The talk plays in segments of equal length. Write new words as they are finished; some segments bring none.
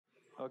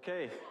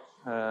Okay,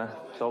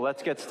 so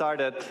let's get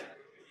started.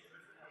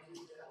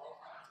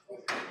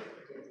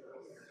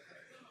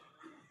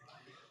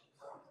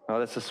 Well,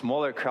 that's a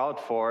smaller crowd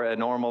for a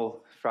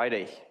normal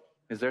Friday.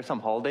 Is there some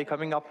holiday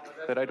coming up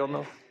that I don't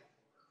know?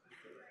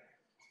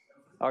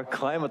 Our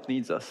climate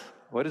needs us.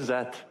 What is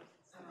that?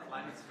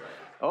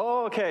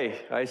 Oh,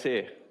 okay, I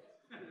see.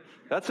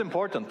 That's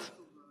important.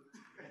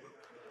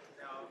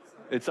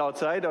 It's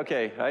outside?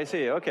 Okay, I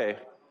see, okay.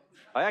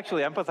 I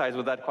actually empathize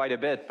with that quite a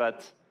bit,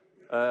 but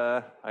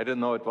I didn't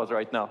know it was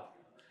right now.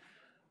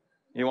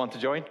 You want to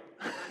join?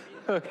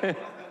 Okay.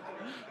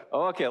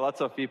 Oh, okay,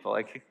 lots of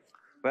people.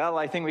 Well,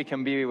 I think we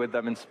can be with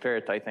them in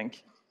spirit, I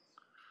think.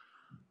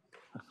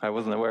 I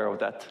wasn't aware of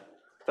that.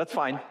 That's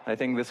fine. I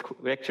think this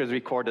lecture is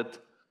recorded,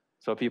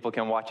 so people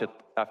can watch it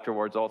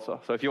afterwards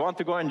also. So if you want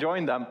to go and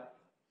join them,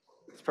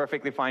 it's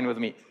perfectly fine with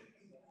me.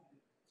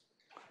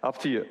 Up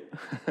to you.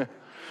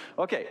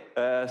 Okay,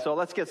 so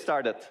let's get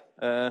started.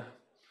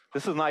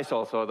 This is nice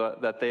also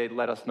that they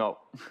let us know.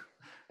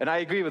 And I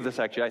agree with this,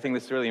 actually. I think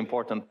it's really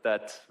important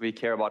that we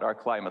care about our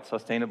climate.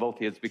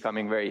 Sustainability is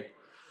becoming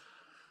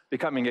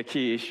a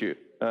key issue.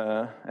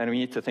 And we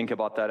need to think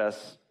about that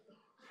as,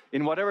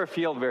 in whatever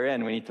field we're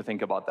in, we need to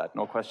think about that.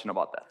 No question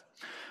about that.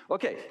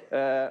 Okay,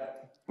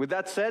 with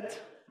that said,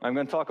 I'm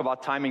going to talk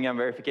about timing and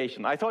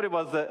verification. I thought it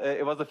was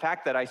the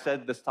fact that I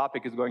said this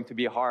topic is going to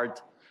be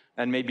hard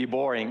and maybe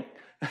boring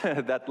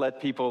that led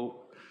people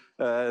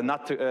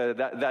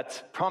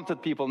that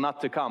prompted people not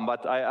to come,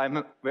 but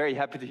I'm very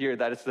happy to hear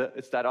that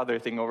it's that other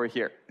thing over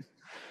here.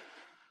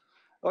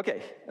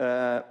 Okay,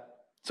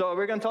 so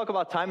we're going to talk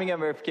about timing and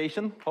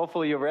verification.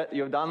 Hopefully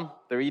you've done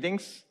the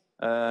readings.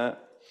 Now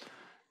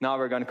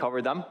we're going to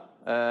cover them.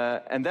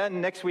 And then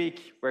next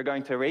week, we're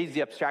going to raise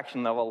the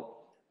abstraction level,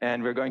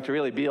 and we're going to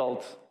really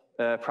build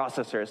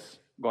processors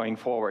going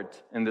forward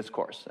in this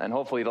course. And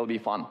hopefully it'll be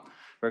fun.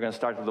 We're going to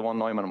start with the von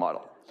Neumann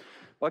model.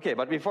 Okay,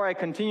 but before I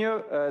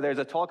continue, there's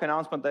a talk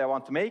announcement that I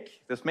want to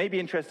make. This may be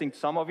interesting to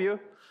some of you.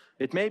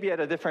 It may be at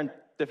a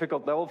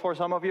difficult level for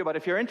some of you, but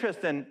if you're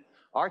interested in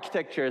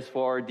architectures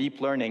for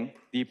deep learning,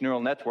 deep neural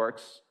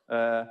networks,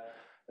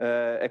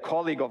 a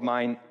colleague of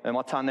mine,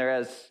 Matan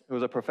Nerez,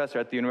 who's a professor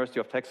at the University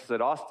of Texas at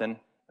Austin,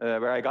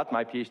 where I got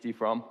my PhD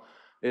from,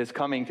 is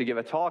coming to give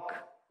a talk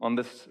on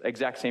this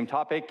exact same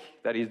topic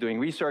that he's doing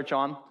research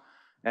on.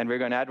 And we're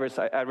going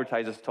to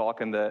advertise this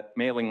talk in the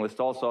mailing list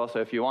also. So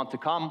if you want to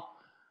come,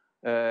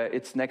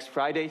 it's next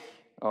Friday.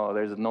 Oh,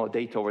 there's no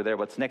date over there,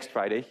 but it's next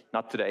Friday,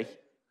 not today.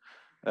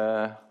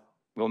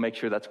 We'll make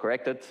sure that's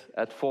corrected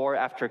at 4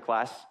 after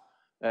class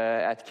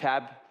at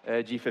CAB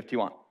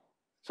G51.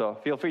 So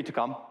feel free to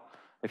come.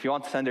 If you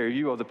want to send a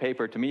review of the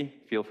paper to me,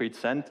 feel free to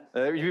send.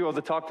 A review of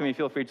the talk to me,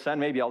 feel free to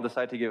send. Maybe I'll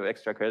decide to give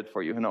extra credit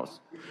for you, who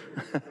knows?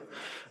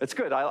 It's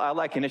good, I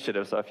like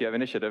initiative, so if you have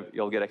initiative,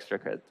 you'll get extra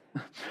credit.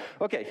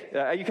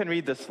 Okay, you can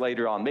read this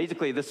later on.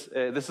 Basically, this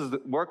is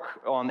the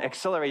work on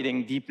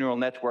accelerating deep neural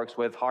networks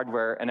with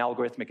hardware and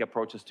algorithmic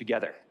approaches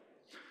together,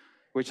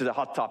 which is a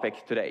hot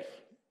topic today.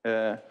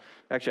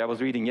 Actually, I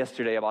was reading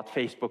yesterday about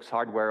Facebook's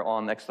hardware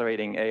on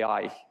accelerating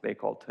AI. They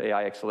call it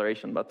AI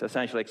acceleration, but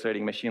essentially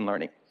accelerating machine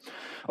learning.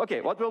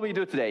 Okay, what will we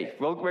do today?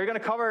 Well, we're going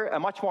to cover a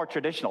much more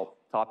traditional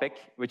topic,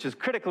 which is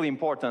critically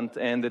important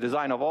in the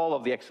design of all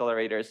of the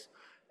accelerators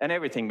and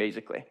everything,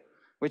 basically,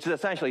 which is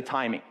essentially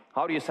timing.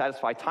 How do you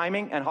satisfy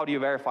timing, and how do you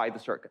verify the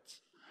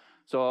circuits?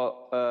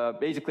 So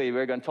basically,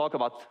 we're going to talk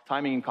about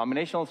timing in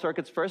combinational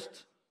circuits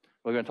first.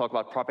 We're going to talk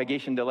about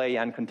propagation delay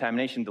and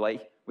contamination delay,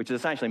 which is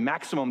essentially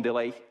maximum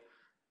delay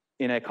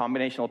in a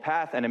combinational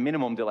path and a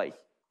minimum delay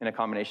in a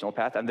combinational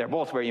path, and they're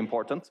both very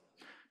important.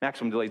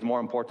 Maximum delay is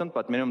more important,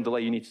 but minimum delay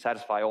you need to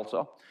satisfy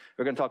also.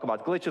 We're going to talk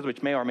about glitches,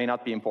 which may or may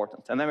not be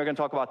important. And then we're going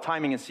to talk about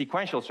timing in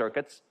sequential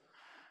circuits.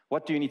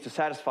 What do you need to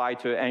satisfy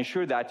to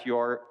ensure that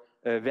your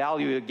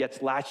value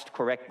gets latched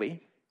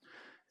correctly?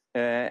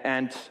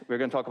 And we're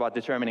going to talk about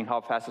determining how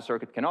fast a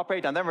circuit can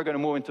operate. And then we're going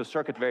to move into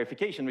circuit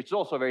verification, which is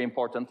also very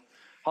important.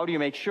 How do you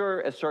make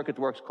sure a circuit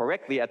works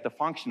correctly at the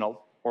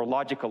functional or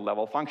logical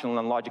level? Functional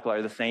and logical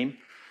are the same.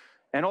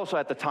 And also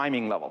at the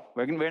timing level.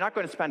 We're not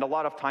going to spend a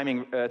lot of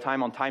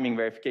time on timing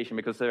verification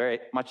because it's a very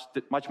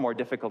much more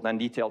difficult and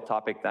detailed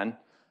topic than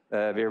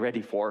we're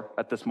ready for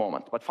at this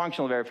moment. But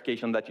functional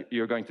verification, that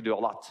you're going to do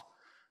a lot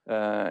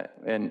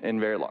in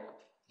very long.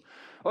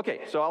 Okay,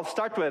 so I'll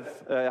start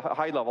with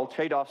high-level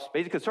trade-offs.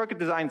 Basically, circuit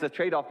design is a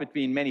trade-off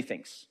between many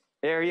things.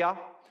 Area,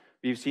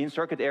 we've seen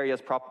circuit area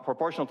is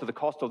proportional to the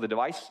cost of the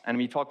device, and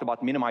we talked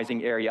about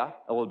minimizing area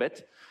a little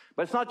bit.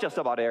 But it's not just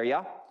about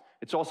area.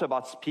 It's also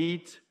about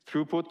speed,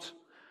 throughput.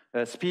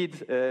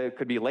 Speed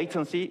could be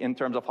latency in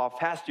terms of how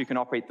fast you can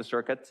operate the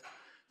circuit.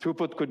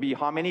 Throughput could be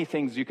how many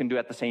things you can do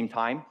at the same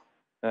time.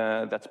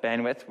 That's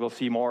bandwidth. We'll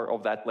see more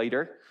of that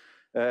later.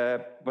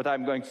 But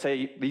I'm going to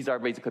say these are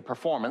basically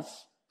performance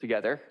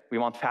together. We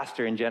want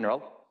faster in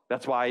general.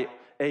 That's why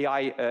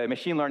AI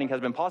machine learning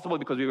has been possible,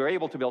 because we were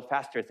able to build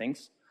faster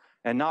things.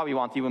 And now we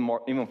want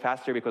even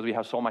faster because we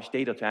have so much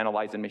data to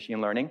analyze in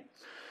machine learning.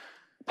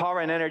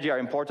 Power and energy are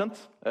important.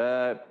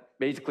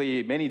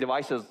 Basically, many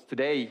devices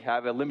today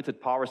have a limited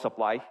power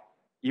supply.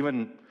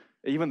 Even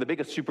Even the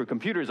biggest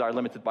supercomputers are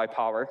limited by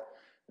power.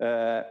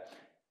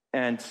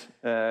 And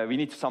we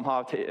need to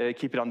somehow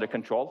keep it under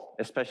control,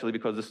 especially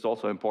because this is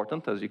also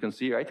important, as you can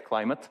see, right?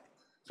 Climate.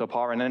 So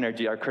power and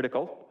energy are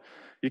critical.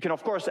 You can,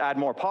 of course, add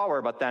more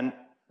power, but then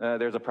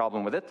there's a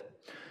problem with it.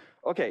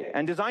 Okay,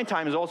 and design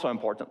time is also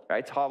important,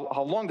 right?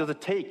 How long does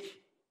it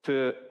take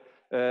to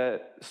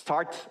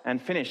start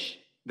and finish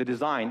the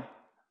design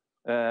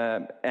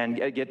and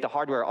get the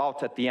hardware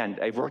out at the end,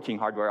 a working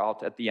hardware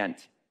out at the end?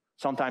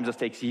 Sometimes it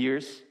takes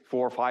years,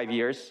 4 or 5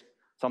 years,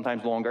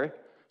 sometimes longer.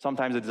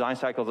 Sometimes the design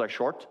cycles are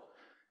short,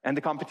 and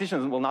the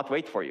competition will not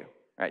wait for you,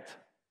 right?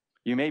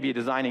 You may be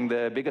designing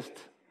the biggest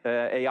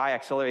AI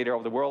accelerator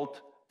of the world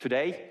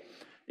today.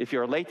 If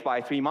you're late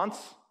by 3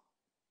 months,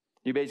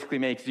 you basically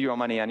make 0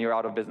 money and you're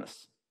out of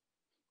business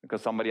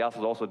because somebody else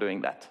is also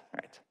doing that,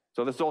 right?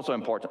 So this is also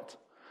important.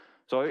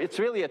 So it's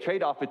really a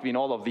trade-off between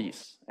all of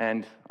these,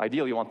 and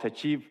ideally you want to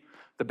achieve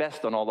the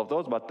best on all of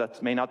those, but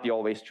that may not be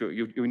always true.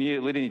 You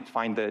really need to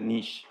find the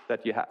niche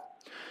that you have.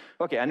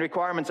 Okay, and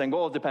requirements and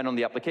goals depend on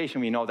the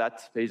application. We know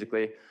that,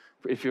 basically.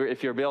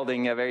 If you're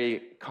building a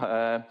very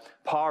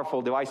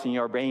powerful device in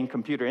your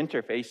brain-computer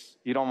interface,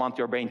 you don't want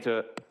your brain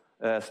to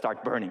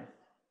start burning.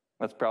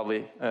 That's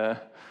probably, yeah,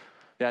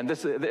 and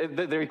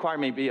the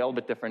requirement may be a little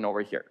bit different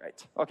over here,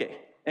 right? Okay,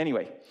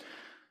 anyway.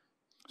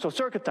 So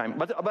circuit time,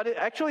 but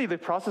actually the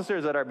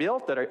processors that are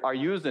built that are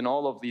used in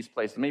all of these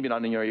places, maybe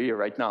not in your ear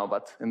right now,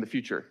 but in the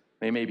future,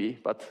 they may be,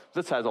 but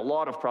this has a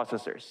lot of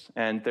processors,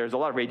 and there's a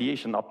lot of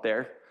radiation up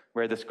there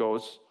where this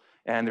goes,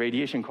 and the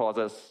radiation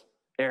causes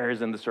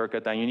errors in the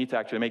circuit, and you need to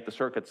actually make the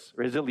circuits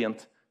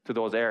resilient to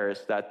those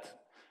errors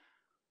that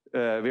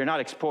we're not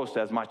exposed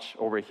to as much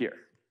over here.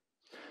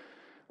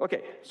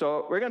 Okay,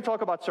 so we're going to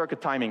talk about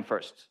circuit timing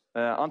first.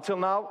 Until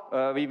now,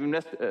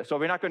 so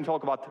we're not going to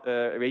talk about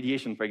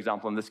radiation, for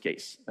example, in this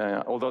case.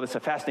 Although it's a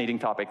fascinating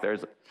topic,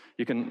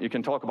 you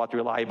can talk about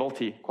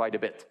reliability quite a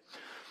bit.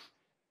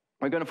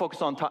 We're going to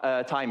focus on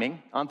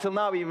timing. Until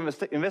now, we've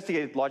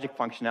investigated logic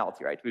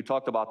functionality, right? We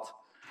talked about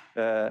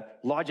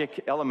logic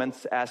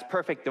elements as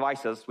perfect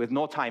devices with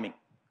no timing.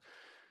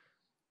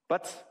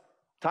 But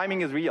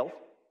timing is real.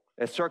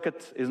 A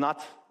circuit is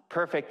not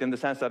perfect in the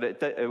sense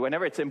that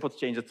whenever its inputs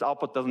change, its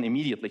output doesn't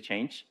immediately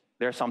change.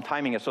 There's some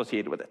timing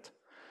associated with it.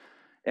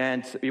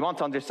 And we want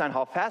to understand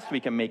how fast we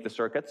can make the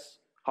circuits,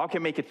 how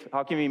can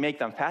we make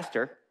them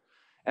faster,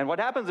 and what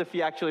happens if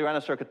we actually run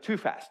a circuit too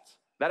fast.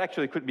 That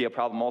actually could be a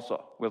problem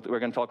also. We're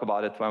going to talk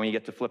about it when we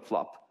get to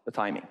flip-flop the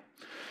timing.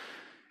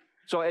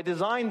 So a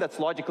design that's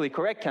logically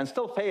correct can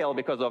still fail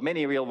because of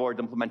many real-world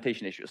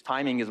implementation issues.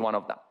 Timing is one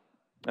of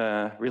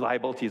them.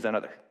 Reliability is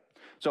another.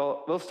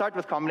 So we'll start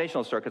with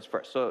combinational circuits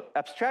first. So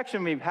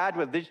abstraction we've had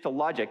with digital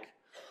logic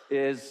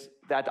is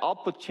that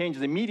output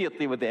changes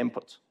immediately with the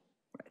input.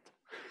 Right?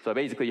 So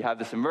basically you have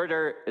this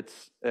inverter,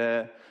 it's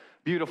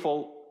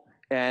beautiful,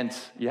 and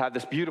you have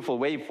this beautiful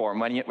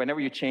waveform. Whenever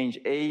you change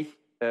A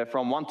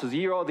from 1 to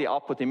 0, the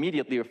output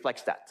immediately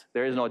reflects that.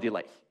 There is no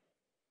delay.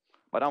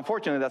 But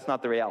unfortunately, that's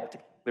not the reality.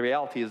 The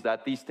reality is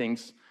that these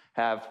things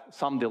have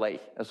some delay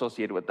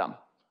associated with them.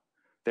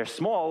 They're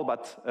small,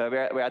 but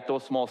we're at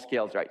those small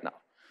scales right now.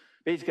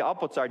 Basically,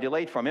 outputs are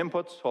delayed from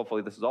inputs.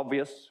 Hopefully, this is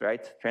obvious,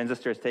 right?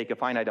 Transistors take a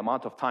finite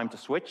amount of time to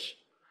switch.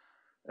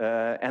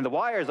 And the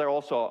wires are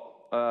also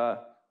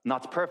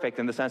not perfect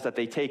in the sense that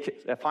they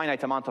take a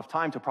finite amount of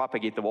time to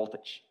propagate the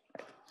voltage.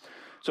 Right?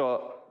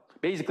 So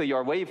basically,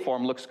 your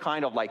waveform looks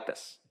kind of like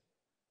this.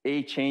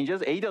 A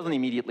changes. A doesn't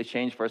immediately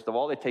change, first of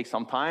all. It takes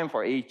some time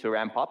for A to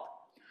ramp up.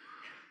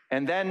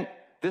 And then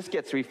this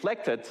gets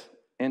reflected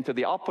into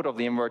the output of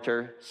the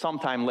inverter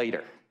sometime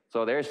later.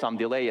 So there is some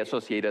delay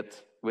associated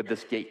with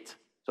this gate.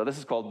 So this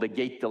is called the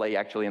gate delay,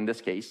 actually, in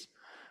this case.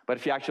 But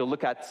if you actually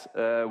look at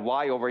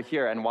Y over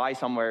here and Y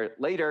somewhere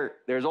later,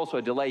 there's also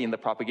a delay in the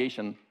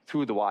propagation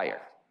through the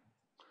wire.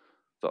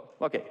 So,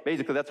 okay,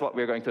 basically that's what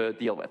we're going to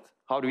deal with.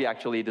 How do we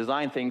actually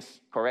design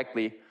things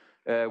correctly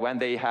when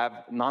they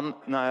have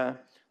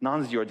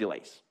non-zero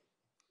delays?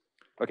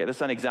 Okay, this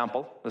is an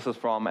example. This is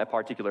from a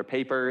particular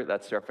paper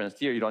that's referenced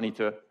here. You don't need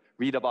to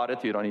read about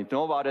it. You don't need to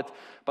know about it.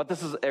 But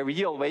this is a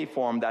real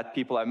waveform that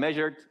people have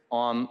measured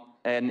on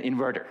an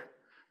inverter.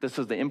 This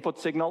is the input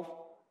signal.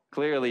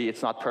 Clearly,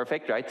 it's not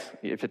perfect, right?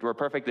 If it were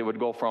perfect, it would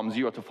go from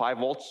 0 to 5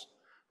 volts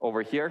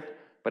over here.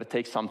 But it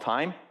takes some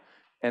time.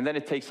 And then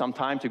it takes some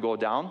time to go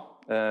down.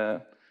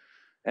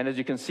 And as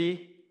you can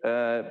see,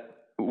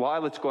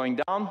 while it's going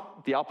down,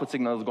 the output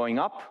signal is going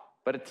up.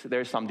 But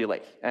there's some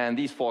delay. And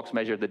these folks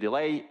measure the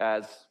delay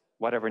as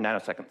whatever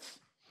nanoseconds.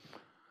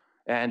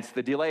 And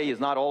the delay is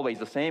not always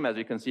the same. As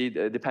you can see,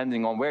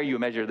 depending on where you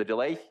measure the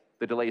delay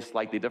is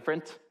slightly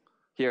different.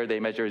 Here they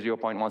measure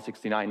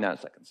 0.169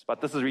 nanoseconds.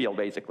 But this is real,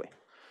 basically.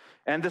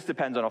 And this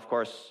depends on, of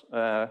course,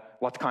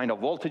 what kind of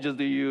voltages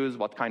do you use,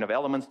 what kind of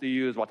elements do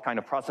you use, what kind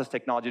of process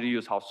technology do you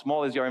use, how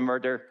small is your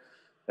inverter,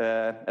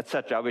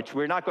 etc., which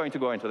we're not going to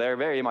go into. They're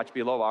very much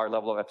below our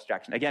level of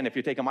abstraction. Again, if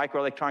you take a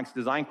microelectronics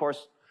design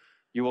course,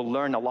 you will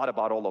learn a lot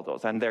about all of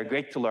those. And they're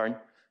great to learn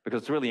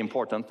because it's really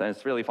important and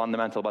it's really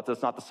fundamental, but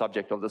that's not the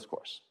subject of this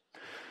course.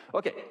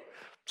 Okay,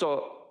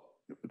 so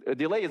A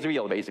delay is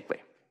real, basically.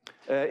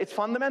 It's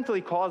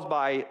fundamentally caused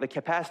by the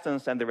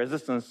capacitance and the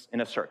resistance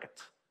in a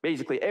circuit.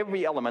 Basically,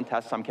 every element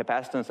has some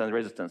capacitance and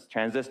resistance,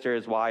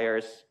 transistors,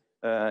 wires,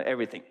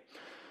 everything.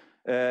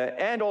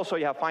 And also,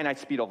 you have finite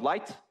speed of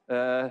light.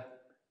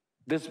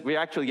 We're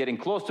actually getting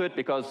close to it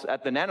because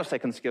at the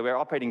nanosecond scale, we're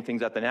operating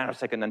things at the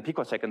nanosecond and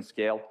picosecond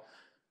scale.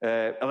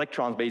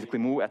 Electrons basically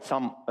move at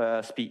some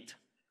speed.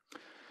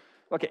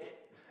 Okay,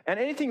 and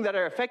anything that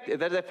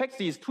affects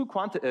these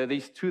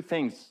two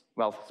things,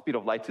 well, speed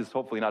of light is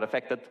hopefully not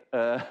affected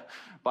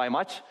by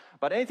much,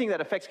 but anything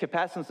that affects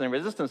capacitance and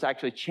resistance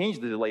actually change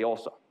the delay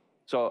also.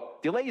 So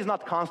delay is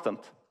not constant.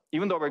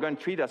 Even though we're going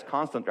to treat it as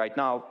constant right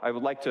now, I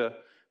would like to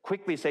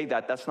quickly say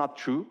that that's not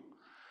true.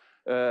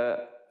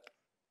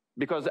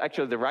 Because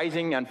actually the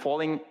rising and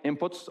falling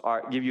inputs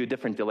give you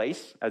different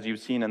delays, as you've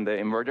seen in the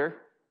inverter,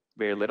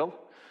 very little.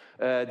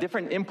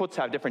 Different inputs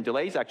have different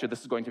delays. Actually,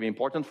 this is going to be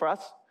important for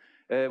us.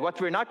 What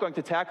we're not going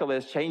to tackle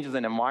is changes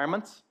in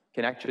environments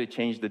can actually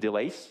change the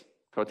delays.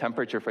 So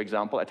temperature, for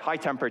example, at high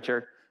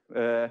temperature,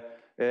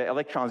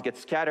 electrons get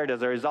scattered.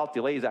 As a result,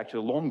 delay is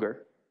actually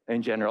longer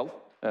in general.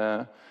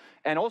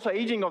 And also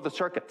aging of the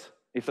circuit.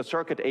 If the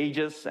circuit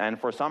ages and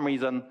for some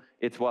reason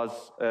it was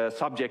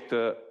subject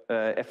to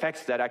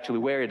effects that actually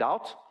wear it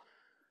out,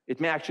 it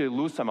may actually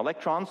lose some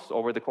electrons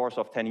over the course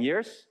of 10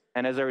 years.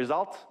 And as a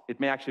result, it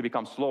may actually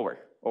become slower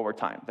over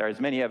time. There is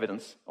many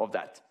evidence of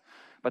that.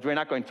 But we're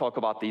not going to talk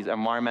about these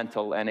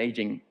environmental and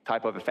aging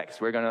type of effects.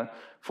 We're going to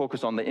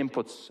focus on the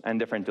inputs and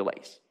different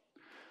delays.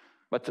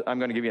 But I'm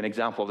going to give you an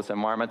example of this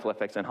environmental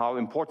effects and how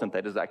important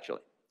that is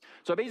actually.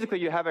 So basically,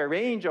 you have a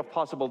range of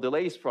possible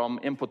delays from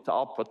input to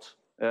output,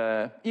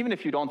 even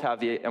if you don't have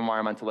the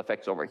environmental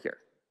effects over here.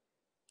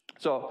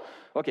 So,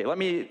 okay, let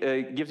me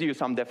give you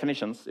some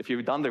definitions. If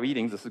you've done the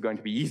readings, this is going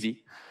to be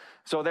easy.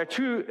 So there are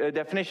two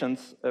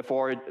definitions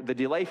for the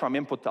delay from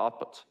input to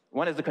output.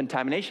 One is the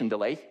contamination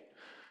delay.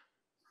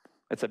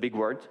 It's a big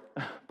word,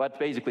 but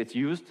basically it's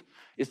used.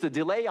 It's the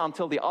delay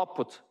until the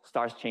output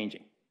starts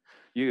changing.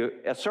 You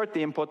assert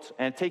the input,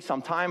 and it takes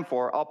some time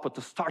for output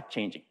to start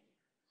changing.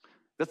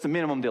 That's the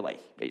minimum delay,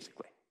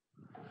 basically.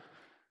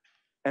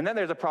 And then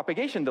there's a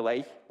propagation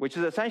delay, which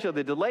is essentially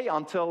the delay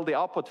until the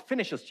output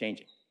finishes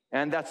changing.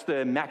 And that's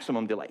the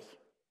maximum delay.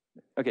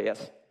 Okay, yes?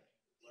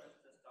 Where's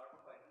the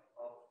start point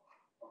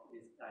of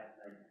this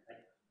timeline? Like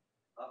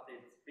after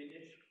it's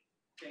finished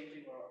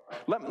changing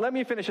or... Let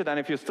me finish it, and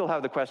if you still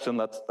have the question,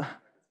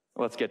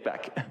 let's get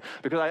back.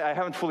 Because I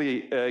haven't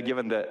fully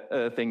given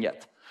the thing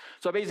yet.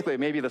 So basically,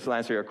 maybe this will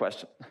answer your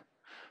question.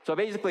 So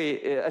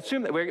basically,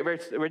 assume that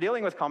we're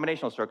dealing with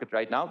combinational circuit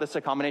right now. This is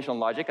a combinational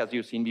logic, as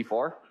you've seen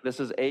before. This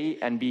is A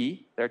and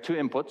B. There are two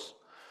inputs.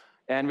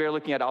 And we're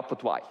looking at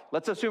output Y.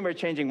 Let's assume we're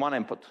changing one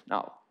input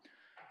now.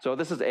 So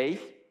this is A.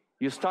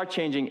 You start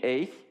changing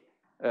A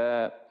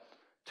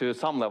to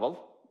some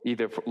level,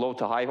 either low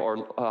to high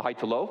or high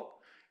to low.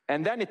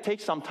 And then it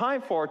takes some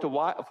time for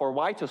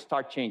Y to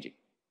start changing.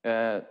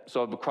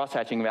 So the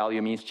cross-hatching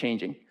value means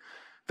changing.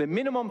 The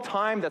minimum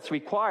time that's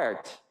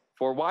required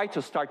for Y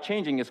to start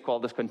changing is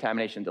called this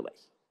contamination delay.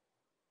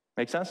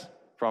 Make sense?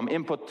 From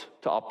input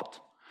to output.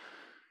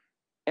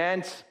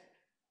 And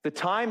the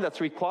time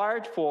that's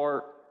required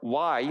for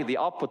Y, the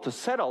output, to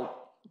settle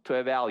to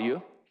a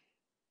value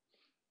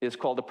is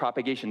called the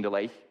propagation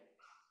delay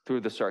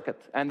through the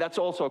circuit. And that's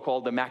also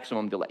called the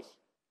maximum delay.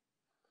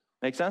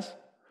 Make sense?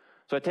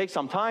 So it takes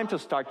some time to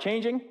start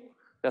changing.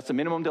 That's the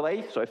minimum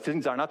delay. So if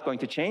things are not going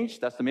to change,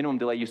 that's the minimum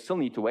delay. You still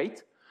need to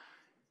wait.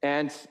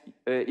 And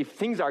if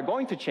things are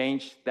going to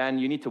change, then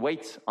you need to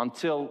wait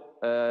until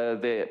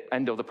the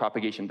end of the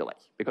propagation delay.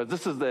 Because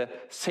this is the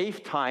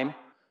safe time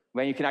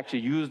when you can actually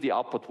use the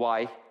output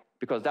Y,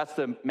 because that's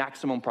the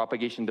maximum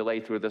propagation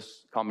delay through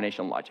this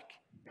combination logic.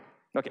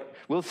 Okay,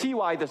 we'll see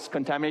why this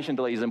contamination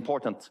delay is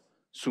important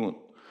soon.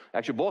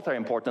 Actually, both are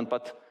important,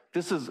 but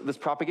this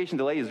propagation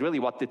delay is really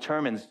what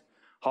determines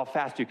how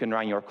fast you can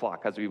run your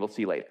clock, as we will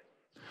see later.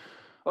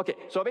 Okay,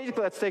 so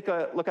basically, let's take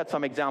a look at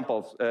some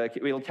examples.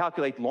 We'll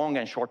calculate long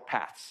and short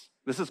paths.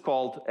 This is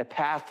called a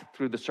path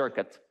through the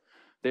circuit.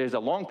 There's a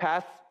long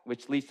path,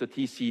 which leads to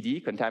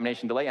TCD,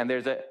 contamination delay, and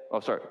there's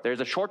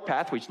a short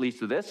path, which leads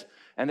to this,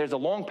 and there's a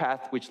long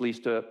path, which leads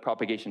to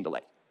propagation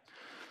delay.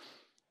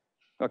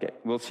 Okay,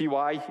 we'll see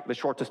why the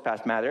shortest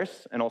path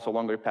matters, and also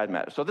longer path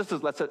matters. So this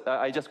is,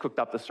 I just cooked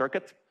up the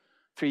circuit,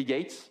 3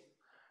 gates.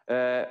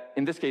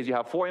 In this case, you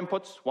have 4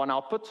 inputs, 1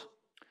 output.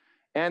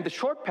 And the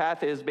short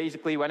path is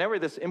basically whenever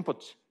this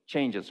input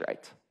changes,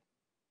 right?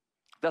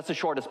 That's the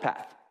shortest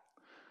path.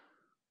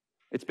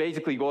 It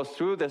basically goes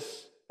through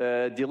this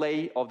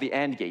delay of the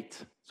AND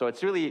gate. So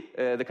it's really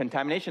the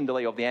contamination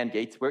delay of the AND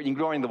gate. We're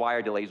ignoring the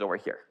wire delays over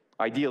here.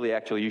 Ideally,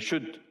 actually, you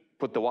should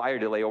put the wire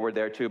delay over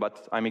there too,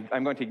 but I'm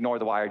going to ignore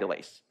the wire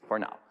delays for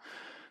now.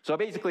 So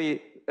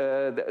basically,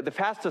 the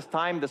fastest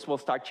time this will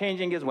start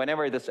changing is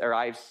whenever this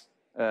arrives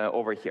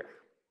over here.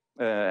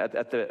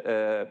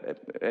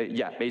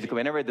 Basically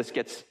whenever this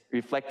gets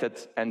reflected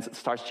and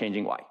starts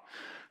changing Y.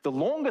 The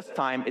longest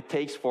time it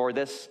takes for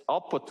this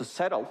output to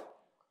settle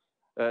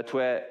to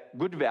a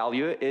good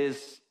value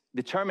is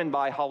determined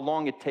by how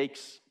long it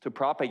takes to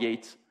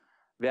propagate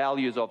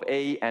values of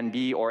A and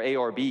B or A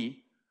or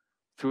B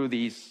through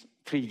these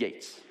 3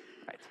 gates,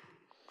 right?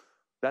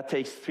 That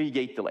takes 3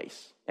 gate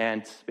delays,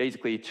 and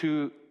basically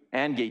 2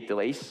 AND gate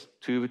delays,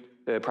 2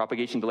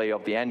 propagation delay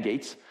of the AND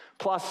gates,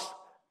 plus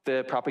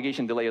the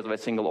propagation delay of a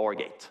single OR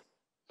gate.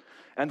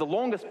 And the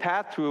longest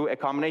path through a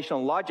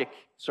combinational logic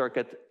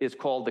circuit is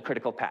called the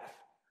critical path,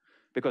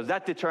 because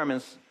that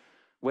determines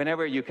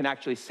whenever you can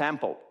actually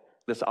sample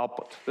this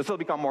output. This will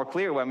become more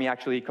clear when we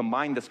actually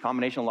combine this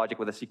combinational logic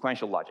with a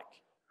sequential logic,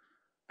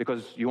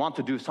 because you want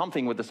to do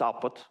something with this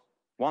output.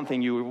 One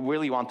thing you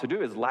really want to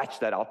do is latch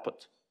that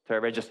output to a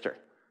register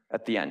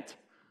at the end.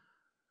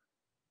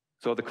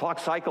 So the clock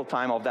cycle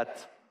time of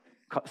that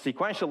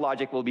sequential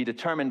logic will be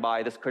determined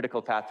by this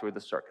critical path through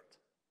the circuit.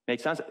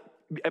 Make sense?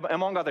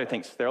 Among other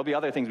things. There will be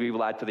other things we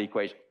will add to the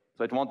equation.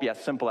 So it won't be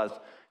as simple as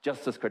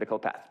just this critical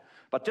path.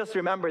 But just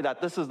remember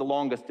that this is the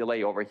longest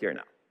delay over here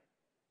now.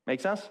 Make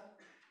sense?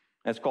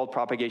 It's called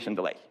propagation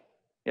delay.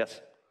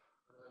 Yes?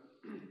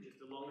 Is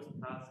the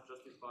longest path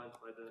justified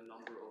by the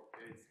number of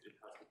gates it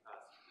has to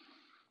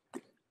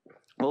pass?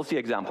 We'll see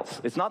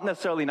examples. It's not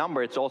necessarily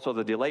number, it's also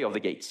the delay of the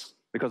gates,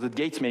 because the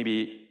gates may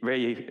be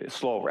very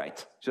slow,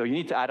 right? So you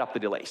need to add up the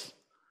delays.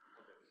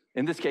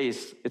 In this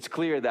case, it's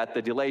clear that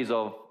the delays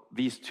of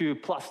these 2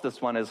 plus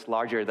this one is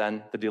larger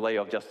than the delay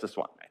of just this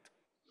one,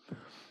 right?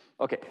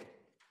 Okay,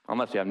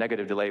 unless you have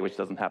negative delay, which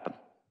doesn't happen.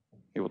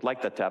 You would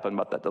like that to happen,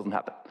 but that doesn't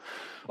happen.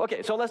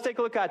 Okay, so let's take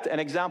a look at an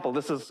example.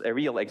 This is a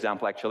real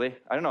example, actually.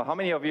 I don't know, how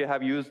many of you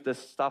have used this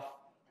stuff?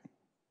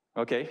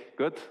 Okay,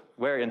 good.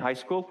 Where, in high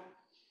school?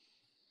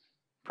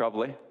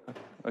 Probably,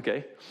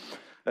 okay.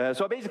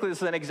 So basically,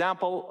 this is an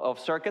example of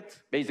circuit.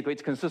 Basically,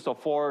 it consists of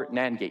 4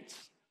 NAND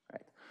gates,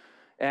 right?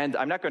 And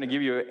I'm not going to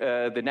give you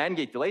the NAND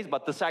gate delays,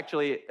 but this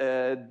actually,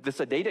 this is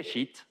a data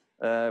sheet,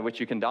 which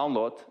you can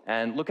download,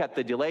 and look at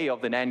the delay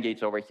of the NAND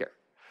gates over here.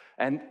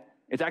 And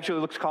it actually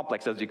looks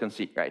complex, as you can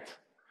see, right?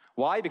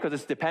 Why? Because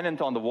it's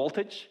dependent on the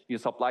voltage you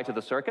supply to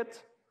the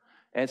circuit,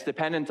 and it's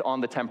dependent on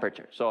the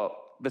temperature. So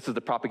this is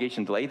the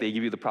propagation delay. They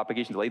give you the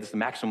propagation delay. This is the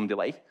maximum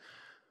delay.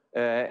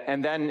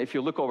 And then if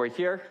you look over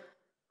here,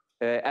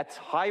 at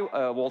high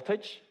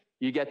voltage,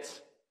 you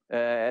get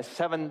a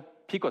 7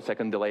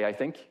 picosecond delay, I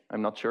think.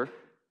 I'm not sure.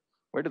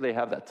 Where do they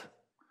have that?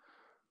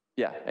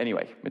 Yeah,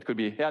 anyway, it could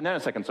be,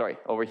 nanosecond, sorry,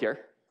 over here.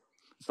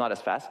 It's not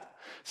as fast.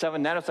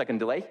 7 nanosecond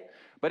delay.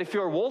 But if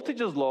your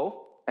voltage is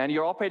low and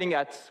you're operating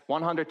at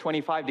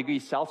 125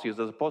 degrees Celsius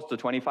as opposed to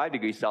 25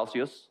 degrees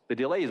Celsius, the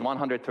delay is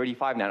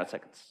 135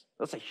 nanoseconds.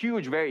 That's a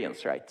huge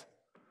variance, right?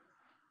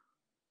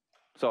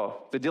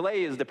 So the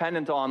delay is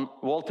dependent on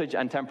voltage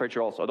and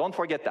temperature also. Don't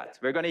forget that.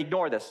 We're going to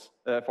ignore this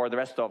for the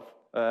rest of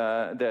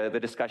the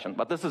discussion.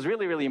 But this is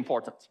really, really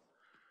important.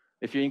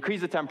 If you increase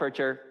the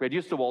temperature,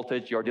 reduce the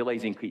voltage, your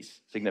delays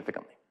increase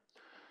significantly.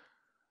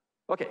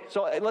 Okay,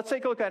 so let's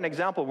take a look at an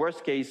example,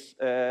 worst case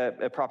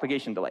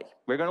propagation delay.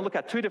 We're going to look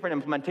at 2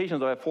 different implementations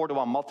of a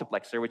 4-to-1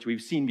 multiplexer, which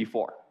we've seen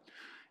before.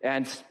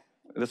 And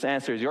this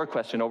answers your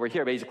question over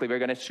here. Basically, we're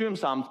going to assume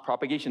some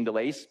propagation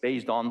delays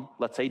based on,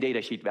 let's say,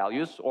 data sheet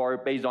values, or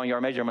based on your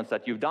measurements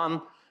that you've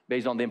done,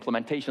 based on the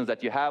implementations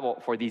that you have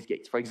for these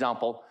gates. For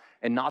example,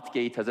 a NOT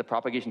gate has a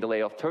propagation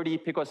delay of 30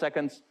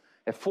 picoseconds.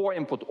 A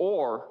 4-input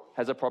OR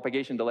has a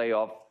propagation delay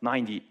of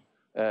 90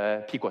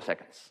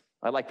 picoseconds.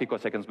 I like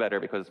picoseconds better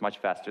because it's much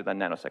faster than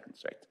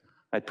nanoseconds, right?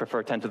 I'd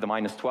prefer 10 to the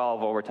minus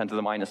 12 over 10 to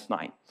the minus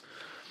 9.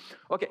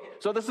 Okay,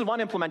 so this is one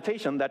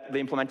implementation, the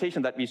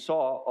implementation that we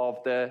saw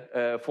of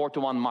the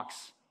 4-to-1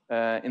 mux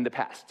in the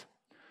past.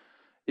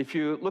 If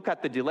you look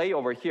at the delay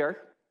over here,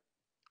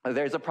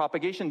 there's a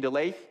propagation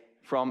delay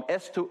from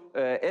S to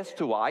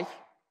Y,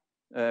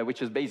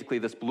 which is basically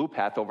this blue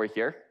path over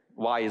here.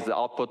 Y is the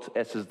output,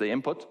 S is the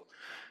input.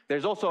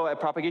 There's also a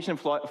propagation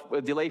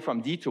delay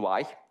from D to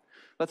Y.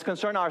 Let's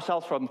concern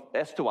ourselves from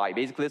S to Y.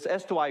 Basically, this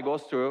S to Y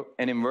goes through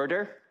an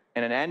inverter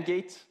and an AND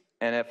gate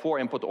and a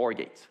 4-input OR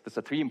gate. This is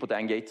a 3-input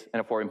AND gate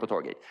and a 4-input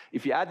OR gate.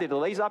 If you add the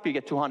delays up, you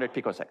get 200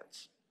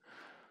 picoseconds.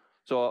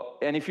 So,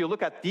 and if you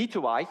look at D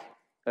to Y,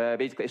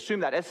 basically assume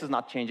that S is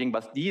not changing,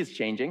 but D is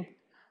changing,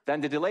 then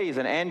the delay is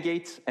an AND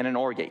gate and an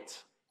OR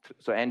gate.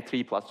 So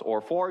N3 plus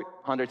OR 4,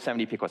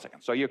 170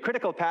 picoseconds. So your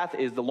critical path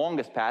is the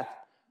longest path,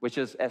 which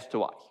is S to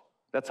Y.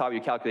 That's how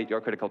you calculate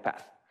your critical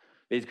path.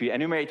 Basically,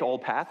 enumerate all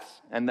paths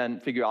and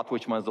then figure out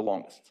which one is the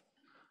longest.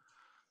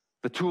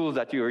 The tools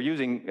that you are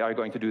using are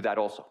going to do that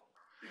also.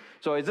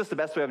 So is this the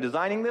best way of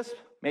designing this?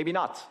 Maybe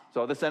not.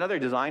 So this is another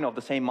design of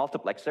the same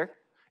multiplexer.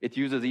 It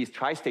uses these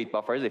tri-state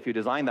buffers. If you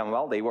design them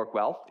well, they work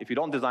well. If you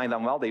don't design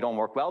them well, they don't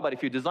work well. But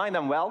if you design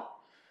them well,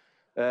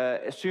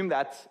 assume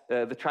that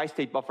the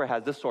tri-state buffer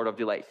has this sort of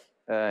delay.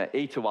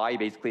 A to Y,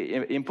 basically,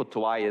 input to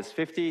Y is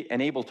 50,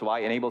 enable to Y,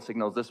 enable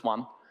signals, this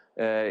one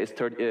is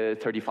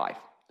 35.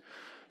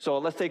 So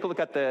let's take a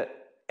look at the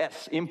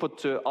S, input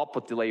to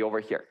output delay over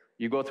here.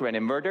 You go through an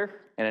inverter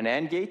and an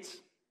AND gate,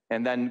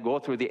 and then go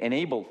through the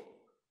enable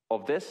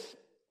of this,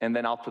 and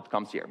then output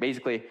comes here.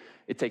 Basically,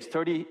 it takes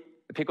 30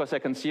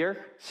 picoseconds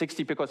here,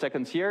 60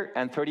 picoseconds here,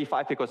 and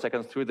 35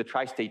 picoseconds through the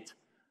tri-state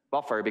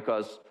buffer,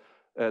 because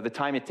the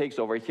time it takes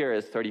over here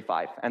is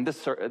 35. And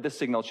this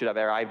signal should have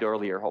arrived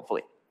earlier,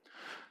 hopefully.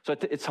 So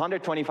it's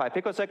 125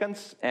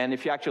 picoseconds. And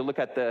if you actually look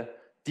at the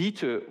D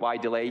to Y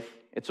delay,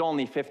 it's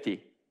only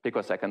 50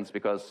 picoseconds,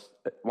 because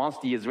once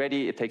D is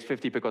ready, it takes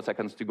 50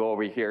 picoseconds to go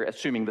over here,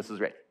 assuming this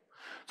is ready.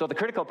 So the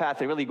critical path,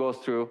 it really goes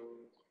through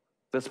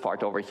this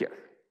part over here.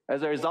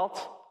 As a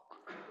result,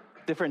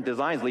 different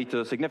designs lead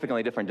to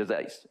significantly different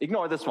delays.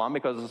 Ignore this one,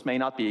 because this may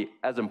not be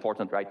as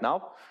important right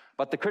now.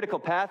 But the critical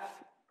path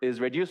is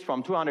reduced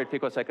from 200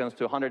 picoseconds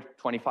to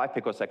 125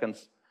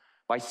 picoseconds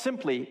by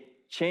simply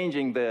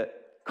changing the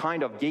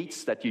kind of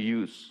gates that you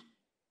use,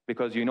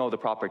 because you know the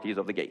properties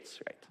of the gates,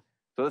 right?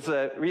 So this is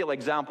a real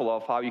example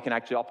of how you can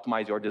actually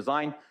optimize your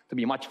design to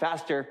be much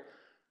faster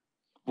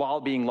while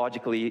being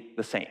logically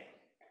the same.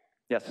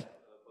 Yes? But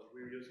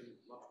we're using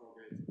much more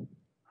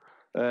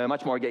gates.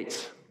 Much more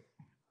gates.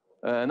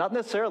 Not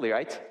necessarily,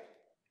 right?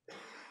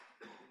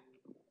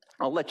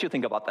 I'll let you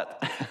think about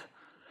that.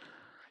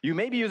 You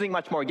may be using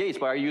much more gates,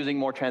 but are you using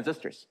more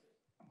transistors?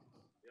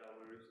 Yeah,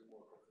 we're using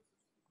more transistors.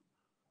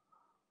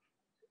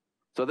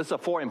 So this is a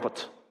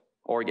 4-input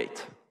OR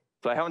gate.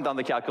 So I haven't done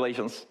the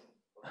calculations.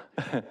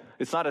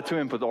 It's not a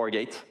 2-input OR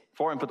gate.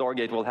 4-input OR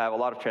gate will have a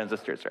lot of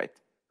transistors, right?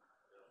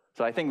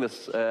 So I think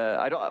this,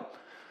 I don't,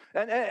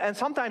 and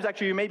sometimes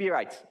actually you may be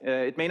right.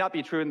 It may not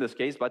be true in this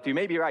case, but you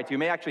may be right. You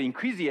may actually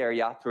increase the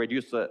area to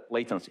reduce the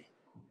latency.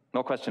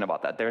 No question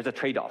about that. There's a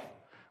trade-off.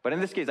 But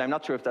in this case, I'm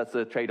not sure if that's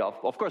the trade-off.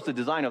 Of course, the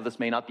design of this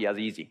may not be as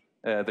easy,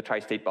 the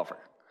tri-state buffer.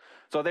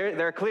 So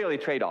there are clearly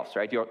trade-offs,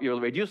 right? You'll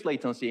reduce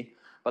latency,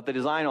 but the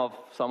design of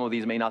some of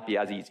these may not be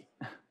as easy.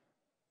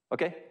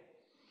 Okay?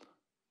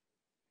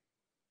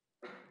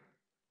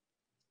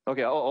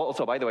 Okay,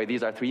 also, by the way,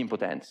 these are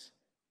 3-input ends,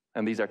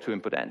 and these are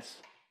 2-input ends.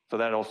 So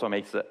that also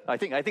makes it, I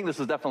think this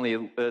is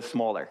definitely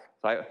smaller.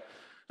 So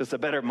this is a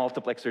better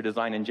multiplexer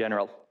design in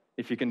general,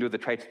 if you can do the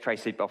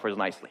tri-state buffers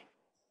nicely.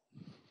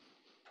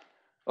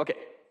 Okay.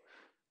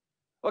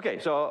 Okay,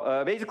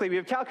 so basically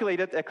we've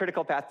calculated a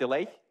critical path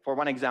delay for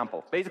one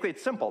example. Basically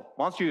it's simple.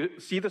 Once you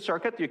see the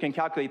circuit, you can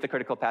calculate the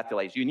critical path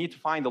delays. You need to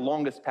find the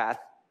longest path.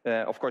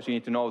 Of course, you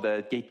need to know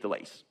the gate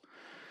delays.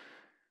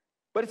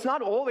 But it's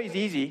not always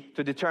easy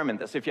to determine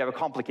this if you have a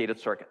complicated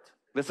circuit.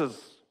 This is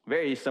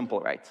very simple,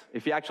 right?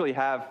 If you actually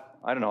have,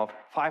 I don't know,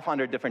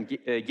 500 different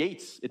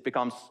gates, it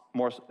becomes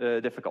more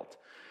difficult.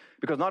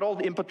 Because not all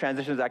the input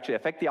transitions actually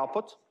affect the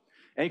output.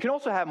 And you can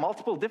also have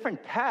multiple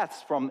different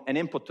paths from an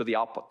input to the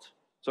output.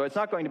 So it's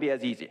not going to be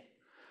as easy.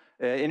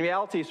 In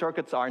reality,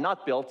 circuits are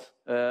not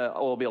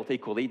all built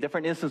equally.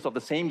 Different instances of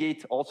the same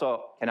gate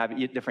also can have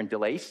different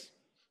delays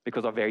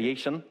because of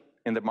variation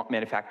in the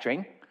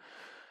manufacturing.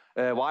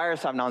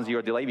 Wires have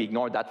non-zero delay. We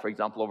ignored that, for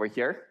example, over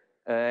here.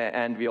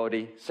 And we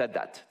already said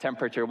that.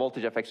 Temperature,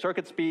 voltage affects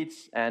circuit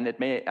speeds, and it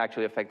may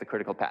actually affect the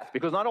critical path,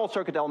 because not all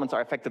circuit elements are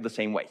affected the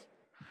same way.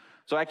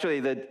 So actually,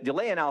 the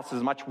delay analysis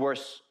is much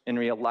worse in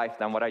real life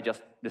than what I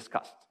just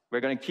discussed. We're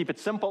going to keep it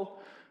simple,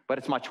 but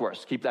it's much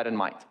worse. Keep that in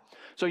mind.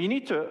 So you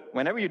need to,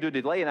 whenever you do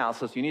delay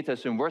analysis, you need to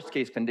assume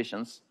worst-case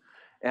conditions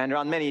and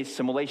run many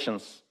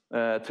simulations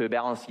to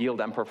balance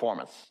yield and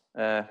performance.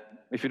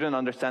 If you didn't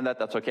understand that,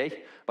 that's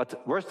okay.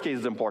 But worst case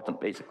is important,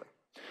 basically.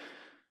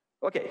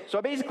 Okay,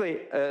 so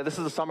basically, this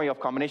is a summary of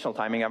combinational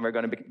timing, and we're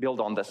going to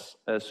build on this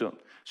soon.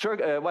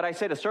 What I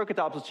said, a circuit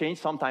outputs change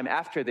sometime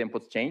after the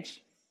inputs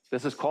change.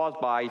 This is caused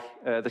by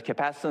the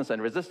capacitance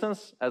and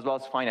resistance, as well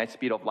as finite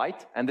speed of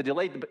light. And the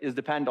delay is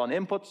dependent on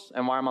inputs,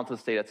 environmental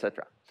state,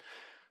 etc.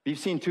 We've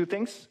seen two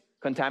things: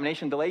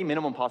 contamination delay,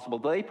 minimum possible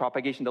delay;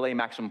 propagation delay,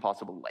 maximum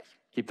possible delay.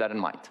 Keep that in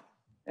mind.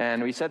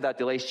 And we said that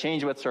delays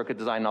change with circuit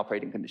design and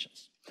operating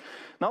conditions.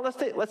 Now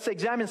let's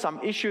examine some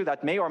issue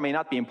that may or may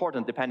not be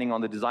important depending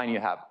on the design you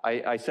have.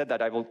 I said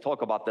that I will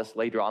talk about this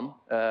later on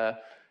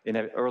in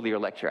an earlier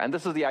lecture. And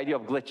this is the idea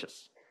of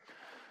glitches.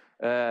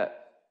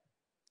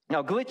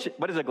 Now,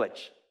 what is a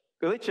glitch?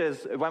 Glitch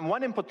is when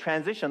one input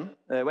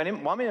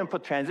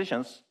input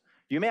transitions,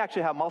 you may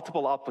actually have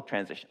multiple output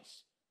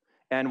transitions.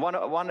 And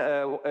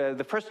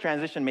the first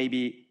transition may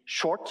be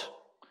short.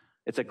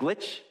 It's a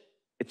glitch.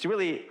 It's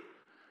really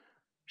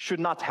should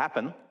not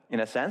happen in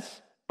a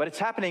sense, but it's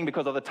happening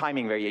because of the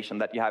timing variation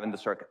that you have in the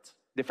circuit.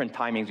 Different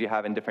timings you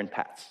have in different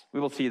paths.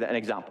 We will see an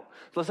example.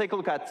 So let's take a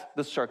look at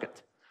this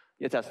circuit.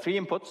 It has 3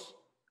 inputs,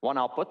 1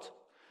 output.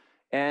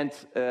 And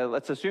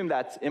let's assume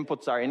that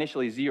inputs are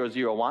initially 0,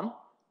 0, 1.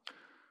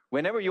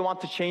 Whenever you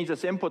want to change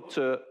this input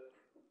to,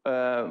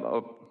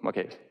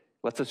 okay,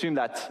 let's assume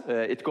that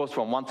it goes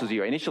from 1 to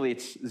 0. Initially,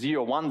 it's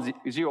 0, 1,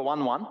 0,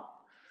 1, 1.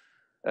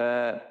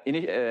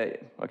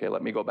 Okay,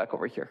 let me go back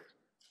over here.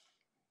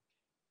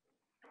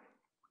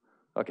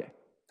 Okay.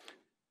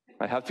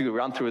 I have to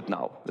run through it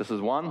now. This is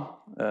 1,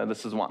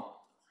 this is 1.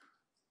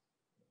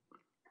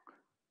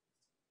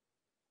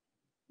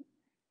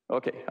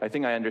 Okay, I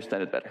think I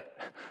understand it better.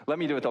 Let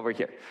me do it over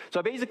here.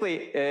 So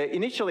basically,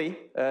 initially,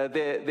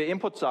 the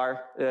inputs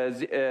are,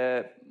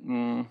 let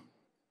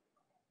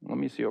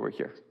me see over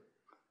here.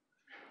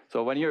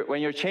 So when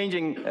you're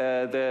changing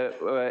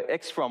the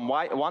x from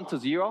 1 to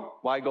 0,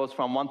 y goes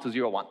from 1 to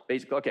 0, 1.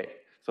 Basically, okay.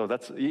 So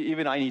that's,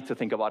 even I need to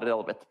think about it a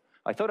little bit.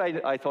 I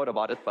thought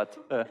about it, but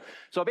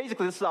so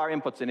basically this is our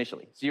inputs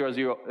initially, 0,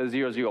 0,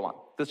 0, 0, 1.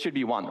 This should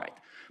be 1, right?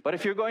 But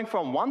if you're going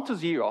from 1 to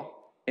 0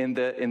 in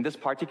this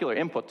particular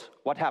input,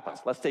 what happens?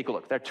 Let's take a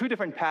look. There are two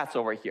different paths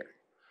over here.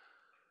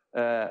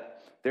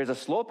 There's a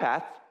slow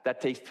path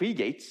that takes 3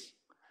 gates,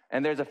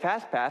 and there's a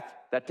fast path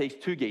that takes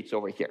 2 gates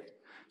over here.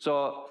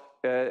 So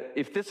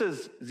if this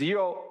is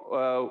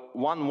 0,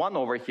 1, 1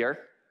 over here,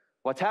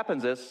 what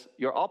happens is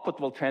your output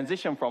will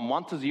transition from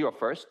 1 to 0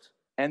 first,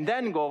 and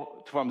then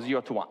go from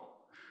 0 to 1.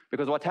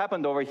 Because what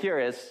happened over here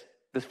is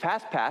this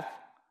fast path,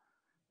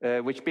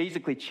 which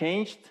basically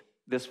changed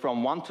this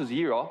from 1 to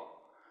 0,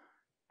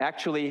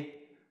 actually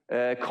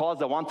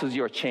caused a 1 to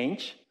 0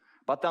 change.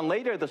 But then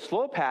later, the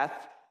slow path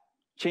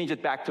changed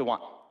it back to 1.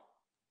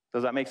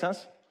 Does that make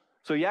sense?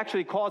 So you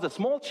actually cause a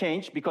small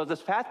change because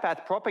this fast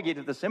path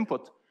propagated this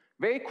input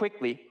very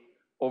quickly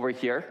over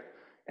here.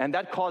 And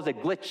that caused a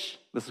glitch.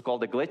 This is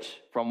called a glitch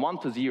from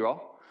 1 to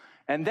 0.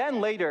 And then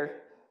later,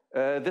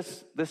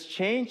 this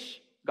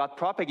change got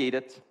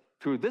propagated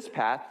through this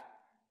path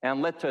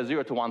and led to a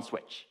 0 to 1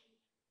 switch.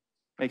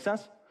 Make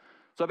sense?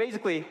 So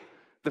basically,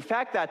 the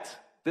fact that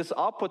this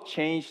output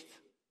changed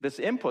this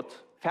input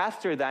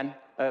faster than,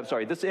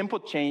 this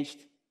input changed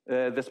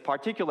this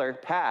particular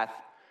path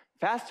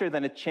faster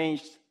than it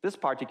changed this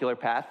particular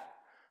path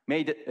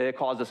made it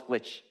cause this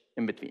glitch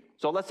in between.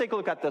 So let's take a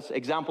look at this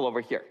example over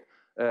here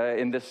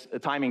in this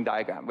timing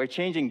diagram. We're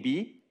changing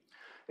B.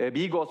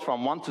 B goes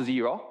from 1 to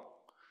 0.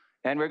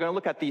 And we're going to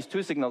look at these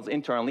two signals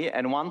internally,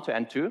 N1 to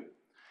N2.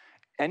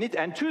 And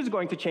N2 is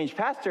going to change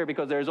faster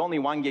because there's only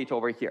one gate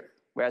over here.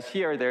 Whereas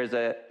here, there's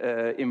an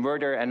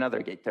inverter and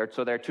another gate.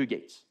 So there are 2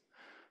 gates.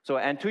 So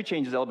N2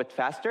 changes a little bit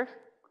faster.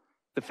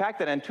 The fact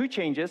that N2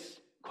 changes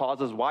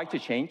causes Y to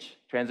change,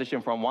 transition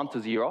from 1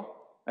 to 0.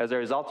 As a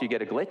result, you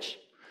get a glitch.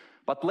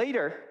 But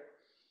later,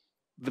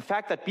 the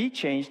fact that B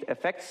changed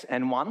affects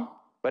N1,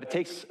 but it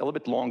takes a little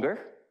bit longer.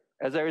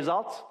 As a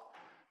result,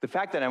 the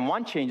fact that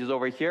N1 changes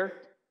over here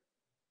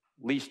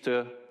leads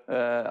to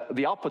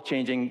the output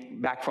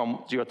changing back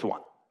from 0 to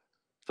 1.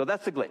 So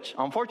that's the glitch.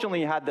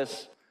 Unfortunately, you had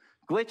this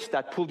glitch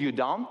that pulled you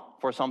down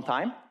for some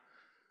time.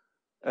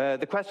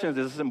 The question is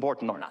this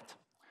important or not?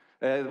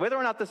 Whether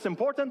or not this is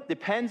important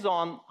depends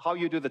on how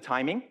you do the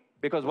timing,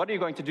 because what are you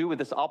going to do with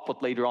this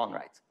output later on,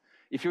 right?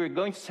 If you're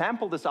going to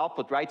sample this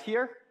output right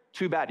here,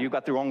 too bad, you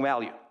got the wrong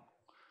value.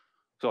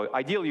 So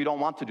ideally, you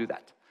don't want to do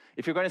that.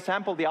 If you're going to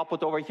sample the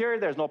output over here,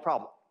 there's no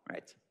problem,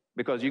 right?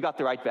 Because you got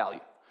the right value.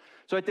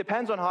 So it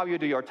depends on how you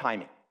do your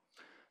timing.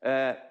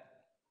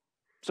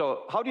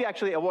 So how do you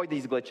actually avoid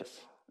these glitches?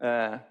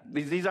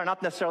 These are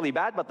not necessarily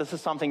bad, but this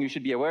is something you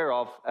should be aware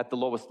of at the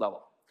lowest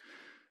level.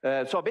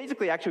 So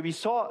basically, actually, we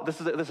saw, this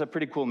is a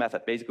pretty cool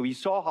method. Basically, we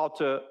saw how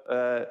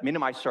to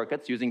minimize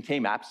circuits using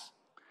K-maps.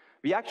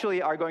 We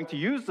actually are going to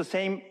use the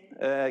same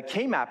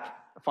K-map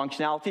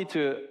functionality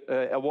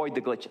to avoid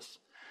the glitches.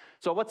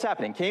 So what's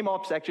happening?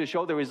 K-maps actually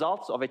show the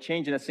results of a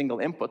change in a single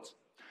input.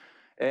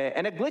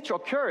 And a glitch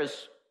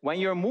occurs when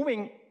you're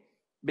moving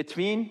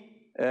between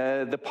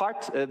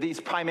these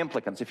prime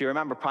implicants. If you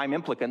remember prime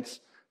implicants,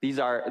 this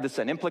is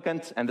an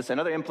implicant and this is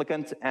another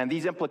implicant, and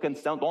these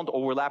implicants don't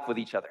overlap with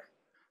each other.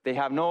 They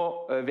have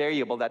no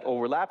variable that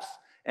overlaps.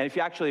 And if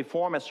you actually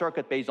form a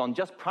circuit based on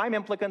just prime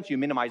implicants, you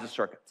minimize the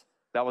circuit.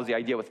 That was the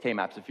idea with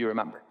K-maps, if you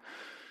remember.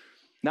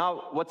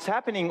 Now, what's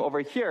happening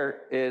over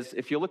here is,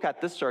 if you look at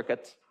this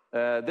circuit,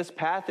 this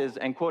path is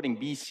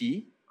encoding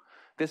BC.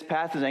 This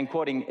path is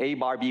encoding A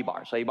bar, B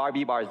bar. So A bar,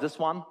 B bar is this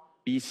one.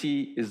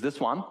 BC is this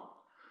one.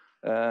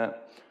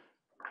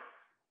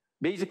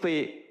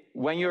 Basically,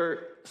 when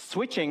you're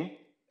switching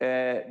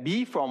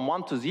B from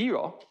 1 to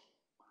 0,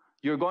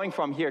 you're going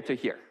from here to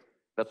here.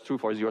 That's true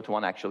for 0 to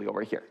 1, actually,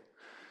 over here.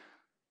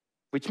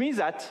 Which means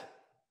that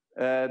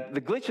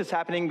the glitch is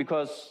happening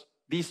because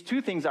these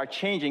two things are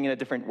changing in a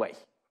different way.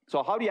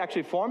 So how do you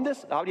actually form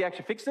this? How do you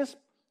actually fix this?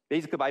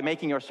 Basically, by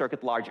making your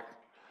circuit larger.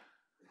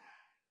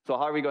 So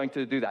how are we going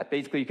to do that?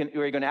 Basically,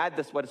 we're going to add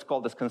this, what is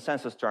called this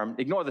consensus term.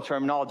 Ignore the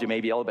terminology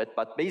maybe a little bit,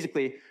 but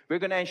basically, we're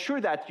going to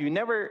ensure that you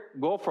never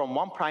go from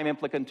one prime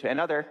implicant to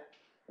another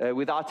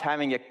without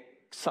having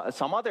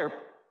some other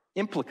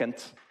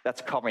implicant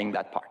that's covering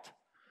that part.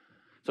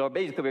 So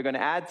basically, we're going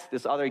to add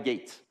this other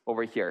gate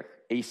over here,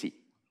 AC.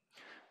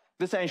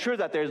 This ensures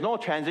that there's no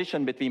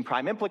transition between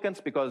prime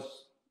implicants, because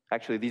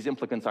actually these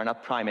implicants are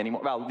not prime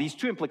anymore. Well, these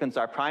two implicants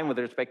are prime with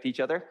respect to each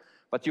other,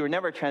 but you're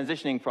never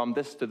transitioning from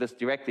this to this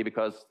directly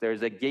because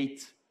there's a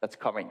gate that's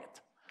covering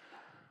it.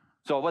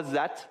 So what's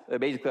that?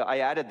 Basically, I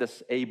added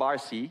this A bar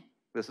C.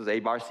 This is A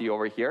bar C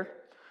over here.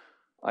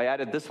 I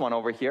added this one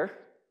over here.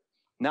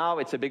 Now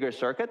it's a bigger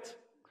circuit,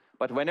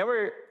 but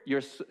whenever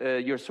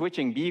you're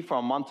switching B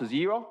from 1 to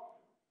 0,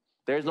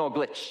 there's no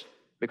glitch,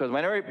 because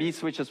whenever B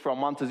switches from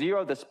 1 to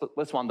 0,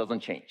 this one doesn't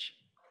change.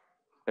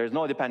 There's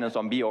no dependence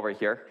on B over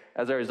here.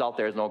 As a result,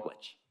 there's no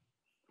glitch.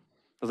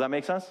 Does that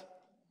make sense?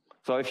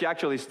 So if you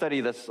actually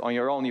study this on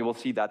your own, you will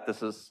see that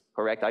this is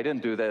correct. I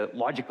didn't do the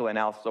logical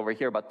analysis over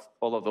here, but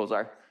all of those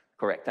are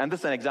correct. And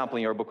this is an example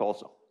in your book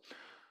also.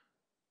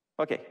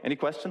 Okay, any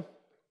question?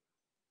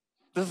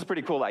 This is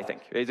pretty cool, I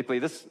think. Basically,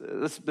 this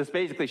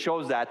basically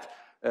shows that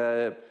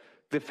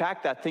the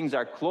fact that things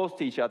are close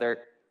to each other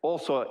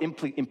also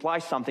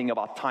implies something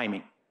about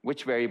timing,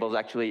 which variables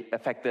actually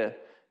affect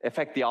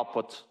the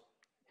output,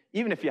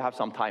 even if you have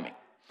some timing.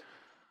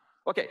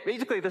 Okay,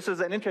 basically, this is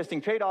an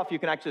interesting trade-off. You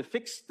can actually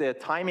fix the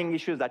timing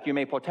issues that you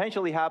may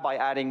potentially have by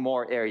adding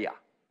more area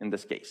in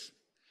this case.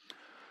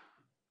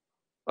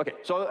 Okay,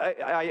 so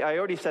I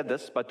already said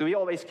this, but do we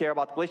always care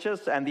about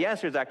glitches? And the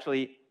answer is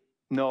actually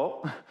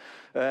no,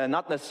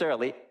 not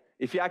necessarily.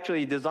 If you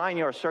actually design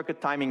your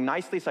circuit timing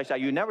nicely such that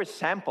you never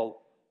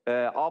sample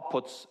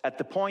outputs at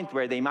the point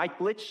where they might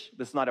glitch,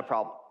 this is not a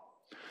problem.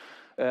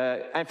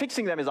 And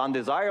fixing them is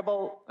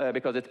undesirable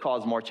because it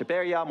causes more chip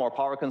area, more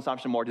power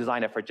consumption, more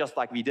design effort, just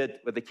like we did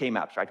with the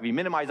K-maps, right? We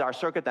minimize our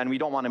circuit and we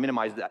don't want to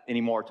minimize that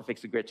anymore to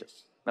fix the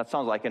glitches. That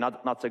sounds like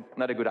not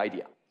a good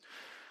idea.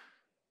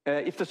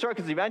 If the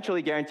circuit is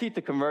eventually guaranteed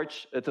to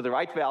converge to the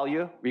right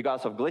value,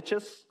 regardless of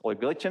glitches or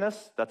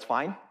glitchiness, that's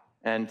fine,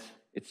 and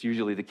it's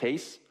usually the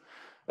case.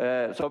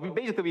 So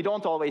basically, we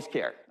don't always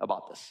care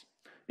about this.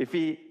 If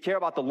we care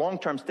about the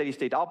long-term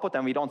steady-state output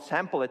and we don't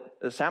sample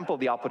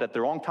the output at the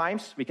wrong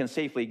times, we can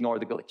safely ignore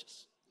the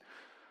glitches.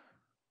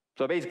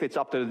 So basically, it's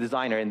up to the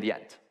designer in the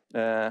end.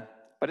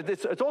 But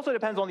it also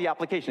depends on the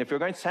application. If you're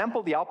going to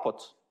sample the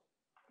output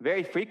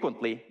very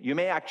frequently, you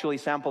may actually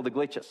sample the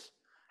glitches.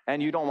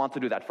 And you don't want to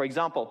do that. For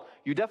example,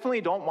 you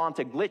definitely don't want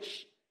a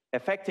glitch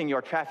affecting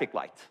your traffic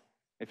light.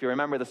 If you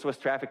remember the Swiss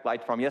traffic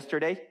light from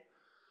yesterday,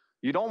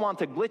 you don't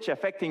want a glitch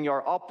affecting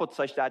your output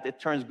such that it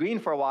turns green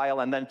for a while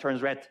and then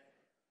turns red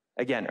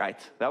again, right?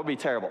 That would be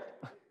terrible.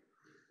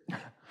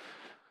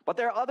 But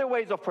there are other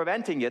ways of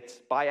preventing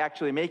it by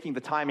actually making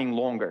the timing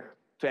longer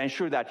to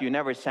ensure that you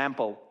never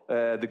sample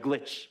the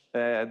glitch,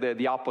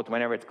 the output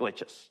whenever it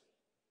glitches.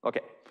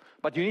 Okay,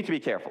 but you need to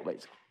be careful,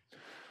 basically.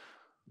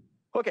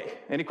 Okay,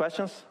 any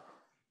questions?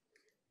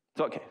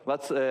 So, okay,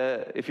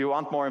 if you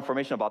want more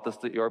information about this,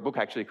 your book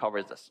actually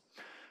covers this.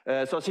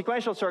 So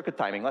sequential circuit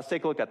timing, let's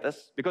take a look at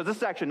this. Because this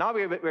is actually, now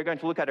we're going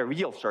to look at a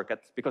real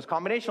circuit, because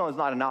combinational is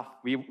not enough.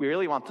 We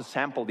really want to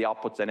sample the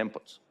outputs and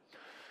inputs.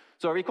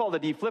 So recall the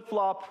D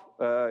flip-flop,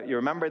 you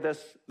remember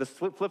this. This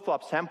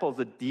flip-flop samples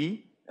the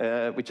D,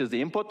 which is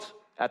the input,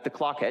 at the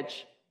clock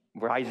edge,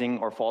 rising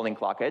or falling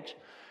clock edge.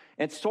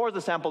 And it stores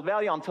the sampled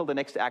value until the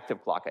next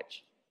active clock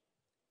edge.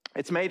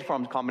 It's made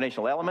from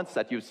combinational elements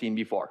that you've seen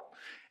before.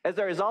 As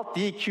a result,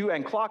 D, Q,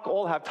 and clock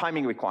all have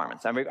timing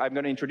requirements. And I'm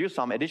going to introduce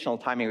some additional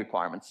timing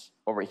requirements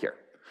over here.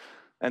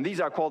 And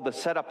these are called the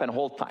setup and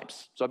hold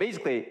times. So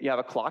basically, you have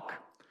a clock.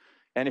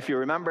 And if you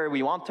remember,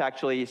 we want to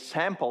actually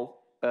sample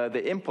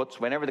the inputs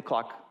whenever the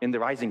clock, in the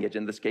rising edge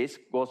in this case,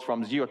 goes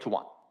from 0 to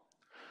 1.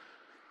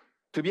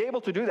 To be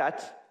able to do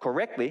that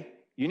correctly,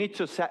 you need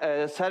to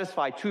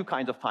satisfy two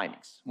kinds of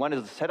timings. One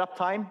is the setup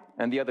time,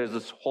 and the other is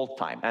this hold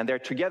time. And they're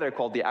together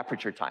called the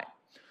aperture time.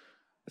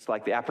 It's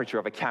like the aperture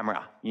of a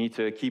camera. You need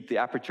to keep the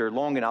aperture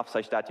long enough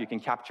such that you can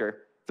capture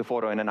the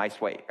photo in a nice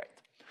way, right?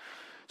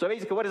 So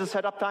basically, what is the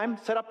setup time?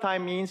 Setup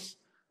time means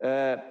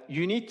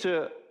you need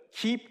to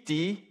keep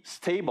D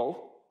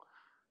stable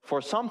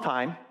for some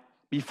time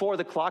before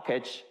the clock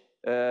edge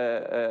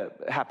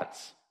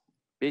happens.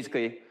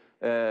 Basically,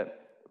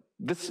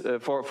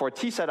 for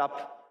T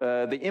setup,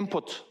 the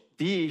input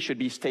D should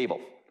be stable.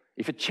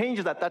 If it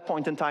changes at that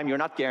point in time, you're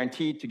not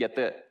guaranteed to get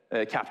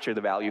capture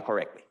the value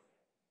correctly.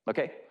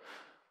 Okay?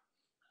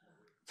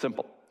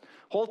 Simple.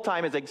 Hold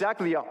time is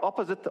exactly the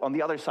opposite on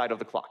the other side of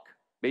the clock.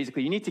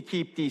 Basically, you need to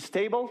keep D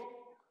stable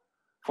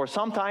for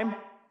some time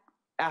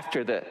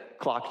after the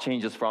clock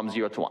changes from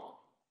 0 to 1.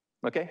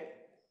 Okay?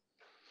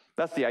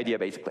 That's the idea,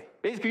 basically.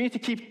 Basically, you need to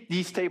keep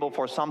D stable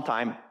for some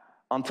time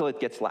until it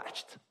gets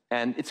latched.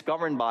 And it's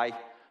governed by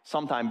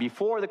sometime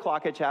before the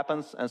clock edge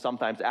happens and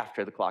sometimes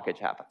after the clock edge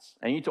happens.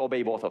 And you need to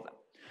obey both of them.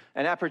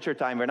 And aperture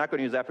time, we're not going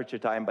to use aperture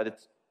time, but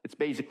it's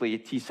basically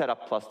T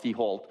setup plus T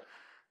hold.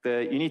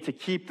 You need to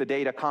keep the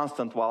data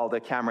constant while the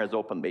camera is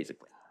open,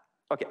 basically.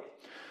 Okay.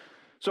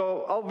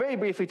 So I'll very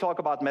briefly talk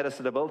about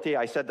metasettability.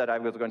 I said that I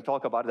was going to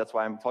talk about it. That's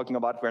why I'm talking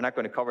about it. We're not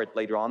going to cover it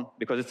later on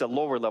because it's a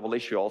lower level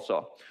issue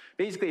also.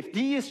 Basically, if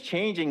D is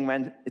changing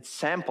when it's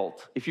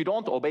sampled, if you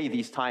don't obey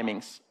these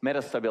timings,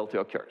 metastability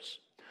occurs.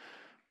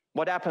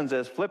 What happens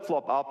is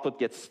flip-flop output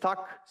gets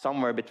stuck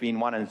somewhere between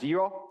 1 and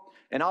 0,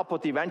 and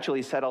output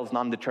eventually settles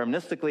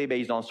non-deterministically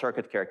based on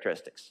circuit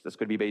characteristics. This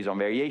could be based on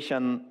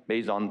variation,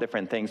 based on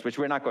different things, which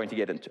we're not going to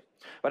get into.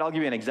 But I'll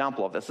give you an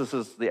example of this. This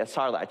is the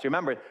SR latch.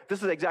 Remember,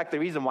 this is exactly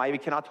the reason why we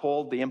cannot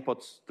hold the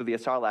inputs to the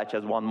SR latch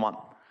as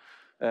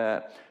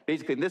 1-1.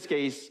 Basically, in this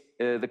case,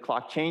 the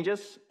clock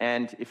changes,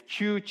 and if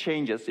Q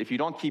changes, if you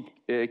don't keep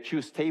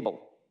Q stable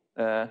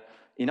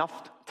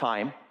enough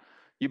time,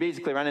 you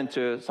basically run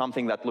into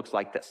something that looks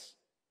like this.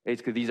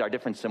 Basically, these are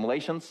different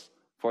simulations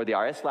for the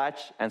RS latch,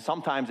 and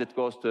sometimes it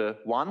goes to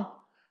 1,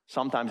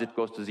 sometimes it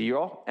goes to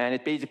 0, and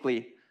it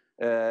basically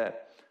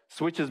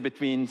switches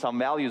between some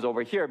values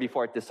over here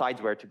before it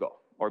decides where to go,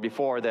 or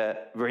before the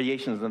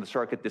variations in the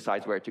circuit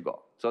decides where to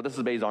go. So this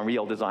is based on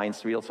real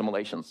designs, real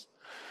simulations.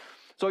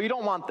 So you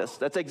don't want this.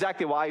 That's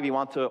exactly why we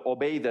want to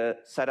obey the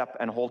setup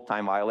and hold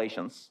time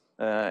violations.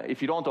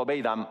 If you don't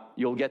obey them,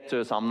 you'll get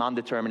to some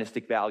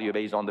non-deterministic value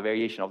based on the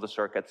variation of the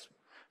circuits.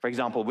 For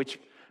example, which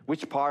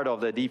part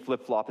of the D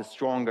flip-flop is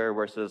stronger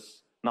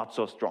versus not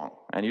so strong.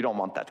 And you don't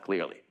want that,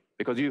 clearly,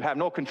 because you have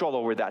no control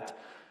over that.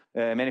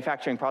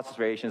 Manufacturing process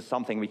variation is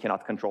something we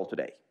cannot control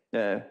today,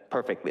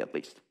 perfectly at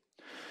least.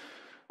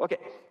 Okay,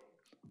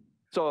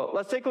 so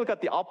let's take a look at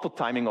the output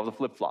timing of the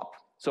flip-flop.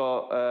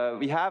 So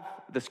we have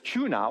this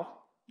Q now.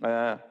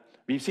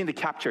 We've seen the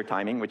capture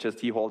timing, which is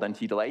T-hold and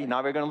T-delay.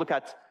 Now we're going to look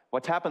at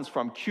what happens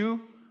from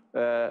Q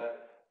to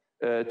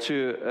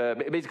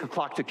basically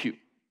clock to Q.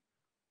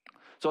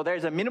 So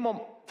there's a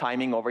minimum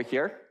timing over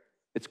here.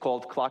 It's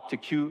called clock to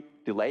Q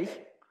delay,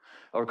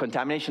 or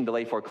contamination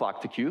delay for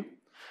clock to Q.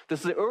 This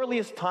is the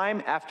earliest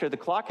time after the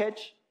clock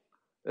edge,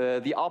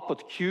 the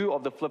output Q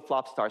of the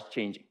flip-flop starts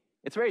changing.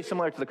 It's very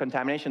similar to the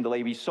contamination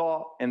delay we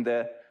saw in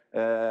the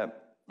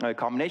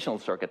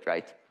combinational circuit,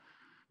 right?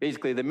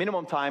 Basically, the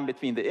minimum time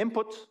between the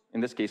input,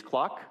 in this case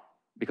clock,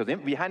 because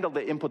we handle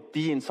the input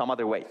D in some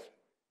other way,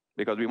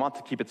 because we want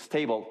to keep it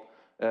stable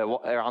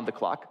around the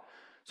clock.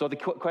 So the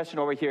question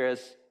over here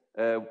is,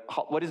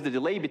 what is the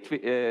delay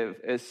between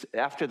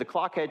after the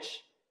clock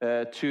edge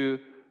to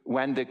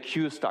when the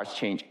Q starts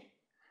changing?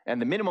 And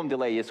the minimum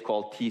delay is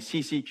called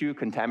TCCQ,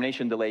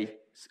 contamination delay,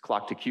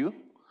 clock to Q.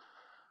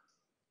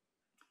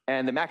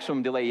 And the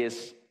maximum delay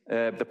is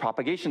the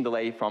propagation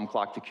delay from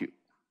clock to Q,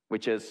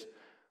 which is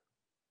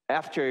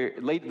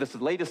this is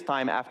the latest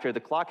time after the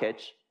clock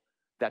edge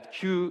that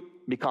Q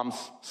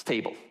becomes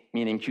stable,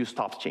 meaning Q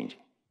stops changing,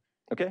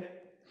 okay?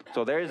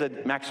 So there is a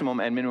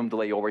maximum and minimum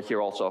delay over here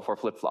also for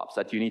flip-flops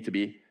that you need to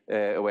be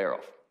aware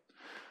of.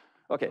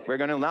 Okay, we're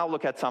gonna now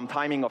look at some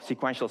timing of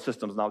sequential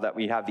systems now that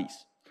we have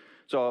these.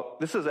 So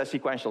this is a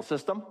sequential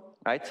system,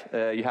 right?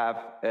 You have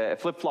a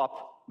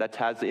flip-flop that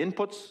has the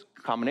inputs,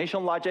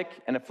 combination logic,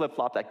 and a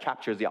flip-flop that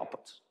captures the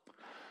outputs.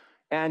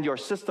 And your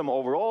system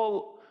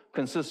overall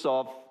consists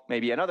of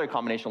maybe another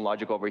combination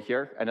logic over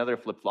here, another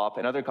flip-flop,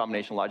 another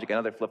combination logic,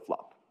 another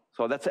flip-flop.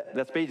 So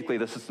that's basically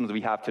the systems we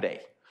have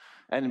today.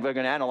 And we're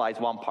going to analyze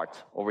one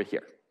part over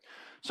here.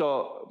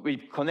 So we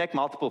connect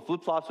multiple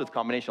flip-flops with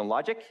combination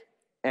logic,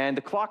 and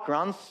the clock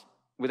runs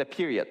with a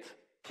period,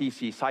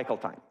 TC cycle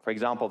time. For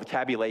example, the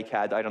Kaby Lake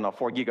had, I don't know,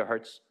 4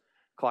 gigahertz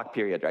clock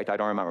period, right? I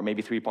don't remember,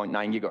 maybe 3.9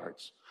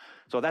 gigahertz.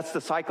 So that's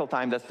the cycle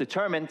time that's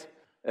determined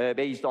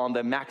based on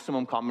the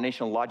maximum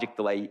combination logic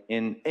delay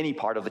in any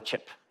part of the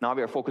chip. Now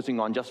we are focusing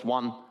on just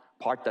one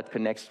part that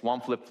connects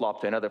one flip-flop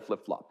to another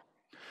flip-flop.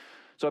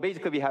 So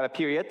basically we have a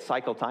period,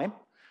 cycle time.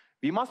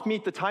 We must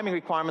meet the timing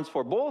requirements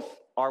for both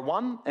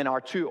R1 and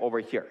R2 over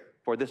here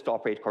for this to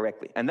operate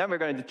correctly. And then we're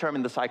going to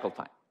determine the cycle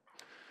time.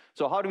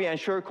 So how do we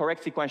ensure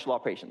correct sequential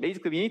operation?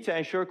 Basically, we need to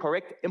ensure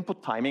correct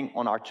input timing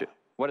on R2.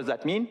 What does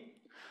that mean?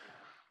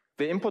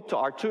 The input to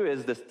R2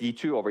 is this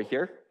D2 over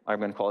here. I'm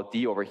going to call it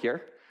D over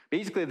here.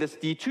 Basically, this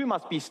D2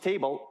 must be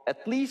stable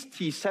at least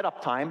T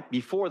setup time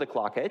before the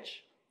clock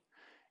edge,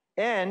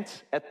 and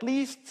at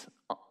least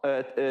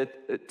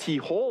T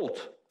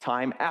hold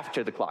time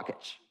after the clock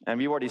edge. And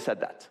we already said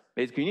that.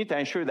 Basically, you need to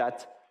ensure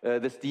that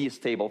this D is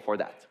stable for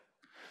that.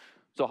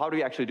 So how do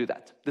we actually do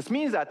that? This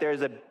means that there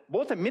is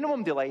both a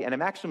minimum delay and a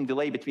maximum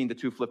delay between the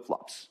two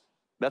flip-flops.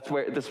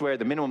 This is where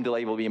the minimum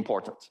delay will be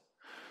important.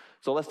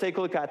 So let's take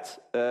a look at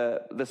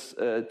this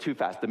too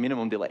fast, the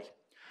minimum delay.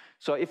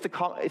 So if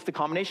the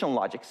combination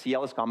logic,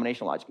 CL is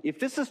combination logic, if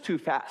this is too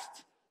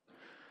fast,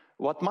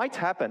 what might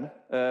happen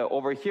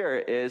over here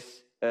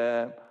is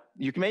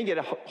you may get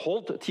a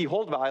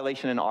T-hold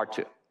violation in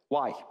R2.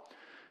 Why?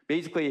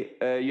 Basically,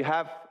 you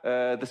have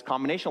this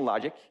combination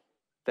logic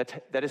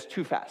that is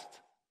too fast.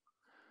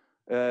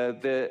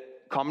 The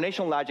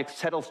combination logic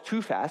settles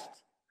too fast,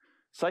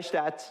 such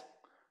that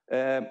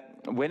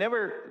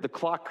whenever the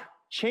clock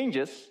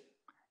changes,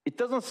 it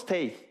doesn't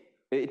stay.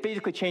 It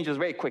basically changes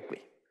very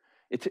quickly.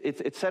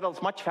 It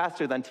settles much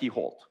faster than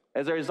T-hold.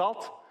 As a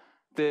result,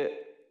 the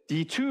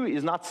D2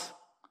 is not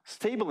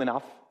stable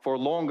enough for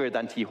longer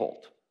than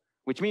T-hold,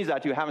 which means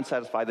that you haven't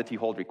satisfied the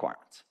T-hold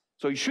requirements.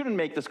 So you shouldn't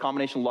make this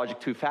combination logic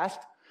too fast,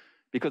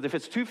 because if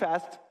it's too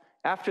fast,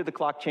 after the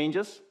clock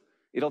changes,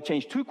 it'll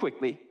change too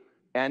quickly,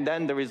 and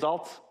then the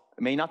results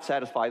may not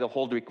satisfy the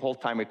hold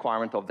time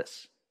requirement of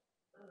this.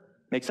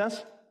 Make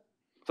sense?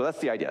 So that's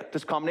the idea.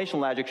 This combination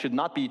logic should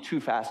not be too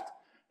fast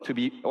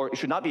or it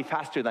should not be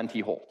faster than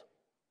T-hold,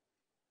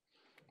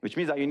 which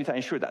means that you need to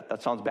ensure that.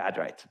 That sounds bad,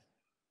 right?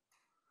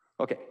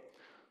 Okay.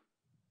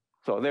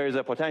 So there is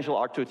a potential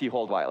R2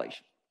 T-hold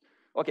violation.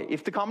 Okay,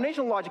 if the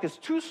combination logic is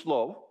too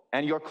slow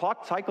and your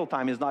clock cycle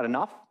time is not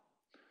enough,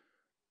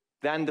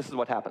 then this is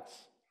what happens.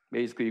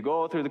 Basically, you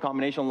go through the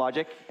combination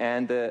logic,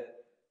 and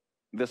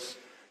this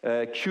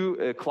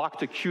clock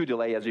to Q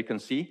delay, as you can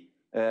see,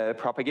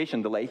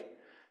 propagation delay,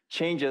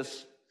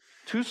 changes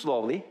too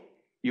slowly.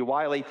 You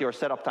violate your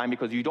setup time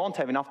because you don't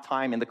have enough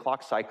time in the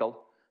clock cycle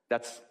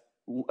that's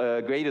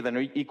greater than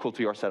or equal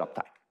to your setup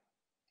time.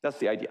 That's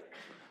the idea.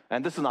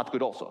 And this is not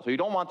good also. So you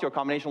don't want your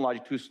combination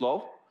logic too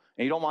slow,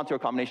 and you don't want your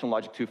combination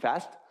logic too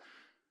fast.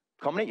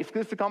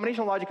 If the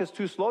combination logic is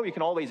too slow, you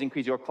can always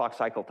increase your clock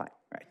cycle time,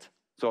 right?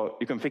 So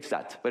you can fix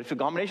that. But if the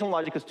combination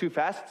logic is too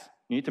fast,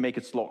 you need to make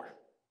it slower.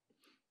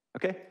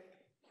 Okay?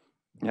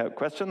 You have a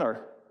question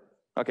or?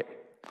 Okay.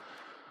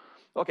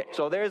 Okay,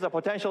 so there is a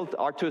potential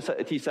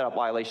R2 T setup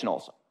violation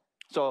also.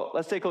 So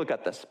let's take a look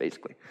at this,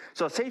 basically.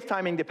 So safe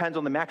timing depends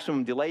on the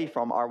maximum delay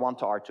from R1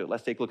 to R2.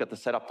 Let's take a look at the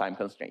setup time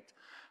constraint,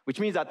 which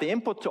means that the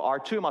input to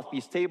R2 must be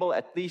stable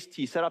at least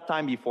T setup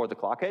time before the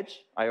clock edge.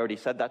 I already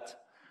said that.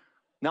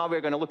 Now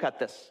we're going to look at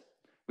this,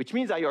 which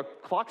means that your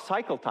clock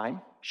cycle time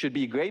should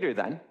be greater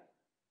than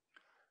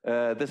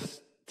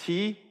this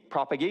T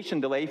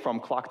propagation delay from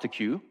clock to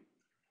Q.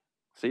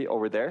 See,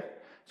 over there.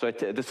 So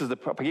this is the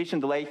propagation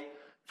delay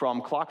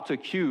from clock to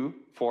Q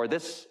for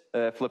this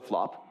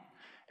flip-flop.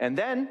 And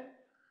then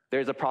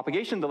there's a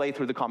propagation delay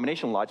through the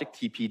combination logic,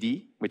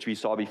 TPD, which we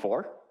saw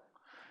before.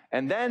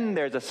 And then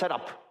there's a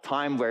setup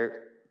time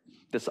where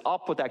this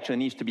output actually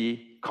needs to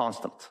be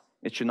constant.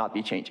 It should not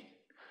be changing.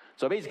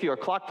 So basically, your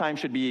clock time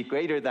should be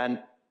greater than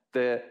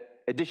the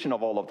addition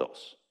of all of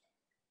those,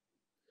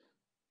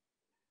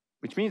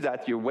 which means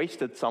that you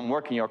wasted some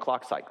work in your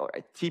clock cycle,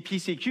 right?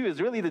 TPCQ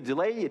is really the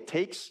delay it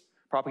takes,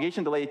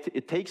 propagation delay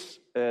it takes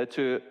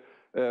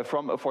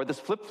for this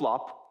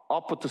flip-flop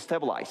output to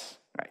stabilize,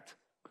 right?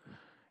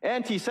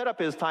 And T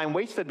setup is time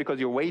wasted because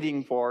you're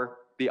waiting for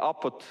the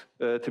output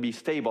to be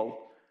stable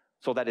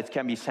so that it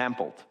can be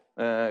sampled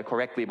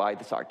correctly by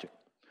this R2.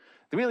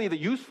 Really, the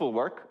useful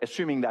work,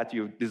 assuming that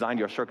you've designed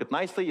your circuit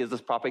nicely,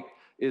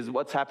 is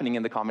what's happening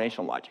in the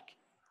combination logic.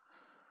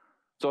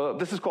 So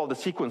this is called the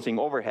sequencing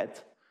overhead.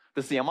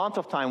 This is the amount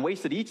of time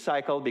wasted each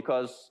cycle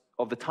because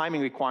of the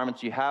timing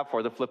requirements you have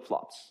for the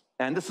flip-flops.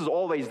 And this is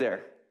always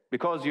there.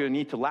 Because you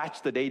need to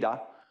latch the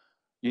data,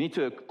 you need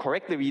to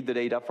correctly read the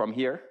data from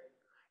here,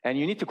 and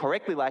you need to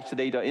correctly latch the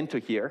data into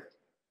here.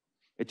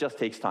 It just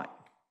takes time.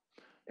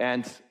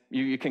 And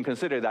you can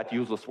consider that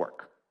useless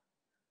work.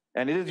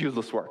 And it is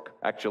useless work,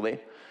 actually.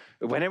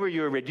 Whenever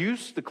you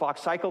reduce the clock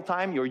cycle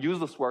time, your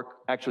useless work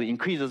actually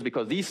increases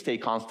because these stay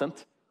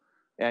constant,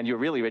 and you're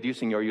really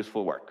reducing your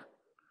useful work.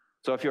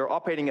 So if you're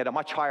operating at a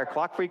much higher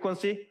clock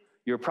frequency,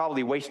 you're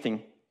probably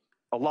wasting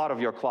a lot of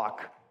your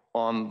clock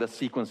on the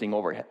sequencing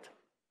overhead.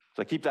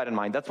 So keep that in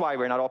mind. That's why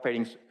we're not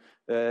operating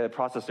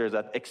processors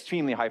at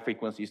extremely high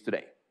frequencies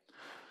today.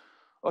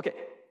 Okay,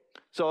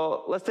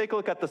 so let's take a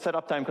look at the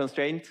setup time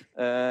constraint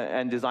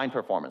and design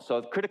performance.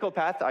 So the critical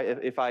path,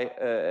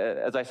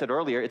 as I said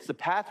earlier, it's the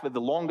path with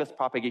the longest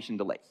propagation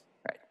delays,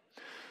 right?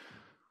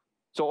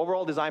 So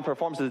overall design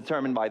performance is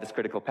determined by this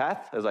critical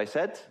path, as I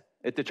said.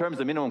 It determines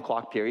the minimum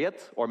clock period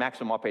or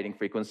maximum operating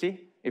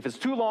frequency. If it's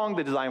too long,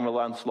 the design will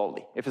run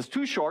slowly. If it's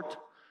too short,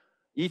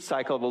 each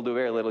cycle will do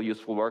very little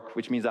useful work,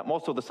 which means that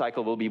most of the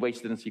cycle will be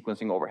wasted in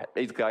sequencing overhead.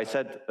 Basically, I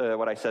said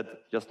what I said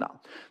just now.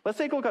 Let's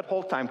take a look at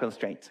hold time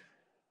constraint.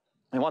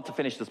 I want to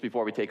finish this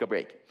before we take a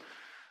break.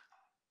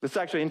 This is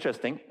actually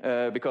interesting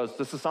because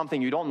this is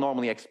something you don't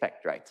normally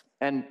expect, right?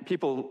 And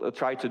people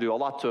try to do a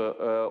lot to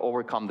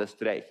overcome this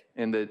today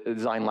in the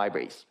design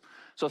libraries.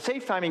 So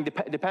safe timing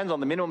depends on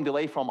the minimum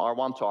delay from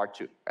R1 to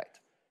R2, right?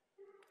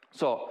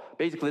 So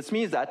basically, this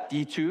means that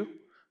D2,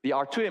 the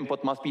R2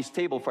 input must be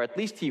stable for at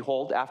least T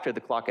hold after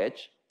the clock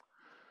edge.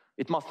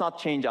 It must not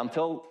change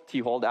until T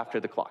hold after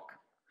the clock.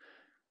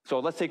 So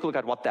let's take a look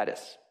at what that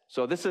is.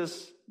 So this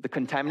is the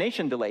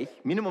contamination delay,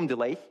 minimum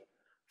delay,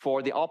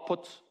 for the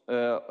output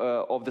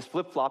of this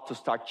flip-flop to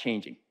start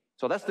changing.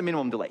 So that's the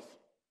minimum delay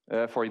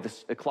for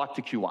this clock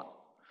to Q1.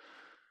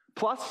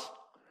 Plus,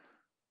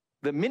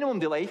 the minimum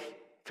delay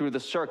through the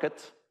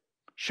circuit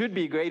should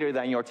be greater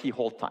than your T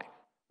hold time,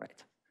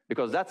 right?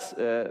 Because that's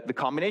the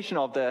combination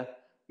of the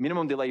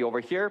minimum delay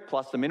over here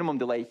plus the minimum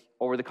delay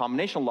over the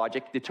combination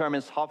logic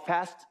determines how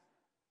fast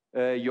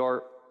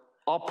your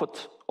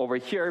output over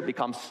here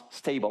becomes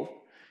stable.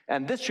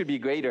 And this should be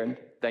greater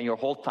than your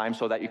hold time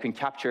so that you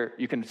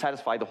can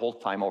satisfy the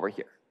hold time over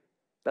here.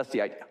 That's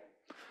the idea.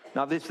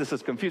 Now, this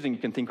is confusing. You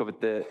can think of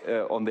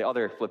it on the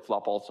other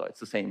flip-flop also. It's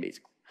the same,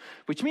 basically.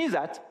 Which means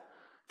that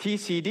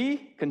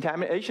TCD,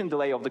 contamination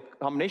delay of the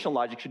combination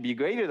logic, should be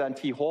greater than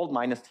T hold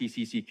minus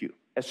TCCQ.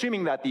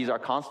 Assuming that these are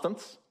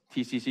constants,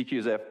 TCCQ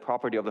is a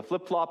property of the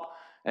flip-flop,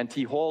 and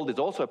T hold is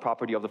also a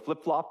property of the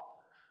flip-flop.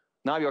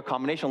 Now your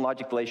combination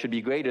logic delay should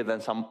be greater than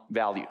some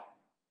value,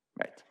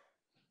 right?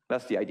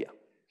 That's the idea.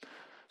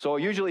 So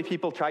usually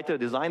people try to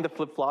design the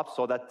flip-flop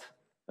so that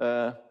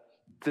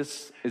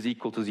this is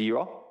equal to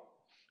 0.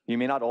 You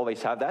may not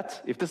always have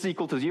that. If this is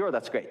equal to 0,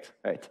 that's great,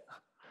 right?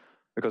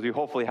 Because you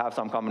hopefully have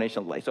some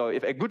combination delay. So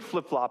if a good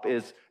flip-flop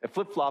is a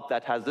flip-flop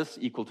that has this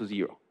equal to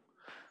 0.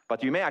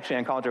 But you may actually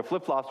encounter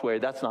flip-flops where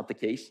that's not the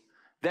case.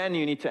 Then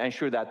you need to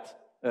ensure that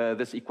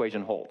this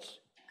equation holds.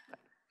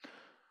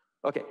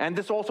 Okay, and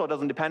this also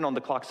doesn't depend on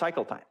the clock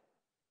cycle time,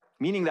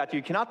 meaning that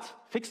you cannot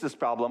fix this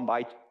problem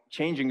by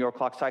changing your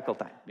clock cycle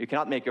time. You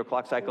cannot make your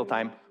clock cycle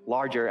time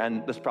larger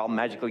and this problem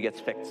magically gets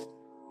fixed.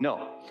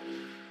 No.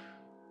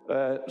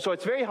 So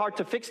it's very hard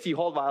to fix T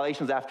hold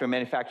violations after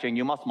manufacturing.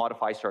 You must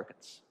modify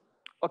circuits.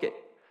 Okay,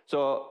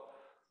 so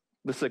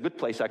this is a good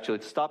place actually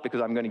to stop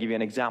because I'm going to give you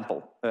an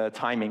example,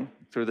 timing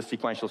through the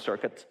sequential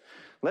circuit.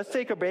 Let's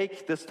take a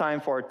break this time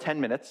for 10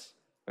 minutes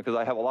because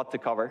I have a lot to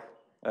cover.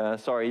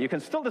 Sorry, you can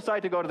still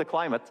decide to go to the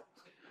climate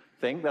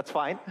thing, that's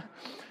fine.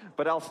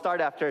 But I'll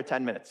start after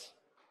 10 minutes.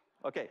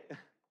 Okay.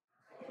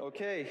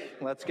 Okay,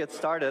 let's get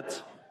started.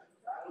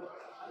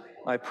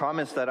 I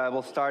promise that I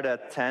will start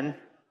at 10.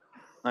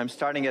 I'm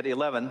starting at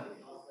 11.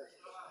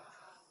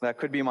 That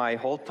could be my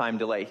hold time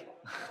delay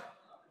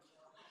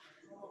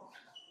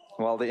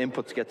while the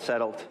inputs get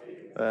settled.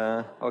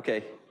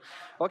 Okay.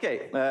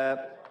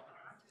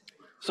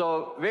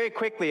 So very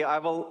quickly, I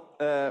will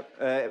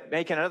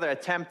make another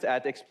attempt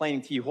at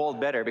explaining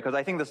T-hold better because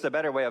I think this is a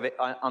better way of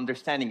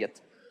understanding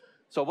it.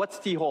 So what's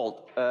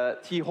T-hold?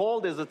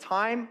 T-hold is a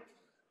time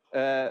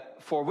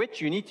for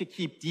which you need to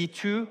keep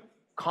D2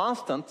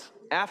 constant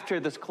after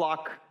this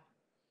clock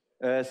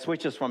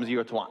switches from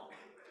 0 to 1.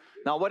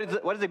 Now, what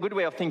is a good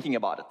way of thinking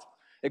about it?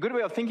 A good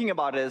way of thinking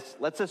about it is,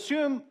 let's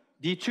assume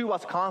D2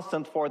 was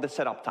constant for the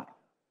setup time.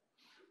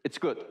 It's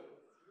good.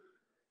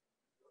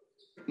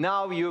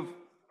 Now you've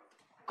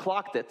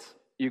clocked it.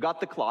 You got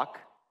the clock.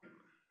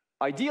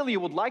 Ideally, you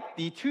would like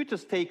D2 to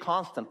stay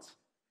constant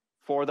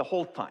for the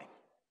whole time,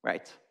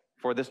 right?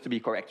 For this to be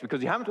correct,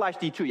 because you haven't latched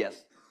D2 yet.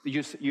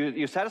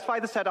 You satisfy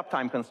the setup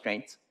time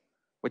constraint,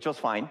 which was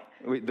fine,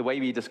 the way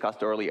we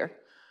discussed earlier.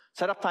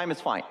 Setup time is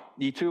fine.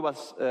 D2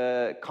 was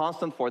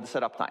constant for the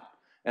setup time.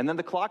 And then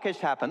the clock edge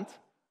happened.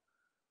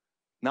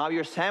 Now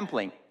you're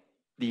sampling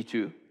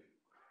D2.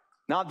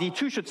 Now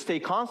D2 should stay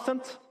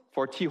constant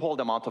for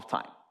T-hold amount of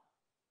time.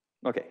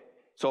 Okay,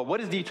 so what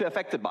is D2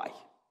 affected by?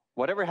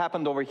 Whatever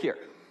happened over here.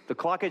 The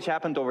clock edge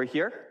happened over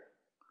here.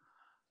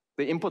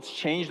 The inputs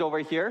changed over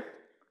here.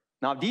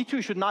 Now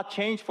D2 should not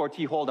change for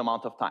T-hold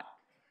amount of time.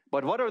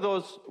 But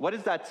what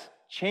is that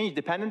change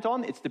dependent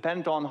on? It's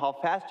dependent on how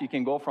fast you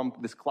can go from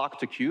this clock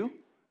to Q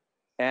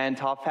and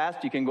how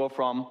fast you can go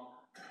from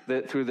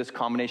through this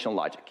combination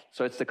logic.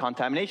 So it's the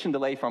contamination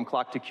delay from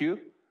clock to Q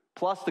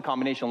plus the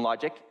combination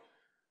logic.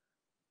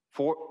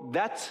 For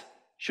that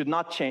should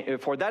not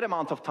change, for that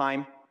amount of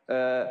time,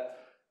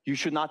 you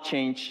should not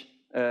change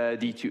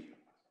D2.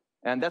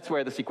 And that's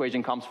where this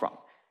equation comes from.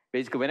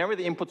 Basically, whenever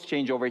the inputs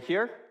change over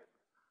here,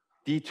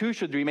 D2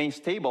 should remain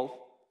stable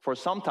for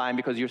some time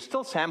because you're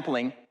still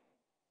sampling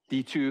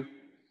D2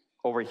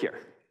 over here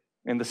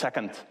in the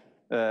second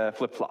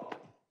flip-flop.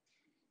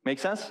 Make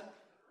sense?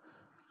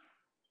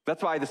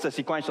 That's why this is a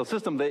sequential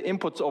system. The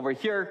inputs over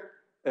here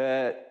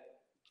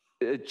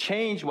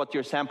change what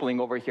you're sampling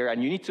over here,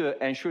 and you need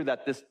to ensure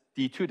that this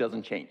D2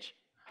 doesn't change.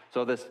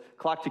 So this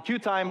clock to Q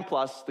time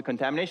plus the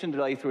contamination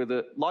delay through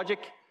the logic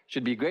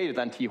should be greater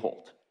than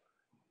T-hold.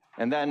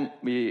 And then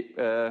we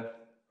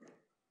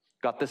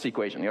got this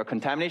equation. Your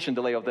contamination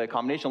delay of the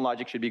combination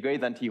logic should be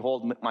greater than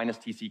T-hold minus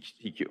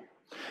TCQ.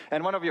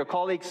 And one of your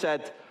colleagues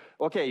said,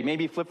 okay,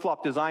 maybe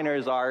flip-flop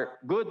designers are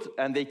good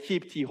and they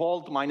keep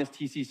T-hold minus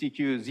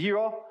TCQ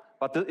 0,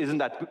 but isn't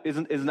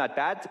that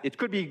bad? It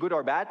could be good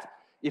or bad.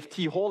 If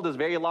T-hold is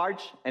very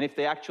large and if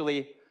they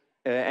actually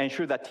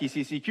ensure that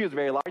TCQ is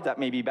very large, that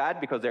may be bad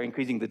because they're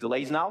increasing the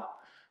delays now.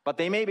 But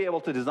they may be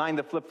able to design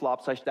the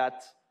flip-flop such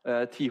that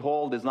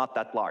T-hold is not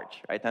that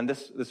large, right? And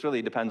this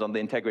really depends on the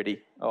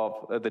integrity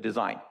of the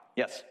design.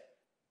 Yes?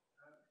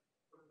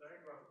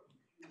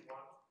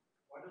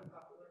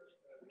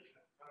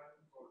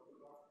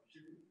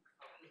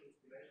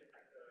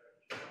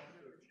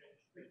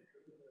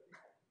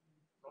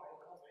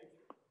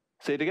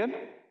 Say it again?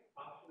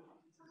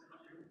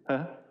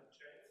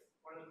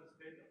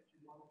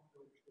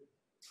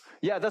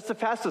 Yeah, that's the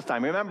fastest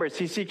time. Remember,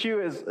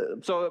 CCQ is,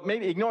 so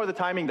maybe ignore the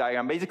timing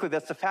diagram. Basically,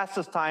 that's the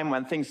fastest time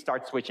when things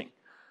start switching.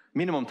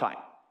 Minimum time,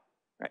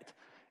 right?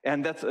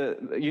 And that's,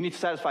 you need to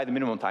satisfy the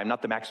minimum time,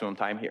 not the maximum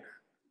time here.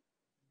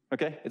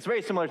 Okay? It's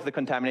very similar to the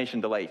contamination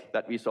delay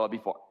that we saw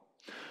before.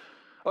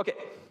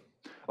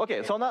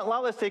 Okay, so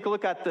now let's take a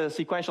look at the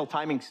sequential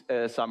timing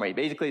summary.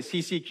 Basically,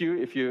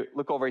 CCQ, if you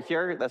look over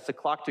here, that's the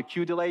clock to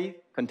Q delay,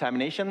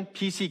 contamination.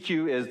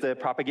 PCQ is the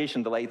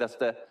propagation delay, that's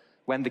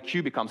when the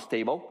Q becomes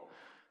stable.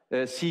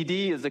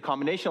 CD is the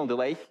combinational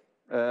delay.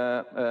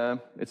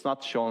 It's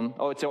not shown.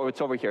 Oh, it's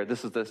over here.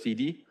 This is the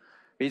CD.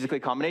 Basically,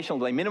 combinational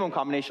delay, minimum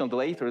combinational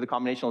delay through the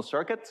combinational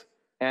circuit.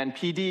 And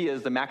PD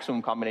is the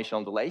maximum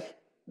combinational delay,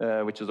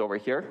 which is over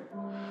here.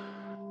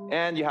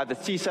 And you have the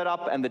T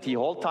setup and the T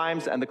hold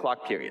times and the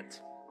clock periods.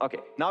 Okay,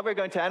 now we're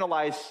going to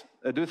analyze,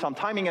 do some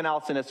timing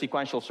analysis in a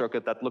sequential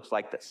circuit that looks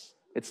like this.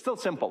 It's still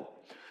simple.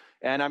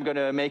 And I'm going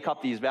to make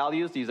up these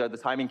values. These are the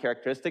timing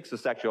characteristics. This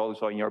is actually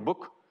also in your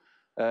book.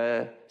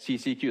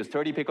 CCQ is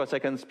 30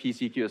 picoseconds,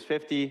 PCQ is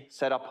 50,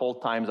 setup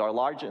hold times are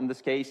large in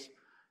this case,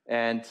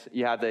 and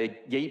you have the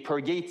per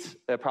gate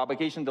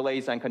propagation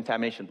delays and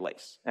contamination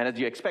delays. And as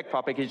you expect,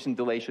 propagation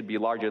delay should be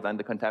larger than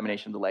the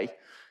contamination delay,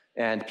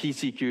 and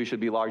PCQ should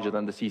be larger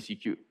than the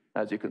CCQ,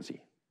 as you can see.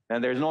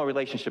 And there's no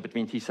relationship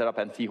between T setup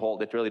and T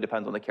hold. It really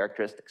depends on the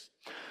characteristics.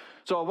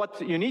 So what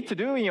you need to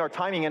do in your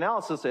timing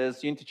analysis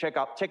is you need to check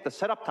the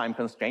setup time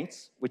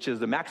constraints, which is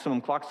the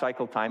maximum clock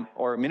cycle time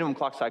or minimum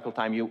clock cycle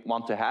time you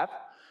want to have.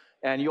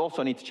 And you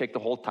also need to check the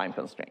hold time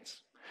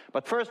constraints.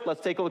 But first,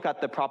 let's take a look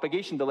at the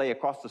propagation delay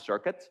across the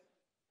circuit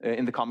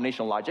in the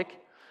combinational logic.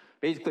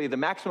 Basically, the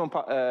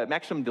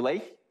maximum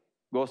delay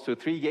goes to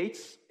 3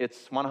 gates.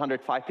 It's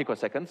 105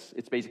 picoseconds.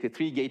 It's basically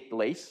 3 gate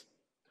delays.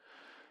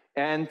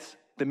 And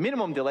the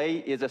minimum delay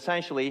is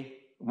essentially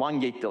 1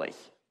 gate delay.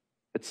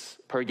 It's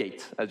per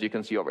gate, as you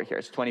can see over here.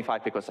 It's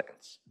 25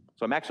 picoseconds.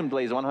 So maximum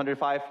delay is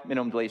 105,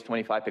 minimum delay is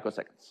 25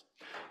 picoseconds.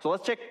 So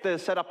let's check the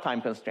setup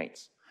time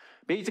constraints.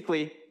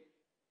 Basically,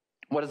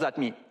 what does that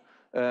mean?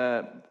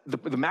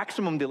 The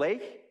maximum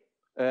delay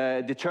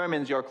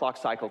determines your clock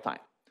cycle time.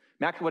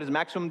 What is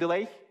maximum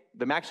delay?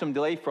 The maximum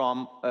delay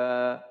from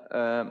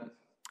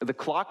the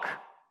clock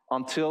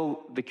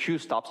until the Q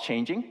stops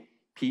changing,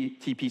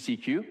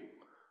 TPCQ,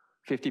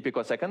 50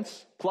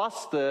 picoseconds,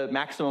 plus the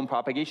maximum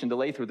propagation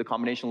delay through the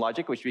combination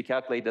logic, which we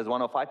calculate as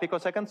 105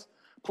 picoseconds,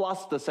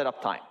 plus the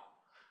setup time,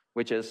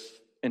 which is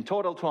in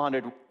total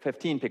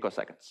 215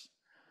 picoseconds.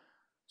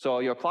 So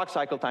your clock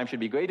cycle time should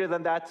be greater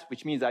than that,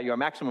 which means that your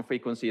maximum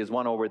frequency is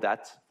 1 over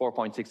that,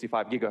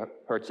 4.65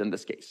 gigahertz in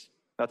this case.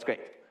 That's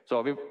great.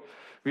 So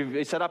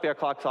we set up your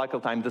clock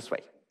cycle time this way.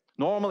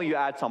 Normally you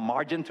add some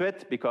margin to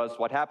it, because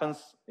what happens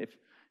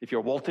if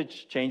your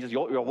voltage changes,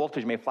 your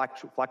voltage may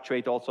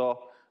fluctuate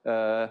also.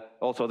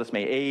 Also this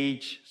may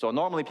age. So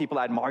normally people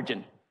add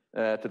margin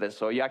to this.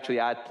 So you actually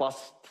add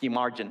plus T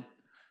margin.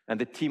 And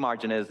the T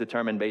margin is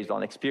determined based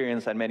on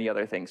experience and many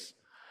other things.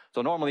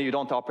 So normally you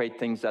don't operate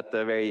things at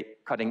the very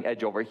cutting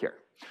edge over here.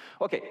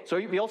 Okay, so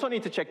we also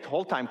need to check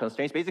hold time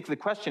constraints. Basically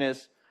the question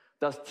is,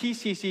 does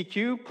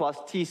TCCQ plus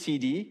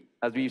TCD,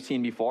 as we've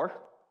seen before,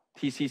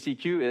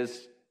 TCCQ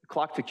is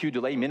clock to Q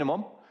delay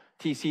minimum.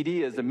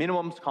 TCD is the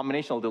minimum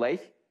combinational delay,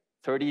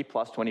 30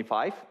 plus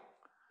 25.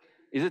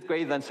 Is it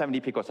greater than 70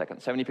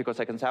 picoseconds? 70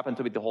 picoseconds happen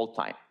to be the hold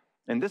time.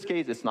 In this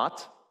case, it's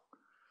not.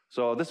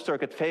 So this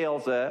circuit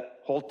fails the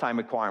hold time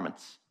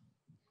requirements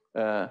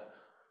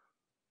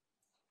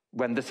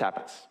when this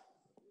happens.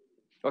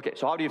 Okay,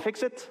 so how do you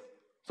fix it?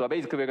 So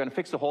basically, we're going to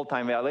fix the hold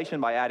time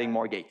violation by adding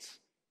more gates.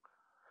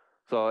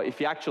 So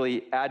if you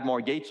actually add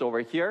more gates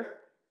over here,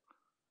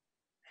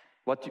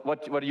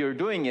 what you're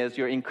doing is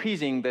you're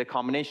increasing the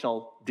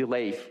combinational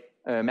delay,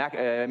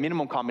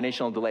 minimum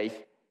combinational delay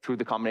through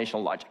the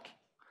combinational logic.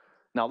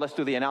 Now let's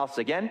do the analysis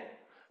again.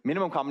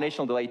 Minimum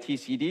combinational delay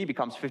TCD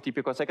becomes 50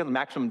 picoseconds.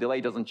 Maximum delay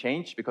doesn't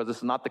change because this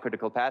is not the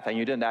critical path and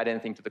you didn't add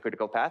anything to the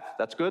critical path.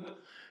 That's good.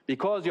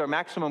 Because your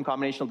maximum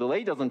combinational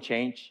delay doesn't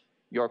change,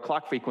 your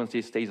clock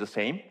frequency stays the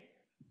same.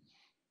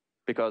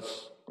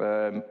 Because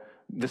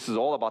this is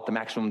all about the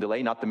maximum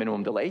delay, not the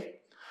minimum delay.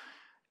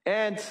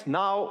 And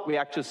now we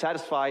actually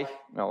satisfy,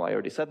 well, I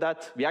already said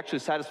that. We actually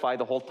satisfy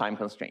the hold time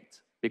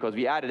constraint because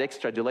we added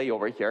extra delay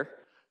over here.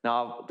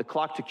 Now the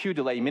clock to Q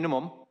delay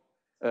minimum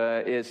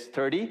is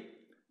 30,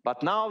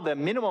 but now the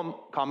minimum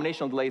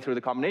combinational delay through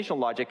the combinational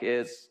logic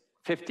is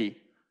 50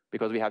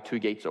 because we have 2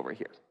 gates over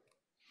here.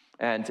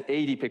 And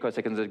 80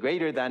 picoseconds is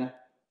greater than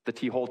the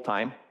T hold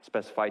time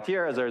specified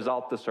here. As a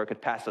result, the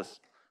circuit passes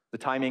the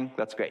timing.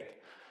 That's great.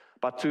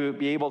 But to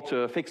be able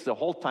to fix the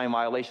hold time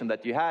violation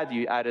that you had,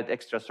 you added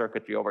extra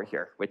circuitry over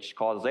here, which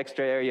causes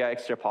extra area,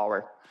 extra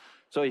power.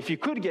 So if you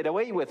could get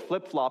away with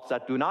flip-flops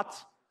that do not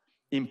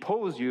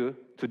impose you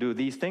to do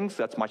these things,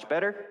 that's much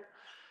better.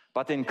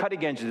 But in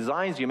cutting-edge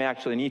designs, you may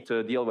actually need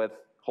to deal with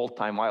hold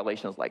time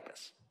violations like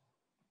this.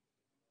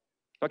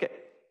 Okay.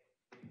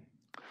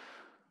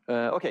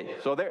 Okay,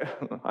 so there,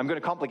 I'm going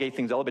to complicate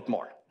things a little bit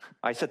more.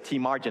 I said T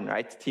margin,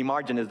 right? T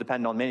margin is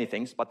dependent on many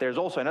things, but there's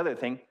also another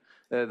thing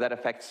that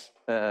affects,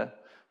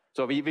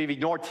 so we've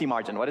ignored T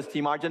margin. What is T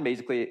margin?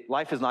 Basically,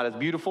 life is not as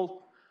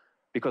beautiful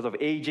because of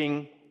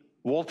aging,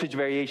 voltage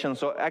variation.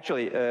 So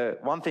actually,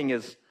 one thing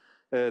is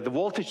the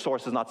voltage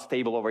source is not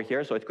stable over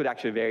here, so it could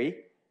actually vary,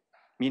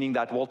 meaning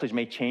that voltage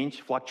may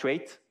change,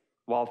 fluctuate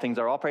while things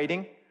are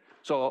operating.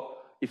 So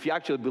if you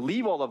actually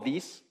believe all of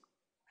these,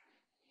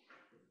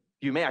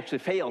 you may actually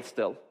fail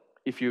still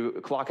if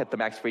you clock at the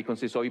max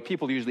frequency. So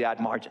people usually add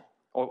margin.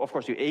 Of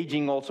course, your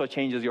aging also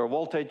changes your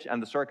voltage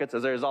and the circuits.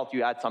 As a result,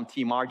 you add some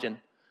T margin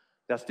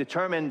that's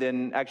determined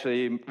in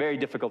actually very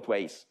difficult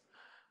ways.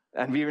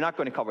 And we're not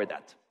going to cover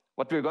that.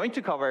 What we're going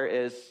to cover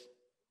is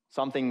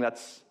something that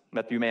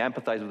you may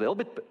empathize with a little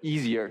bit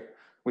easier,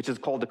 which is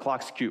called the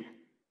clock skew.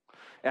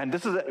 And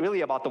this is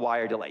really about the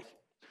wire delay.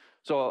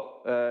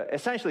 So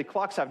essentially,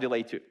 clocks have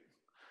delay too.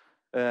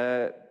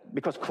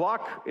 Because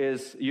clock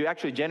is, you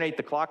actually generate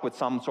the clock with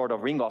some sort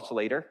of ring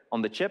oscillator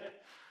on the chip,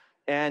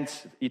 and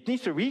it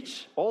needs to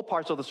reach all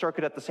parts of the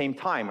circuit at the same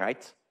time,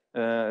 right,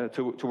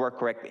 to work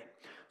correctly.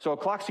 So a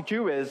clock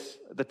skew is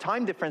the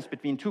time difference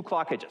between 2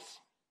 clock edges.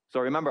 So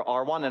remember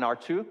R1 and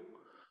R2,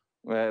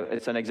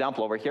 it's an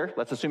example over here.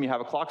 Let's assume you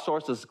have a clock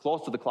source that's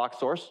close to the clock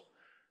source.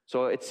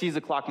 So it sees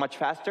the clock much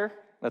faster.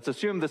 Let's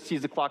assume this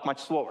sees the clock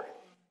much slower.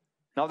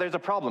 Now there's a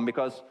problem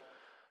because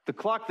the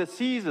clock that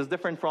sees is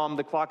different from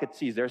the clock it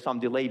sees. There's some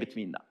delay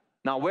between them.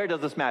 Now, where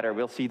does this matter?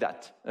 We'll see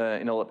that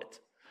in a little bit.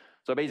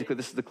 So basically,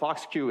 this is the clock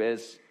skew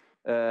is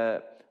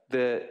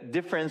the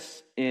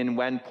difference in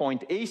when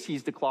point A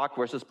sees the clock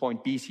versus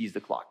point B sees the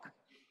clock.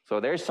 So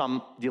there's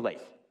some delay.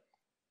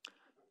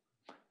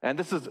 And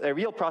this is a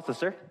real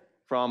processor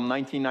from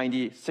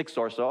 1996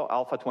 or so,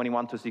 Alpha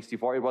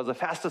 21-264. It was the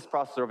fastest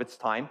processor of its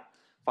time,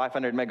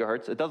 500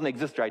 megahertz. It doesn't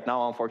exist right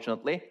now,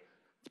 unfortunately.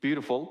 It's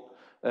beautiful.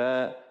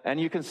 And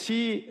you can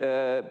see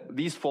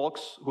these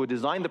folks who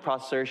designed the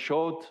processor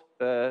showed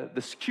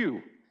the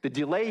skew, the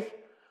delay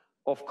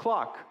of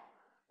clock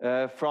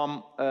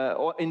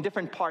in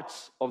different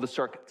parts of the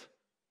circuit.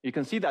 You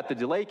can see that the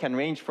delay can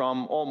range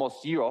from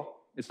almost zero,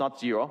 it's not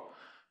zero,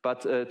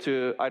 but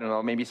to, I don't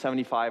know, maybe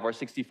 75 or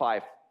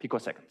 65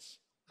 picoseconds.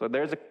 So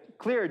there's a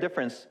clear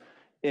difference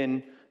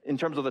in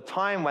terms of the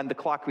time when the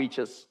clock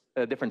reaches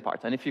different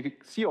parts. And if you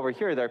see over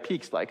here, there are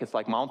peaks, it's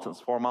like mountains,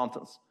 4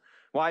 mountains.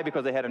 Why?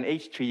 Because they had an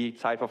H tree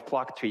type of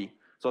clock tree.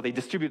 So they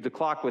distribute the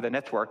clock with a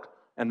network,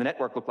 and the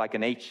network looked like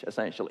an H,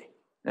 essentially.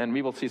 And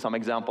we will see some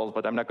examples,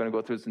 but I'm not going to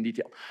go through this in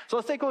detail. So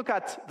let's take a look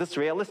at this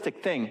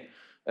realistic thing.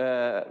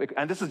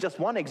 And this is just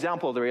one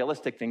example of the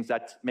realistic things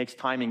that makes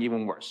timing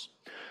even worse.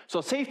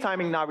 So safe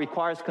timing now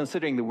requires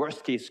considering the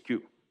worst case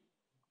skew.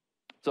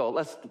 So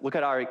let's look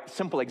at our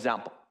simple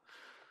example.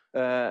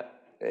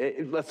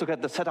 Let's look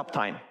at the setup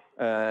time,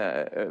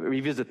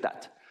 revisit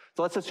that.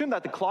 So let's assume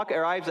that the clock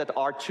arrives at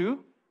R2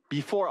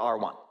 before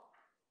R1.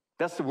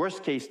 That's the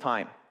worst case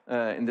time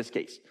in this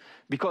case.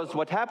 Because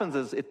what happens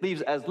is it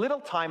leaves as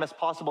little time as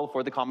possible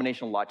for the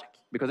combinational logic.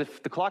 Because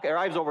if the clock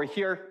arrives over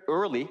here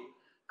early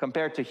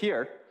compared to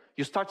here,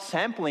 you start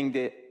sampling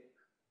the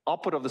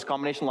output of this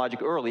combinational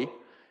logic early,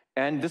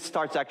 and this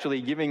starts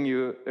actually giving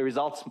you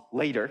results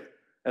later.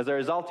 As a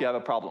result, you have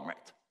a problem,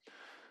 right?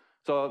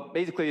 So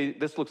basically,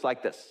 this looks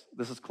like this.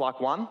 This is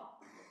clock 1.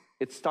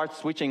 It starts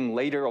switching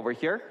later over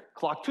here.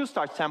 Clock 2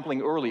 starts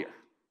sampling earlier,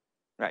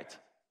 right?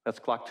 That's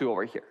clock 2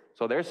 over here.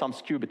 So there's some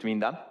skew between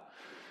them,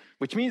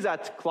 which means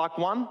that clock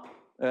 1,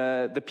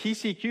 the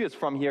PCQ is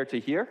from here to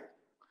here.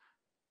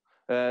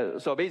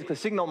 So basically,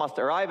 signal must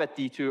arrive at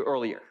D2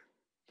 earlier.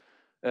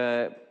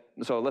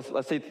 So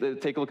let's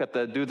take a look at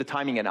do the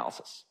timing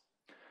analysis.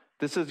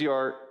 This is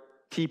your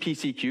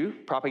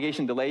TPCQ,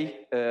 propagation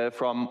delay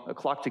from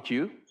clock to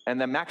Q, and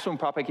the maximum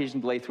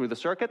propagation delay through the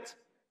circuit,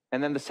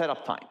 and then the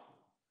setup time.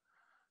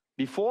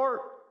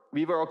 Before,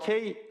 we were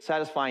okay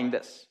satisfying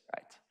this,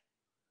 right?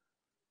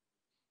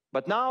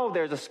 But now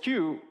there's a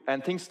skew,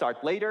 and things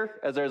start later.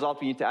 As a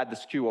result, we need to add the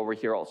skew over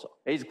here also.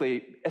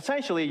 Basically,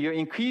 essentially, you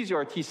increase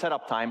your T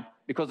setup time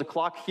because the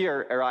clock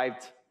here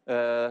arrived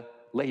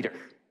later.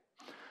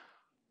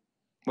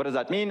 What does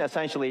that mean?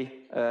 Essentially,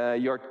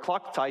 your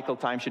clock cycle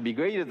time should be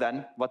greater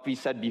than what we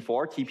said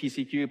before,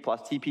 TPCQ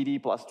plus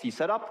TPD plus T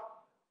setup,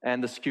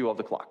 and the skew of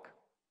the clock.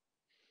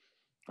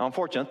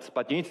 Unfortunate,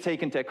 but you need to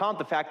take into account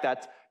the fact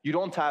that you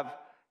don't have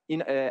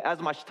as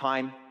much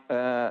time,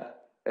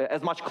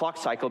 as much clock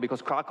cycle,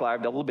 because clock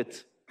arrived a little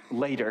bit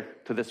later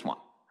to this one.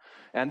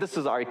 And this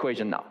is our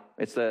equation now.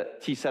 It's the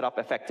T setup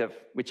effective,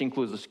 which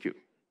includes the skew.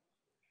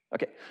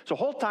 Okay, so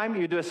hold time,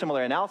 you do a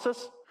similar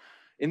analysis.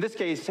 In this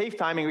case, safe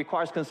timing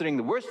requires considering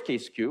the worst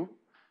case skew.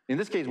 In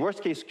this case,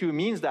 worst case skew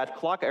means that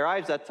clock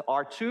arrives at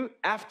R2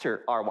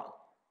 after R1.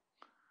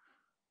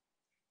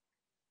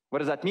 What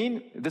does that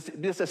mean?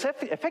 This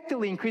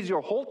effectively increases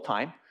your hold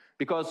time,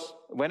 because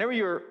whenever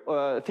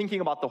you're thinking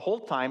about the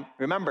hold time,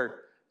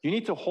 remember, you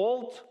need to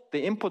hold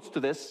the inputs to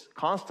this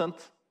constant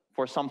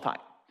for some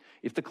time.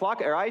 If the clock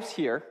arrives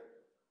here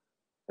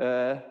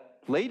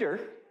later,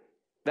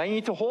 then you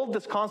need to hold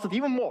this constant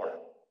even more,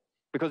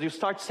 because you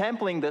start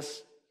sampling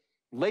this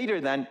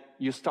later than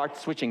you start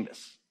switching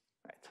this.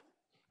 Right?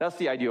 That's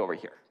the idea over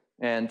here.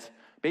 And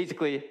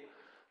basically,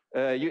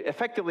 you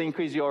effectively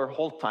increase your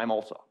hold time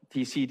also.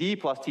 TCD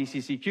plus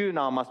TCCQ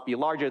now must be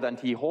larger than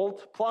T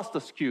hold plus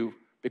the skew,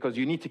 because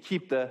you need to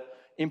keep the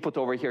input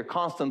over here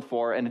constant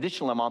for an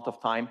additional amount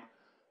of time,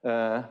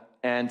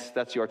 and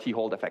that's your T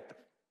hold effective.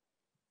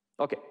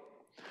 Okay,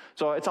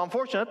 so it's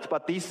unfortunate,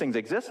 but these things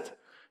exist.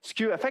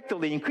 Skew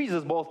effectively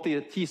increases both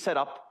the T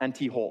setup and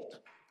T hold,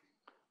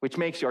 which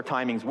makes your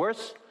timings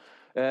worse.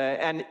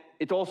 And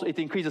it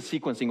increases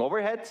sequencing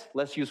overhead.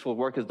 Less useful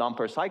work is done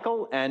per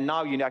cycle, and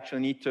now you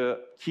actually need to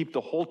keep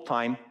the hold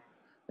time,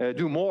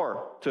 do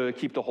more to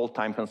keep the hold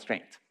time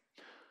constraint.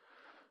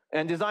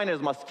 And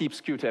designers must keep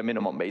skew to a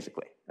minimum,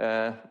 basically.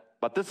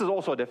 But this is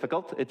also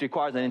difficult. It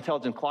requires an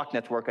intelligent clock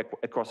network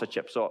across a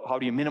chip. So how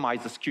do you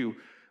minimize the skew?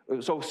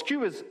 So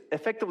skew is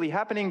effectively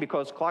happening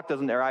because clock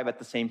doesn't arrive at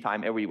the same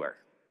time everywhere.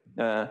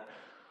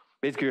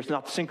 Basically, it's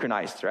not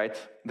synchronized, right?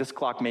 This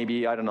clock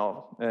maybe, I don't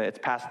know, it's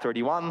past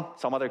 31,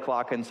 some other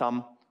clock in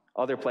some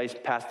other place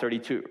past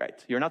 32,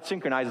 right? You're not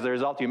synchronized. As a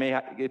result, you may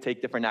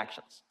take different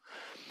actions.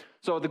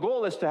 So the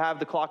goal is to have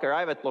the clock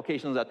arrive at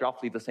locations at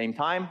roughly the same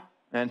time,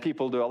 and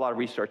people do a lot of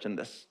research in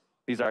this.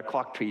 These are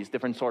clock trees,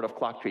 different sort of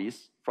clock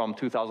trees from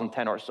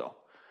 2010 or so.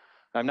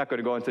 I'm not going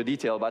to go into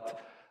detail,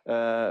 but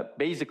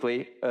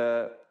basically,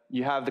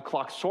 you have the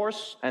clock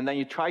source, and then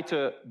you try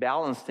to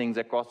balance things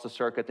across the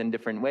circuit in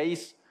different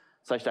ways,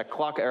 such that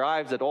clock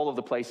arrives at all of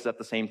the places at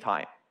the same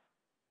time.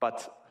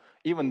 But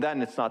even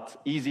then, it's not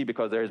easy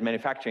because there is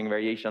manufacturing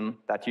variation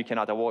that you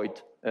cannot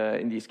avoid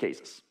in these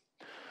cases.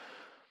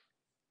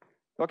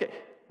 Okay,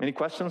 Any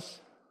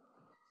questions?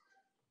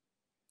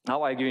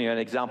 Now I give you an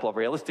example of a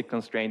realistic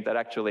constraint that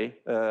actually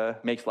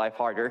makes life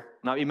harder.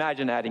 Now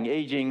imagine adding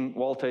aging,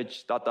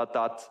 voltage, ...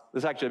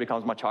 This actually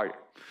becomes much harder.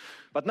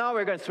 But now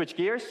we're going to switch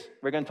gears.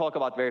 We're going to talk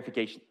about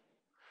verification.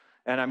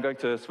 And I'm going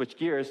to switch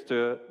gears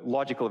to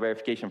logical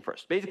verification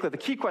first. Basically, the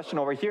key question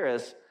over here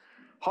is,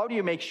 how do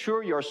you make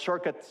sure your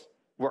circuit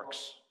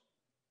works?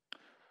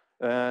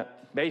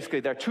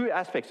 Basically, there are two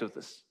aspects of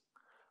this.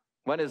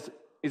 One is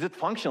it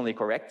functionally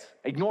correct,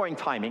 ignoring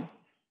timing?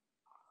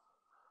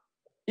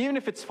 Even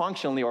if it's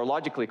functionally or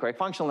logically correct,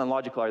 functional and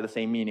logical are the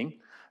same meaning,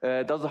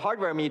 does the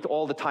hardware meet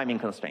all the timing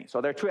constraints? So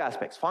there are two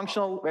aspects,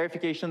 functional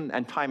verification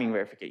and timing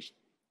verification.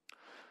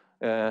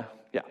 Yeah.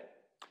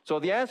 So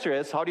the answer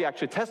is, how do you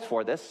actually test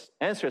for this?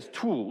 Answer is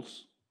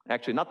tools,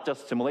 actually not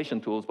just simulation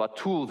tools, but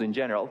tools in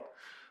general.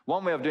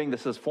 One way of doing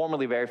this is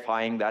formally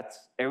verifying that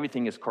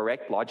everything is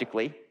correct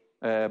logically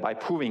by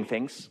proving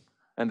things.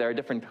 And there are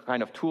different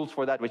kind of tools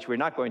for that, which we're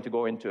not going to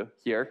go into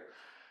here.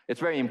 It's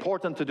very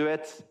important to do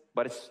it,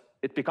 but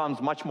it becomes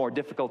much more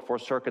difficult for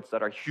circuits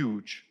that are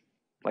huge,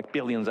 like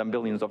billions and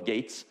billions of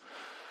gates.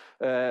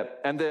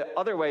 And the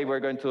other way we're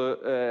going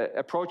to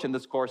approach in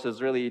this course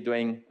is really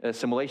doing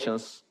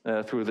simulations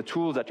through the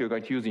tools that you're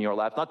going to use in your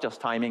lab, not just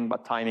timing,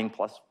 but timing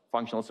plus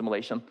functional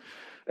simulation.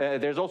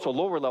 There's also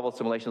lower level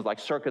simulations like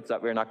circuits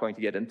that we're not going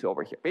to get into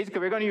over here.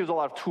 Basically, we're going to use a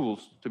lot of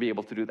tools to be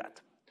able to do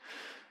that.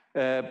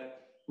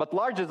 But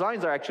large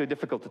designs are actually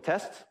difficult to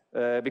test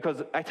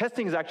because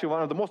testing is actually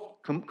one of the most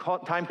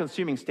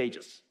time-consuming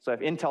stages. So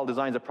if Intel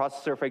designs a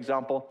processor, for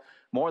example,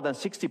 more than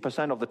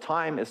 60% of the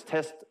time is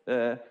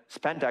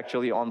spent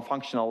actually on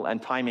functional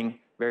and timing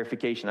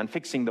verification and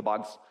fixing the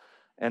bugs,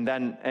 and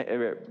then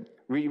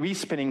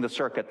respinning the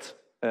circuit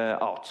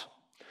out.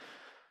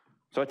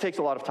 So it takes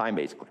a lot of time,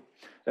 basically.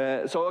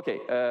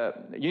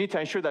 You need to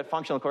ensure that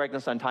functional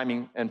correctness and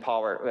timing and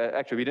power.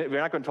 Actually,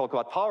 we're not going to talk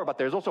about power, but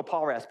there's also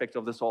power aspects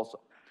of this also.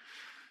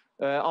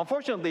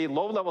 Unfortunately,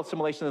 low-level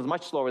simulation is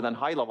much slower than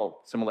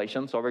high-level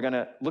simulation, so we're going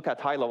to look at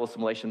high-level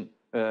simulation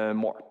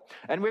more.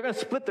 And we're going to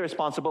split the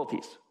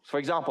responsibilities. For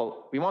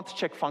example, we want to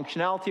check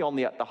functionality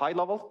only at the high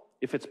level.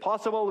 If it's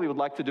possible, we would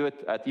like to do it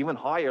at even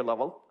higher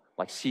level,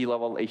 like C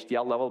level,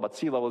 HDL level, but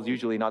C level is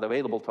usually not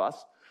available to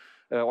us,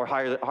 or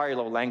higher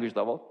level language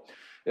level.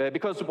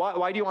 Because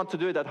why do you want to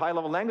do it at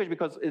high-level language?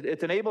 Because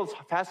it enables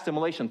fast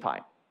simulation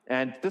time.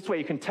 And this way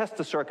you can test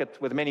the circuit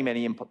with many,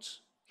 many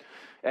inputs.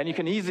 And you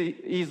can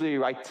easily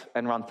write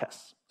and run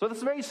tests. So this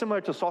is very similar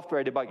to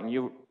software debugging.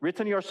 You've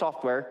written your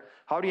software.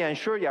 How do you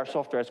ensure your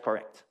software is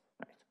correct?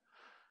 Right.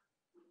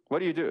 What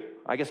do you do?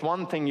 I guess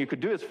one thing you could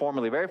do is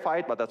formally verify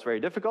it, but that's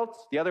very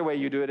difficult. The other way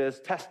you do it is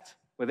test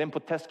with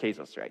input test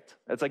cases, right?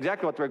 That's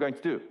exactly what we're going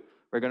to do.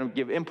 We're going to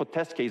give input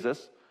test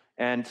cases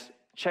and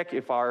check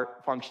if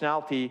our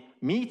functionality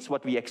meets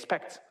what we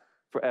expect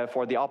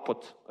for the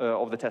output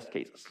of the test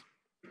cases.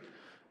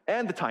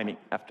 And the timing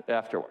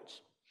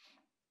afterwards.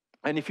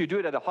 And if you do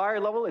it at a higher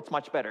level, it's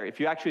much better. If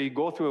you actually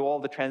go through all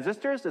the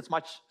transistors, it's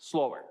much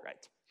slower,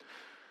 right?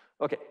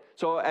 Okay,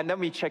 so, and then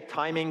we check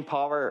timing,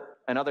 power,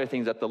 and other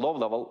things at the low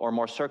level, or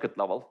more circuit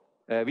level.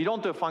 We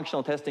don't do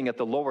functional testing at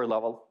the lower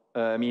level,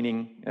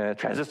 meaning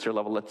transistor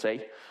level, let's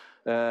say.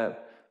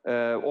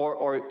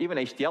 Or even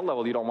HDL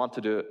level, you don't want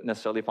to do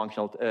necessarily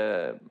functional.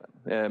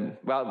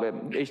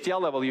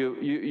 HDL level,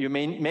 you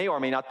may or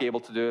may not be able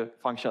to do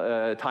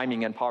functional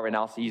timing and power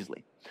analysis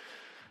easily.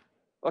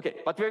 Okay,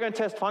 but we're going to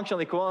test functional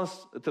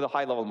equivalence to the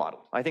high-level model.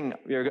 I think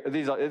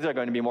these are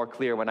going to be more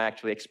clear when I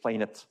actually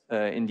explain it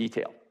in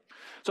detail.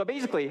 So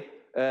basically,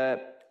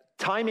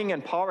 timing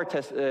and power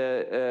test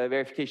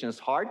verification is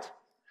hard,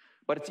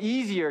 but it's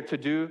easier to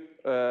do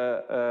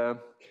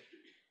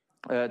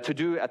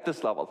at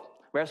this level,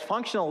 whereas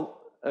functional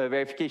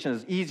verification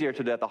is easier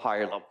to do at the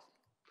higher level.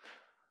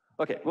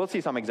 Okay, we'll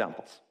see some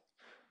examples.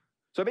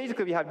 So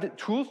basically, we have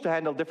tools to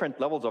handle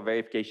different levels of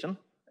verification.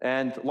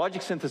 And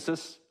logic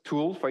synthesis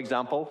tool, for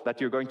example,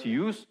 that you're going to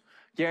use,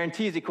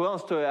 guarantees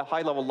equivalence to a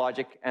high-level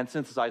logic and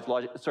synthesized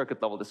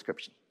circuit-level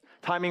description.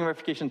 Timing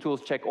verification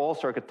tools check all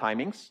circuit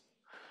timings.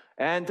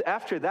 And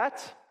after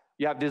that,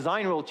 you have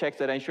design rule checks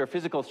that ensure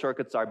physical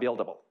circuits are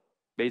buildable.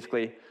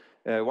 Basically,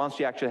 once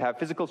you actually have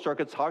physical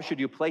circuits, how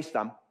should you place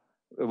them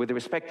with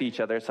respect to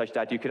each other such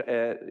that you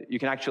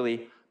can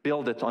actually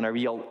build it on a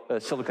real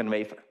silicon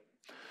wafer.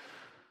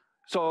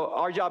 So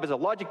our job as a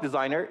logic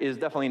designer is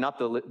definitely not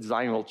the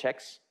design rule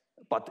checks,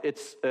 but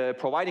it's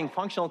providing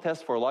functional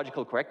tests for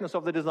logical correctness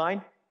of the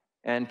design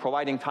and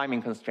providing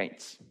timing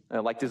constraints,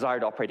 like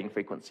desired operating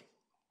frequency.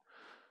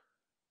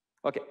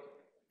 Okay,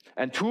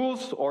 and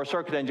tools or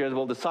circuit engineers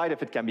will decide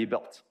if it can be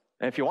built.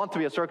 And if you want to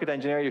be a circuit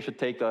engineer, you should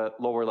take the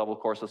lower level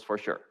courses for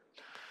sure.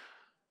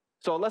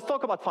 So let's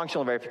talk about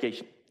functional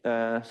verification.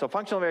 So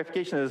functional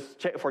verification is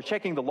for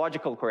checking the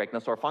logical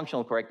correctness or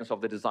functional correctness of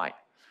the design.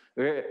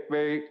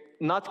 We're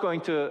not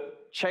going to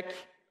check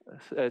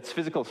its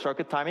physical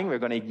circuit timing. We're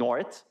going to ignore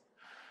it.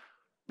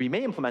 We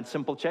may implement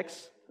simple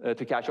checks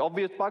to catch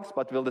obvious bugs,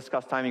 but we'll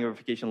discuss timing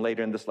verification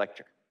later in this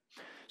lecture.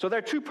 So there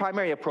are two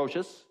primary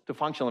approaches to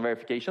functional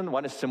verification.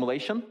 One is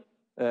simulation,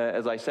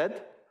 as I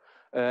said,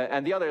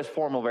 and the other is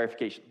formal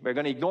verification. We're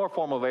going to ignore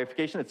formal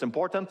verification. It's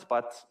important,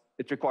 but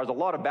it requires a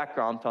lot of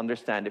background to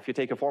understand. If you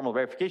take a formal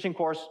verification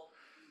course,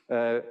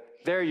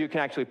 there you can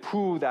actually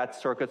prove that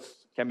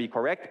circuits can be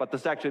correct, but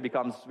this actually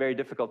becomes very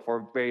difficult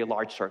for very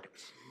large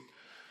circuits.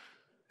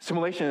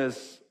 Simulation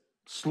is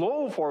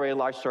slow for very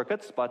large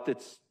circuits, but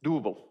it's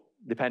doable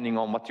depending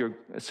on what you're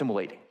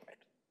simulating.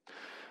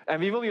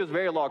 And we will use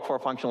Verilog for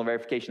functional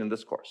verification in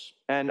this course.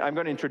 And I'm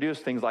going to introduce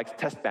things like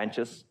test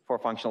benches for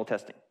functional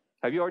testing.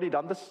 Have you already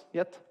done this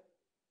yet?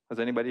 Has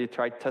anybody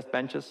tried test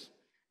benches?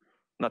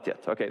 Not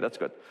yet. Okay, that's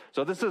good.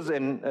 So this is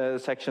in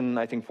section,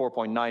 I think,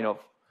 4.9 of,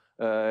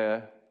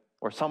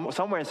 or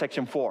somewhere in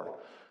section 4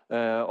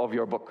 of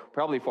your book,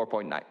 probably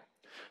 4.9.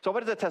 So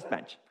what is a test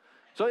bench?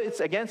 So it's,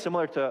 again,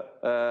 similar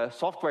to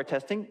software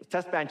testing.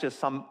 Test bench is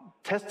some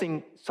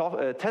testing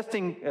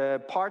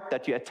part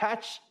that you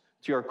attach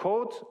to your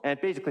code, and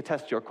it basically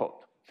tests your code.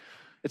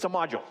 It's a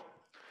module.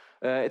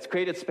 It's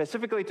created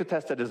specifically to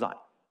test a design.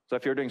 So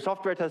if you're doing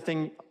software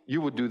testing,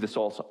 you would do this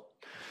also.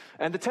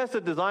 And the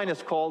tested design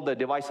is called the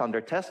device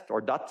under test,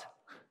 or DUT.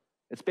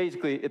 It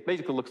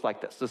basically looks like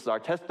this. This is our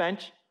test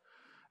bench.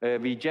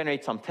 We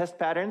generate some test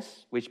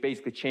patterns, which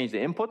basically change the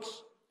inputs.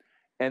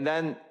 And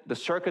then the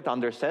circuit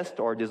under test,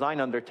 or design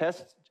under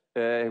test,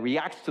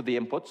 reacts to the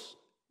inputs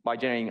by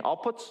generating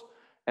outputs.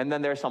 And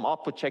then there's some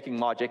output checking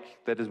logic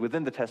that is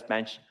within the test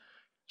bench,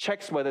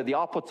 checks whether the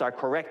outputs are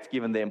correct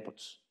given the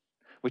inputs,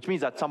 which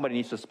means that somebody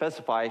needs to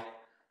specify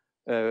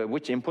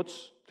which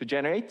inputs to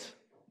generate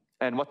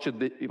and what should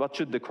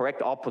the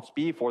correct outputs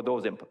be for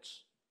those inputs,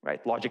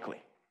 right,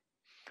 logically.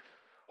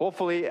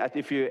 Hopefully,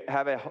 if you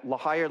have a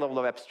higher level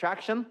of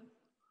abstraction,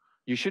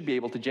 you should be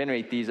able to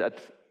generate these at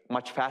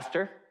much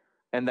faster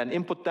and then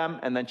input them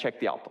and then check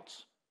the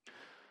outputs.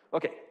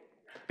 Okay,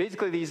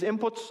 basically these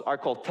inputs are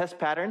called test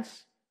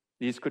patterns.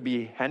 These could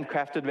be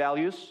handcrafted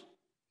values.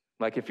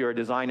 Like if you're a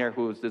designer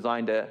who's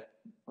designed a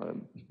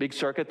big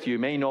circuit, you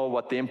may know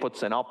what the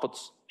inputs and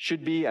outputs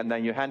should be, and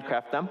then you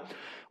handcraft them.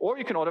 Or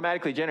you can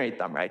automatically generate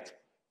them, right?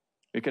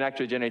 You can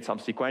actually generate some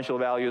sequential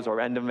values or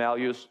random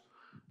values.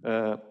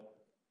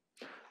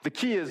 The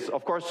key is,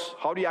 of course,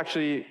 how do you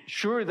actually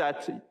sure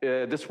that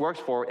this works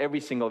for every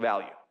single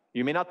value?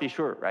 You may not be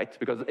sure, right?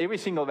 Because every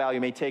single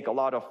value may take a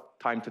lot of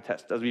time to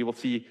test, as we will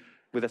see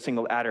with a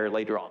single adder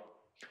later on.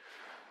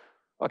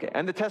 Okay,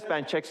 and the test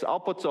bench checks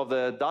outputs of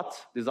the DUT,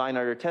 design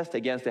under test,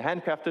 against the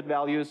handcrafted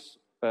values,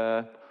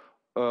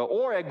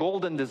 or a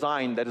golden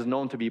design that is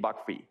known to be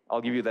bug-free.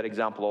 I'll give you that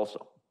example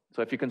also.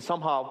 So if you can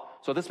somehow,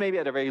 so this may be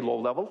at a very low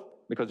level,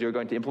 because you're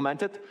going to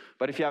implement it,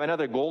 but if you have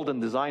another golden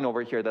design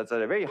over here that's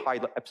at a very high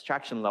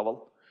abstraction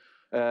level,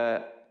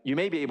 you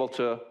may be able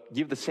to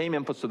give the same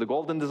inputs to the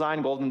golden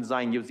design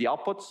gives the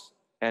outputs,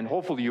 and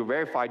hopefully you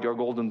verified your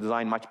golden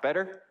design much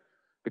better,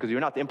 because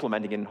you're not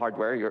implementing it in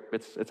hardware,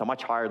 it's a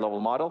much higher level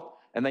model,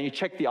 and then you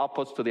check the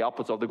outputs to the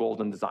outputs of the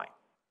golden design.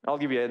 I'll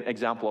give you an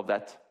example of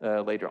that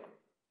later on.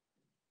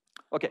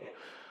 Okay,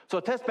 so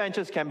test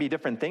benches can be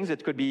different things.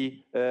 It could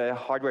be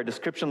hardware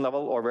description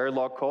level or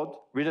Verilog code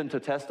written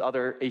to test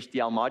other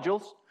HDL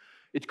modules.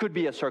 It could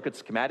be a circuit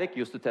schematic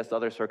used to test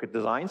other circuit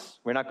designs.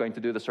 We're not going to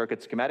do the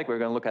circuit schematic. We're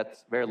going to look at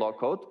Verilog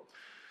code.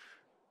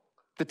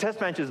 The test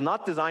bench is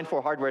not designed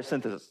for hardware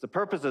synthesis. The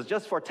purpose is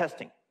just for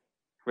testing.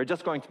 We're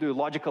just going to do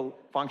logical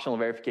functional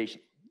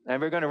verification.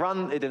 And we're going to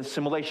run it in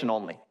simulation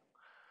only.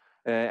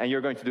 And you're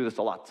going to do this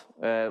a lot,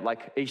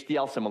 like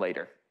HDL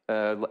simulator,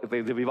 the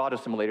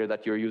Vivado simulator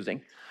that you're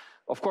using.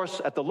 Of course,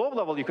 at the low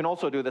level, you can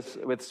also do this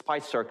with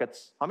SPICE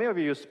circuits. How many of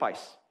you use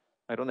SPICE?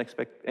 I don't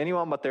expect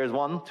anyone, but there's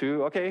 1,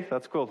 2. Okay,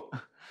 that's cool.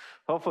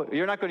 Hopefully,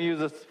 you're not going to use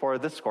this for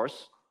this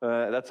course.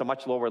 That's a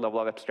much lower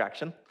level of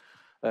abstraction.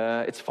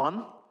 It's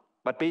fun,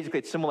 but basically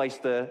it simulates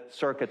the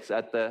circuits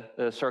at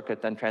the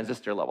circuit and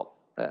transistor level.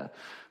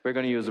 We're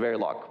going to use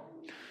Verilog.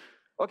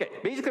 Okay,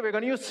 basically we're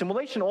going to use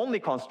simulation-only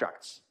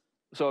constructs.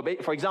 So,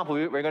 for example,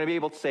 we're going to be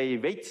able to say,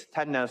 wait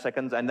 10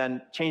 nanoseconds and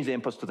then change the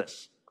inputs to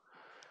this.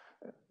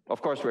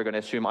 Of course, we're going to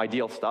assume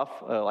ideal stuff,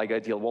 like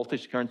ideal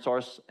voltage current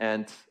source,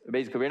 and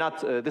basically we're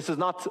not,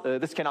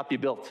 this cannot be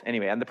built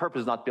anyway, and the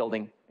purpose is not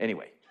building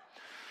anyway.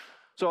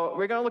 So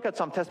we're going to look at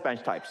some test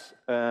bench types,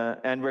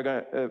 and we're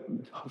going to,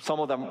 some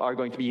of them are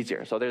going to be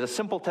easier. So there's a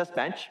simple test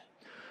bench.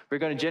 We're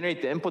going to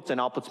generate the inputs and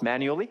outputs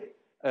manually,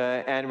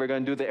 and we're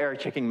going to do the error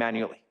checking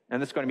manually,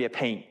 and this is going to be a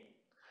pain.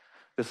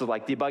 This is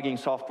like debugging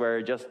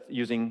software just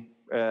using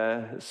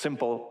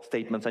simple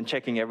statements and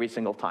checking every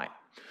single time.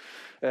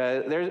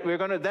 We're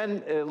going to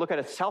then look at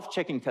a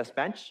self-checking test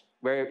bench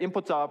where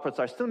inputs and outputs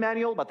are still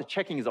manual, but the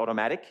checking is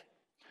automatic.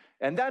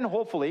 And then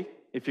hopefully,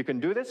 if you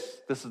can do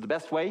this, this is the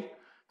best way.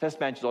 Test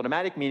bench is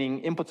automatic,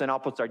 meaning inputs and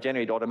outputs are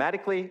generated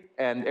automatically,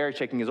 and error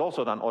checking is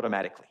also done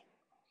automatically.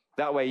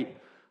 That way,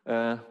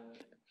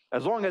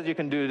 as long as you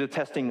can do the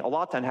testing a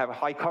lot and have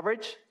high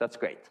coverage, that's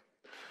great.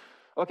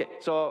 Okay,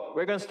 so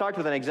we're going to start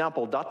with an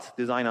example DUT,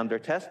 design under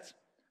test,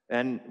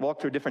 and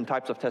walk through different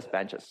types of test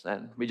benches.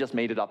 And we just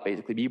made it up,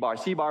 basically, B bar,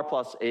 C bar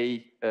plus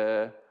A,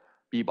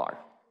 B bar.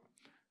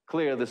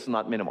 Clear this is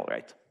not minimal,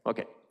 right?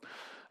 Okay.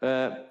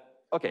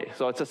 Okay,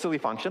 so it's a silly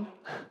function.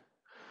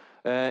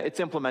 it's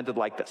implemented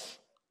like this.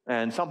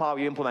 And somehow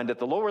you implement at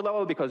the lower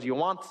level because you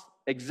want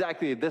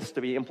exactly this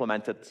to be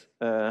implemented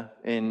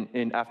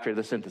after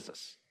the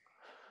synthesis.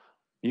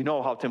 You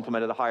know how to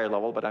implement at a higher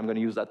level, but I'm going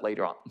to use that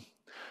later on.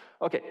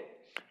 Okay,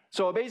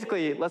 so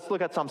basically, let's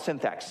look at some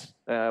syntax.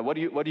 What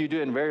do you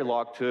do in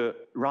Verilog to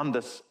run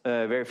this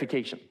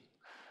verification?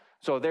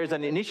 So there's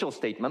an initial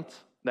statement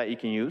that you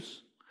can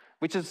use,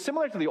 which is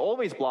similar to the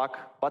always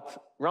block,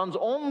 but runs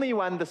only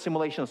when the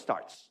simulation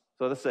starts.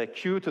 So this is a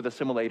cue to the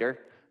simulator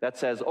that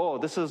says, oh,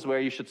 this is where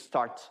you should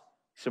start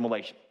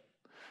simulation.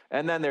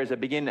 And then there's a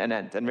begin and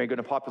end, and we're going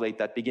to populate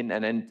that begin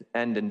and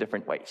end in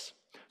different ways.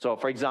 So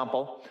for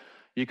example,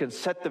 you can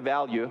set the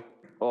value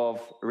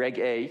of reg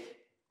A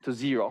to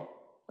 0.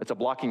 It's a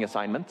blocking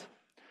assignment.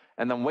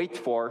 And then wait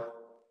for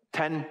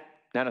 10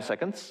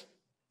 nanoseconds.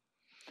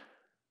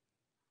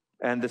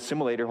 And the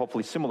simulator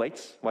hopefully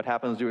simulates what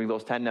happens during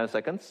those 10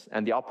 nanoseconds,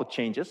 and the output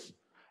changes.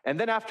 And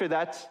then after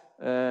that,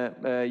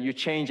 you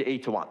change A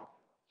to 1.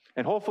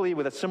 And hopefully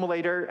with a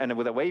simulator and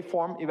with a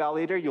waveform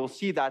evaluator, you'll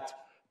see that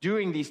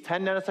during these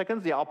 10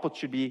 nanoseconds, the output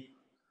should be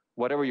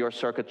whatever your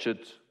circuit should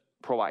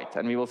provide.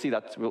 And we will see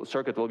that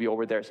circuit will be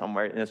over there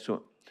somewhere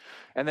soon.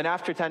 And then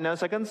after 10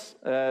 nanoseconds,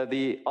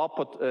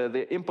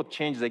 the input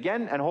changes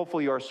again, and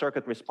hopefully your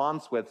circuit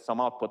responds with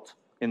some output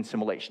in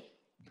simulation.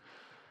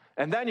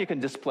 And then you can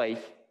display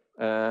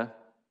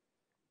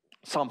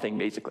something,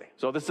 basically.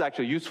 So this is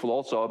actually useful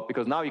also,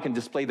 because now you can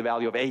display the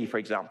value of A, for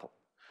example.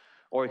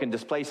 Or you can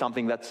display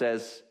something that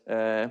says,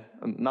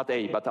 not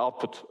A, but the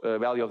output,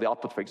 value of the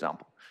output, for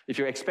example. If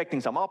you're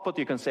expecting some output,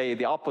 you can say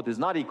the output is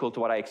not equal to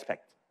what I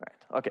expect.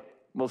 Right. Okay,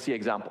 we'll see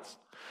examples.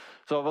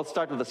 So we'll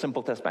start with a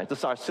simple test bench. This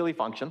is our silly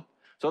function.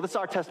 So this is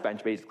our test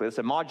bench, basically. It's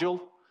a module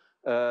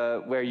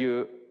where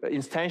you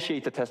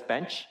instantiate the test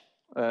bench.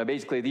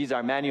 Basically, these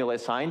are manually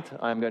assigned.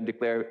 I'm going to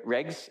declare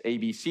regs, A,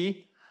 B,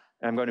 C.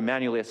 And I'm going to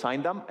manually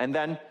assign them. And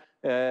then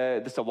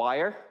this is a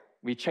wire.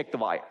 We check the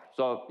wire.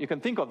 So you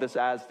can think of this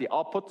as the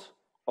output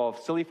of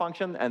silly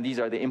function, and these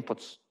are the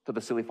inputs to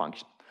the silly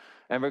function.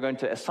 And we're going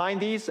to assign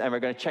these, and we're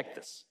going to check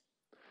this.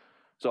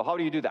 So how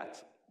do you do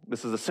that?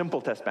 This is a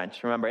simple test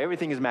bench. Remember,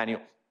 everything is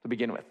manual to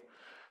begin with.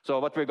 So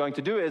what we're going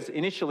to do is,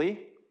 initially,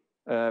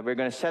 we're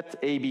going to set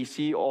A, B,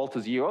 C all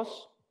to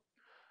zeros.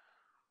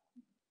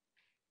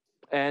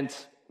 And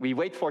we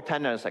wait for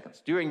 10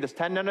 nanoseconds. During this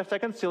 10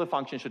 nanoseconds, silly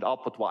function should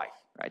output Y,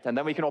 right? And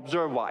then we can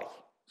observe Y.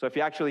 So if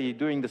you're actually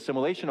doing the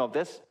simulation of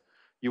this,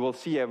 you will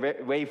see a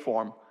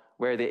waveform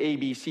where the A,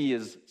 B, C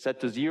is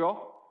set to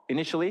 0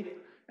 initially,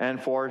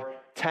 and for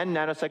 10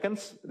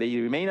 nanoseconds, they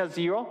remain at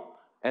 0,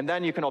 and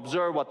then you can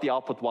observe what the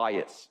output Y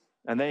is.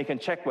 And then you can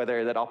check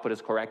whether that output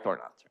is correct or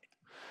not. Right?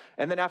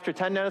 And then after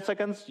 10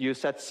 nanoseconds, you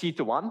set C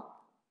to 1.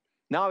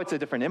 Now it's a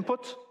different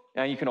input,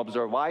 and you can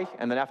observe Y.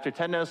 And then after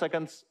 10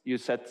 nanoseconds, you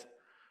set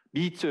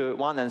B to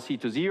 1 and C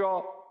to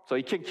 0. So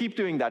you can keep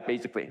doing that,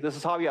 basically. This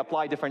is how you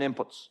apply different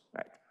inputs,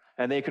 right?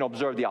 And then you can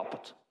observe the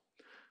output.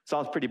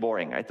 Sounds pretty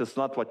boring, right? This is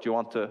not what you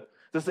want to.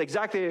 This is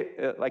exactly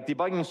like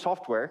debugging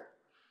software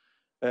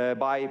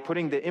by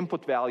putting the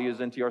input values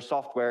into your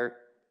software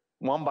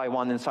one by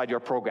one inside your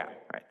program,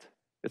 right?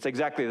 It's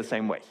exactly the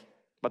same way.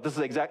 But this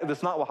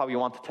is not how you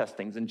want to test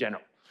things in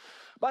general.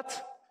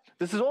 But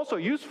this is also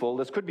useful.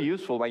 This could be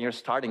useful when you're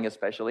starting,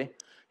 especially.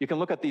 You can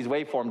look at these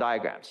waveform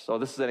diagrams. So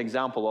this is an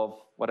example of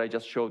what I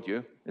just showed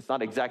you. It's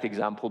not an exact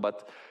example,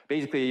 but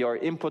basically your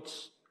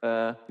inputs,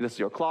 this is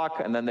your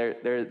clock, and then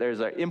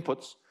there's our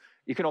inputs.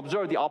 You can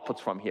observe the outputs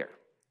from here.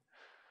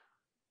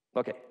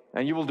 Okay,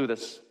 and you will do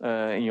this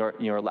in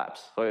your labs.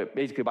 So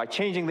basically, by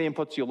changing the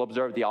inputs, you'll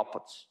observe the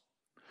outputs.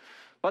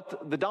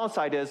 But the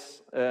downside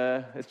is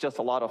it's just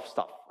a lot of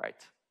stuff, right,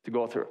 to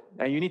go through.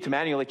 And you need to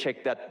manually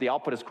check that the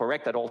output is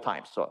correct at all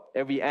times. So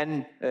every 10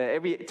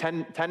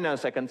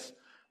 nanoseconds,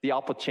 the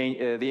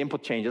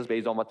input changes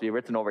based on what we've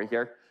written over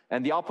here,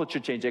 and the output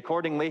should change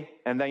accordingly.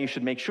 And then you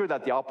should make sure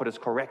that the output is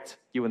correct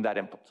given that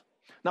input.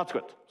 That's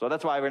good. So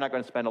that's why we're not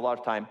going to spend a lot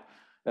of time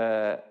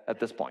at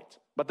this point.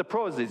 But the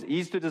pros is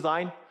easy to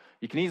design.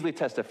 You can easily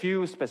test a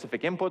few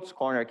specific inputs,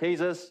 corner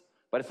cases,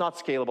 but it's not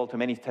scalable to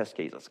many test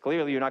cases.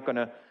 Clearly, you're not going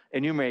to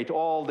enumerate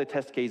all the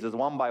test cases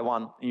one by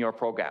one in your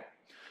program.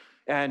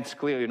 And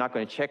clearly, you're not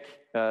going to check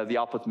the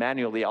output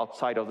manually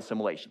outside of the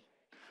simulation.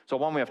 So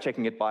one way of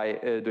checking it by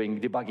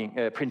doing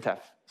debugging,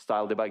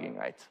 printf-style debugging,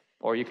 right?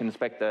 Or you can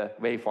inspect the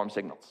waveform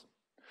signals.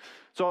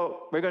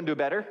 So we're going to do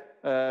better.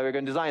 We're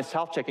going to design a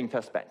self-checking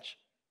test bench.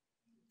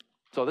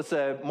 So this is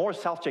a more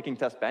self-checking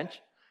test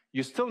bench.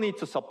 You still need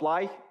to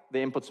supply the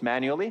inputs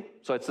manually.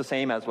 So it's the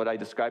same as what I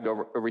described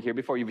over here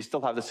before. We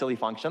still have the silly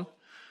function.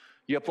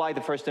 You apply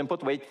the first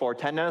input, wait for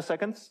 10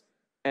 nanoseconds,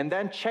 and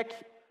then check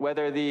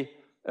whether the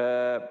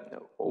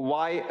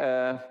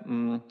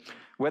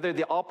whether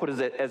the output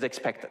is as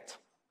expected.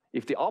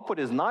 If the output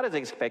is not as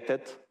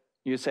expected,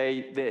 you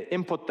say the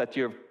input that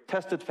you've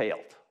tested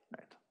failed.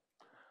 Right?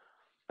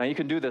 And you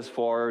can do this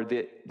for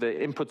the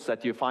inputs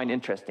that you find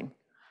interesting.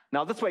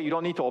 Now, this way, you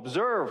don't need to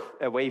observe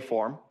a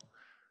waveform.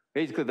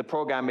 Basically, the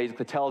program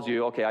basically tells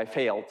you, OK, I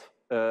failed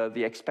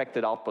the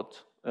expected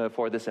output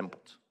for this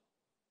input.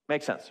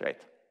 Makes sense, right?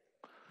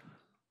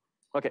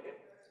 Okay.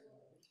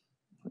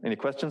 Any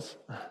questions?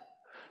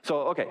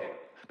 So, okay.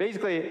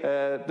 Basically,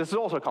 this is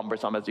also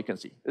cumbersome, as you can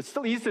see. It's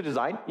still easy to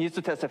design, easy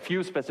to test a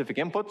few specific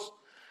inputs.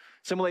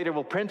 Simulator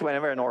will print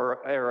whenever an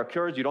error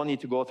occurs. You don't need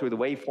to go through the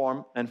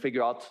waveform and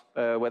figure out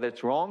whether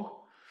it's wrong.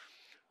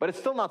 But it's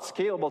still not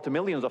scalable to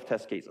millions of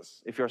test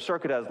cases. If your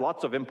circuit has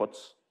lots of inputs,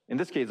 in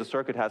this case, the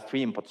circuit has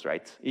 3 inputs,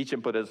 right? Each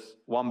input is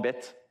 1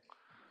 bit.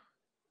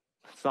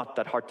 It's not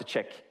that hard to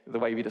check the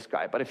way we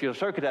describe. But if your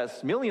circuit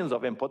has millions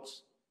of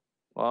inputs,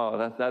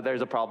 well,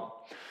 there's a problem.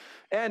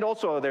 And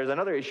also, there's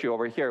another issue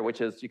over here,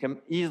 which is you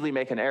can easily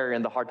make an error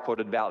in the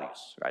hard-coded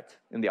values, right?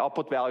 In the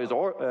output values,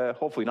 or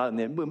hopefully not in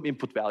the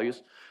input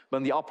values, but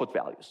in the output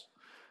values.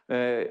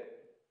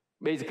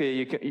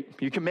 Basically,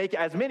 you can make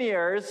as many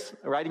errors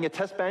writing a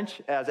test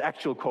bench as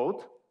actual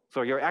code.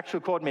 So your actual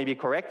code may be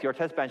correct, your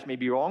test bench may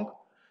be wrong,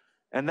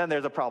 and then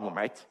there's a problem,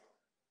 right?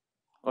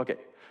 Okay.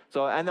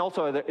 So, and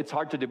also, it's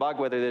hard to debug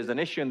whether there's an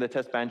issue in the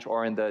test bench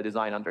or in the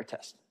design under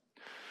test.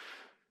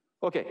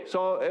 Okay,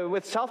 so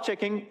with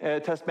self-checking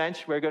test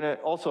bench, we're going to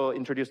also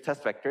introduce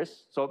test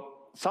vectors. So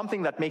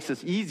something that makes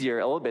this easier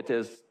a little bit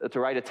is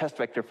to write a test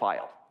vector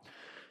file.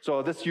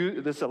 So this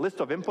is a list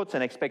of inputs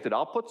and expected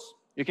outputs.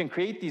 You can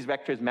create these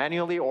vectors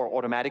manually or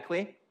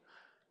automatically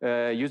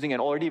using an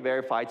already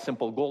verified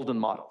simple golden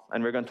model.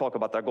 And we're going to talk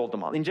about that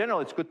golden model. In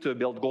general, it's good to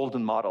build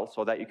golden models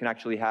so that you can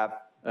actually have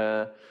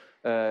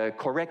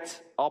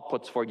correct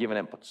outputs for given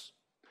inputs.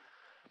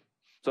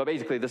 So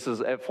basically, this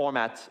is a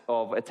format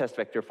of a test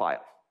vector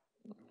file.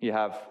 You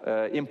have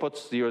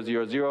inputs 0,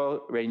 0,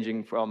 0,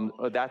 ranging from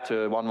that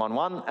to 1, 1,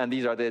 1, and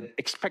these are the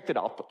expected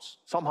outputs.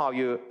 Somehow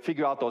you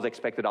figure out those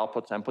expected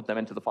outputs and put them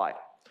into the file.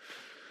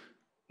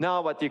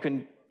 Now what you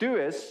can do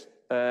is,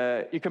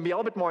 you can be a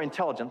little bit more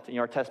intelligent in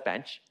your test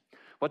bench.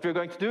 What we're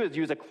going to do is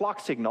use a clock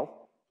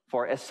signal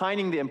for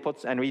assigning the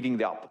inputs and reading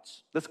the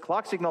outputs. This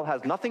clock signal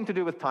has nothing to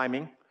do with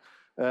timing.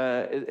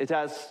 It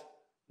has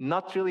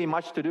not really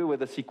much to do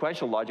with the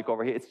sequential logic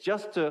over here. It's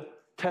just to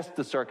test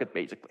the circuit,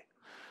 basically.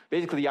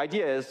 Basically, the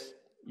idea is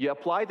you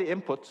apply the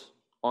inputs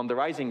on the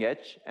rising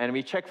edge, and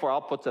we check for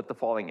outputs at the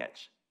falling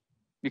edge.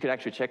 You can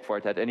actually check for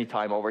it at any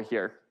time over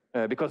here,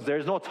 because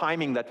there's no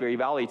timing that we're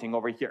evaluating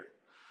over here.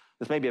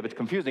 This may be a bit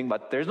confusing,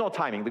 but there's no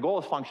timing. The goal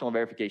is functional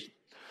verification.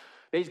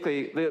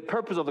 Basically, the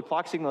purpose of the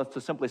clock signal is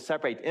to simply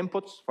separate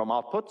inputs from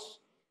outputs.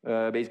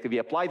 Basically, we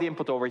apply the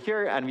input over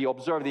here, and we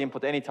observe the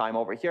input anytime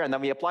over here, and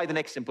then we apply the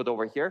next input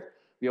over here.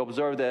 We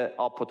observe the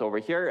output over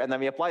here, and then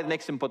we apply the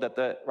next input at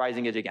the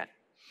rising edge again.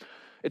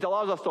 It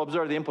allows us to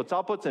observe the inputs,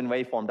 outputs in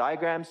waveform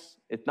diagrams.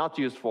 It's not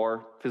used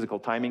for physical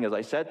timing, as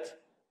I said.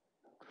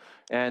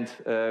 And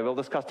we'll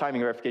discuss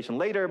timing verification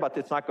later, but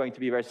it's not going to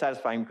be very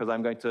satisfying because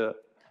I'm going to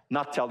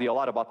not tell you a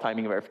lot about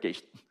timing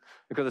verification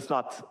because it's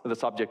not the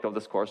subject of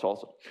this course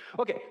also.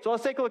 Okay, so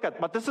let's take a look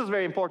at, but this is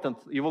very important.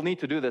 You will need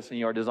to do this in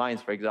your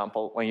designs, for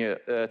example, when you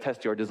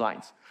test your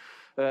designs.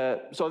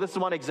 So this is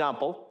one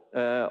example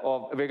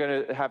of, we're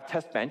going to have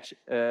test bench,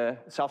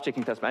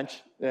 self-checking test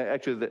bench.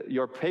 Actually,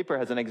 your paper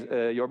has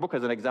your book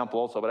has an example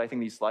also, but I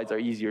think these slides are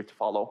easier to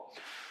follow.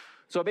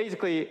 So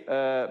basically,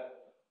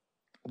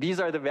 these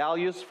are the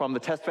values from the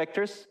test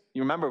vectors.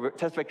 You remember,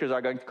 test vectors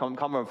are going to come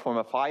from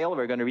a file.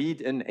 We're going to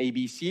read in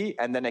ABC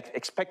and then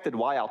expected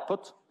Y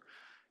output.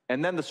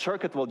 And then the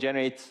circuit will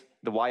generate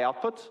the Y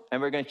output.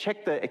 And we're going to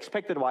check the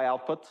expected Y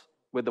output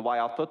with the Y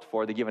output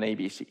for the given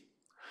ABC.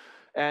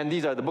 And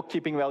these are the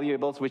bookkeeping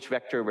variables, which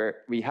vector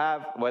we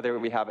have, whether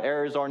we have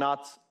errors or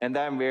not. And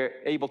then we're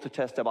able to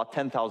test about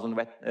 10,000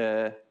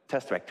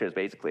 test vectors,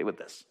 basically, with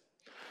this.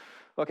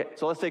 Okay,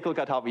 so let's take a look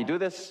at how we do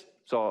this.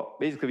 So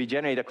basically, we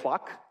generate a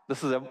clock.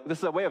 This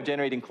is a way of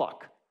generating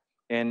clock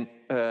in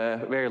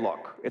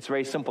Verilog. It's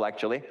very simple,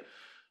 actually.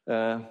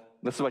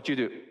 This is what you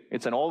do.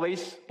 It's an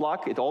always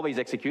block. It always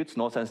executes,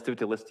 no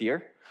sensitivity list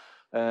here.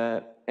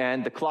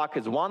 And the clock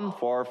is 1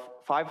 for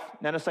 5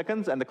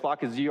 nanoseconds, and the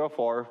clock is 0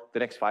 for the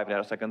next 5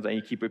 nanoseconds, and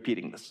you keep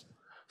repeating this.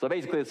 So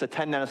basically, it's a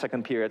 10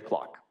 nanosecond period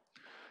clock.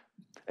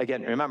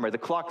 Again, remember, the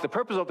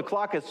purpose of the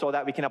clock is so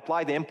that we can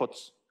apply the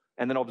inputs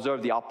and then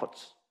observe the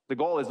outputs. The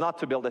goal is not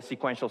to build a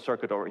sequential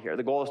circuit over here.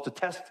 The goal is to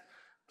test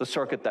the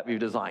circuit that we've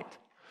designed.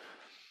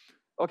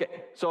 Okay,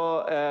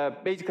 so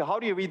basically, how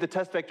do you read the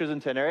test vectors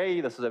into an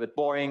array? This is a bit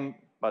boring,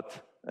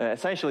 but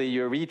essentially,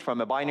 you read from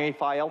a binary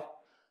file,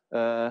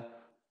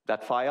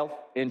 that file,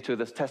 into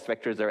this test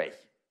vectors array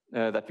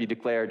that we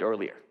declared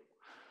earlier.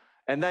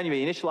 And then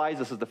we initialize.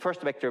 This is the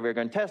first vector we're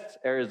going to test.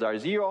 Errors are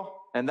 0.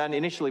 And then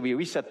initially, we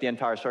reset the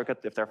entire circuit.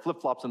 If there are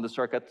flip-flops in the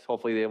circuit,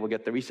 hopefully they will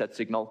get the reset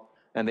signal,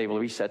 and they will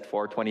reset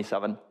for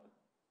 27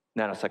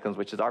 nanoseconds,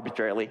 which is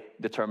arbitrarily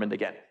determined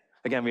again.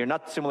 Again, we are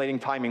not simulating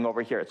timing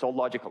over here. It's all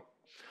logical.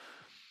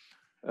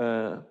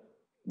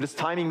 This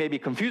timing may be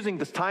confusing.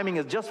 This timing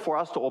is just for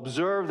us to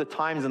observe the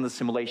times in the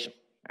simulation,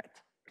 right?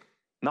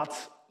 Not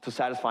to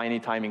satisfy any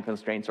timing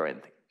constraints or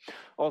anything.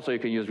 Also, you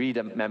can use read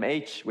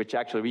memh, which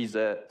actually reads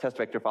the test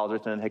vector files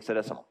written in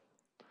hexadecimal.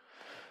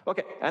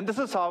 Okay, and this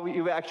is how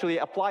you actually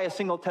apply a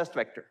single test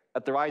vector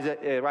at the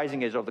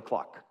rising edge of the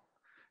clock.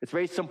 It's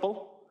very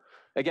simple.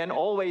 Again,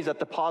 always at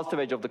the positive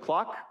edge of the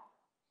clock,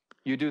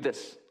 you do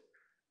this.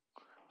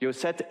 you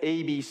set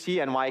A, B, C,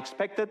 and Y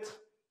expected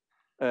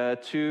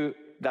to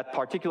that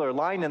particular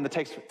line in the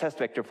test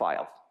vector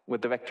file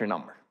with the vector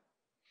number.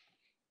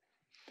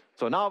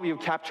 So now we've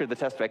captured the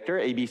test vector,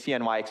 A, B, C,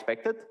 and Y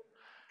expected.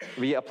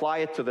 We apply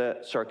it to the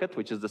circuit,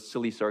 which is the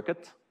silly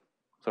circuit.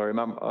 So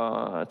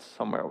remember, it's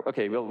somewhere.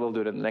 Okay, we'll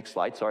do it in the next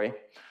slide, sorry.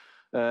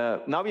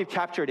 Now we've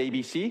captured A,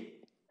 B, C,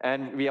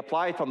 and we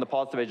apply it on the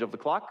positive edge of the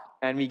clock,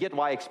 and we get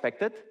Y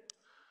expected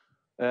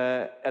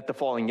at the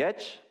falling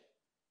edge.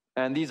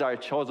 And these are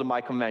chosen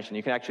by convention.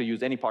 You can actually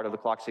use any part of the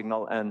clock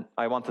signal, and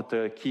I wanted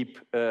to keep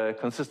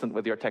consistent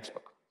with your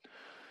textbook.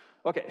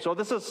 Okay, so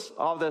this is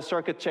how the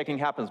circuit checking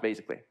happens,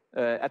 basically.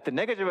 At the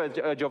negative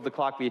edge of the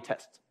clock, we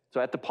test. So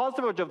at the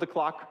positive edge of the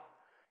clock,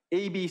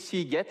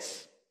 ABC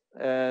gets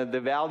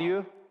the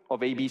value of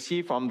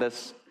ABC from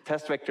this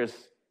test vector's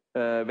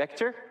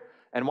vector,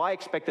 and Y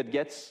expected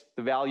gets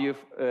the value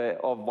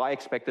of Y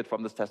expected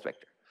from this test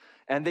vector.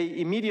 And they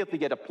immediately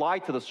get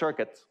applied to the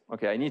circuit.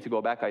 Okay, I need to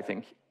go back, I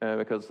think,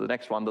 because the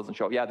next one doesn't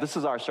show. Yeah, this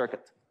is our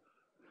circuit.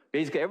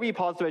 Basically, every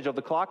positive edge of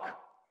the clock,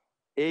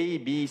 A,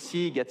 B,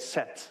 C gets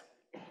set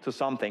to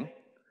something,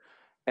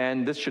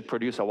 and this should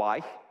produce a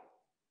Y.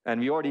 And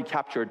we already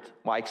captured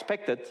Y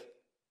expected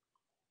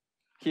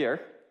here.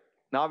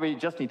 Now we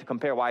just need to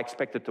compare Y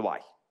expected to Y.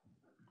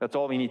 That's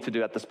all we need to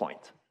do at this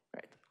point,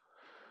 right?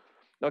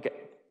 Okay,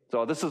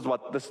 so this is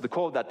the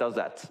code that does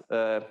that.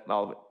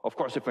 Now, of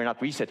course, if we're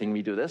not resetting,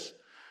 we do this.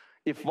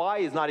 If Y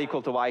is not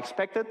equal to Y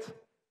expected,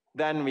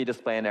 then we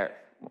display an error,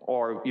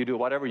 or you do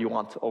whatever you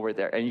want over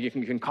there. And you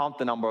can count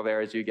the number of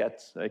errors you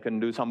get. You can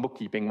do some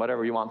bookkeeping,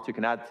 whatever you want. You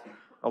can add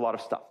a lot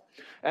of stuff.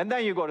 And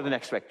then you go to the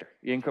next vector.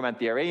 You increment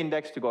the array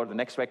index to go to the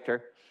next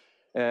vector.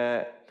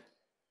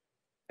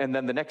 And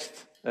then the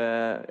next,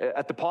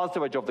 at the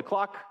positive edge of the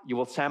clock, you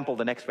will sample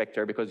the next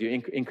vector because you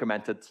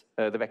incremented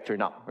the vector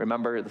num.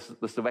 Remember, this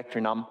is the vector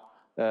num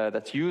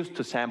that's used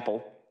to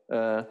sample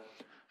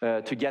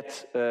to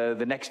get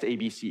the next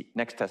ABC,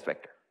 next test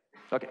vector.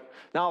 Okay,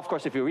 now of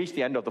course if you reach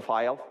the end of the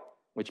file,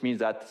 which means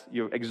that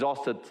you've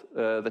exhausted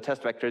the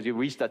test vectors, you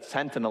reach that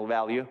sentinel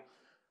value,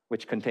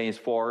 which contains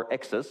 4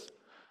 x's,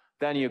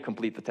 then you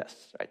complete the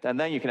tests, right? And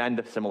then you can end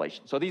the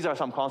simulation. So these are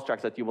some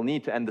constructs that you will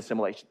need to end the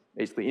simulation.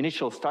 Basically,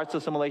 initial starts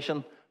the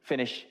simulation,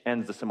 finish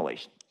ends the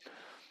simulation.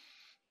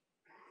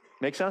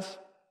 Make sense?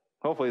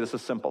 Hopefully this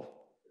is simple.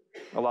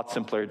 A lot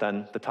simpler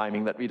than the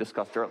timing that we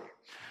discussed earlier.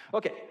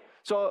 Okay,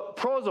 so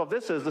pros of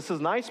this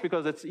is nice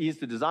because it's easy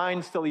to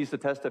design, still easy to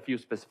test a few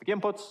specific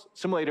inputs.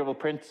 Simulator will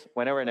print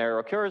whenever an error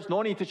occurs.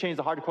 No need to change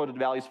the hard-coded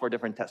values for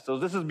different tests. So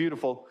this is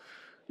beautiful.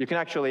 You can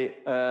actually,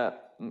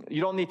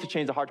 you don't need to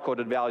change the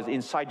hard-coded values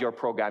inside your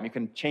program. You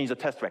can change the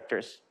test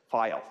vectors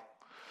file.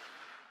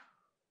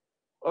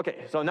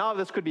 Okay, so now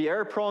this could be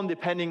error-prone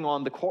depending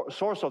on the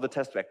source of the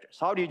test vectors.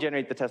 How do you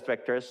generate the test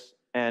vectors,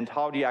 and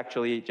how do you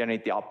actually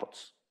generate the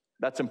outputs?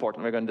 That's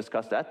important. We're going to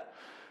discuss that.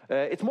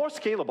 It's more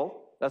scalable.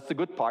 That's the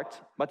good part.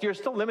 But you're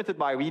still limited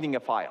by reading a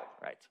file,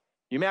 right?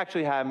 You may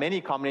actually have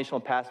many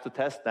combinational paths to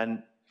test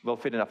and will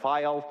fit in a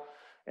file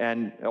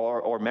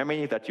or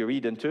memory that you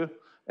read into.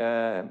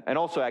 And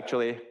also,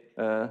 actually,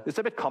 it's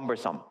a bit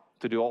cumbersome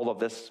to do all of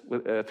this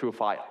through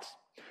files.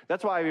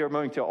 That's why we are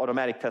moving to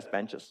automatic test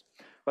benches.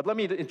 But let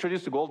me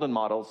introduce the golden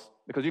models,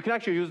 because you can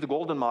actually use the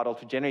golden model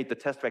to generate the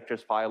test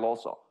vectors file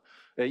also,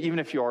 even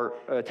if your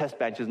test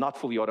bench is not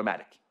fully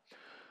automatic.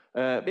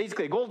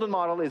 Basically, a golden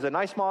model is a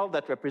nice model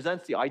that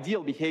represents the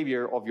ideal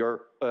behavior of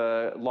your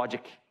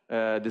logic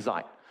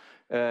design.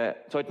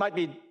 So it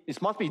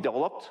must be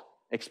developed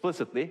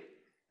explicitly,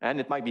 and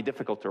it might be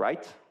difficult to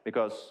write,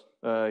 because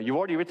you've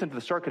already written to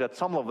the circuit at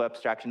some level of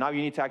abstraction. Now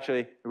you need to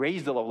actually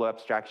raise the level of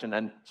abstraction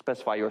and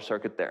specify your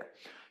circuit there.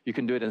 You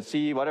can do it in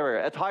C, whatever,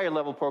 at higher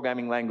level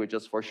programming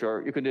languages for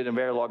sure. You can do it in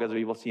Verilog, as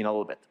we will see in a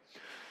little bit.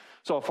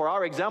 So for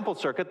our example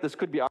circuit, this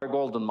could be our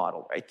golden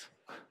model, right?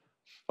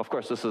 Of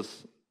course, this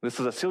is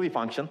a silly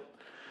function.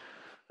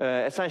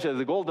 Essentially,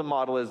 the golden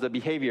model is the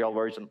behavioral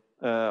version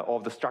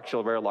of the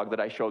structural Verilog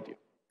that I showed you.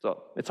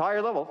 So it's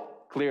higher level,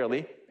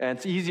 clearly, and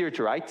it's easier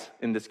to write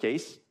in this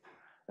case.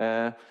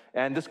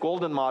 And this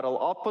golden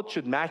model output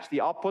should match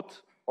the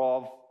output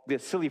of the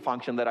silly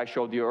function that I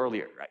showed you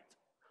earlier, right?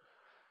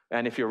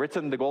 And if you've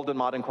written the golden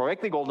model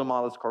incorrectly, golden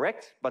model is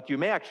correct, but you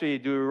may actually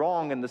do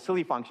wrong in the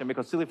silly function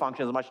because silly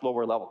function is a much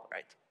lower level,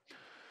 right?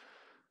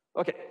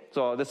 Okay,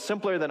 so this is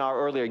simpler than our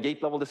earlier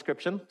gate level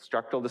description,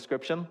 structural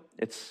description.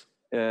 It's,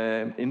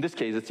 in this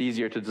case, it's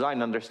easier to design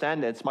and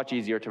understand, and it's much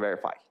easier to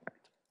verify,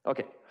 right?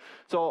 Okay,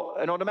 so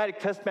an automatic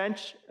test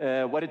bench,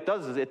 what it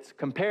does is it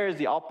compares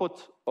the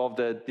output of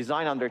the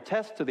design under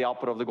test to the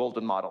output of the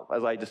golden model,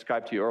 as I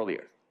described to you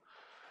earlier.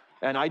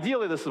 And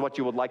ideally, this is what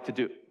you would like to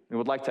do. You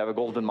would like to have a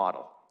golden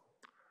model.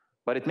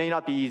 But it may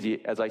not be easy,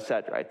 as I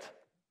said, right?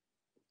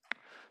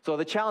 So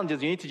the challenge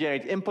is you need to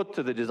generate input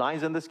to the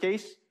designs in this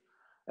case.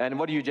 And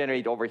what do you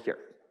generate over here?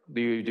 Do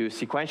you do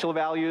sequential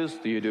values?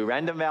 Do you do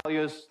random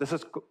values? This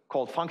is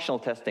called functional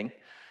testing.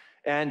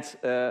 And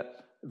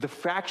the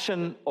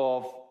fraction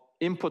of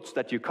inputs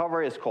that you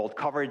cover is called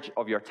coverage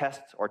of your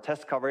test, or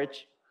test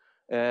coverage.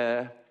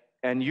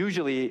 And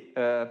usually,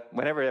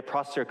 whenever a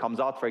processor comes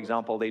out, for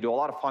example, they do a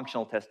lot of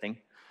functional testing,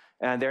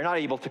 and they're not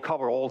able to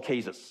cover all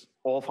cases,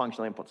 all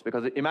functional inputs.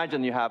 Because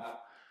imagine you have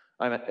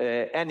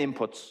n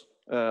inputs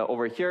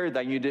over here,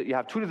 then you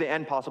have 2 to the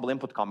n possible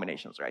input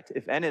combinations, right?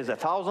 If n is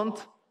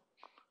 1,000,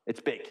 it's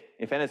big.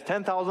 If n is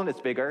 10,000, it's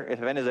bigger.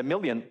 If n is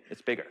 1,000,000,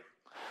 it's bigger.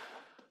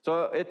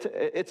 So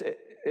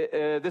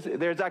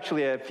there's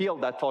actually a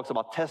field that talks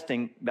about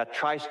testing that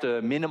tries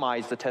to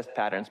minimize the test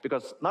patterns,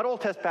 because not all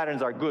test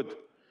patterns are good.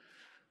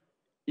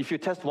 If you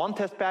test one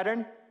test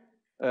pattern,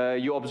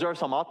 you observe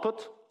some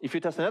output. If you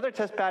test another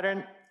test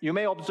pattern, you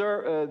may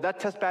observe that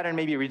test pattern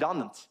may be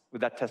redundant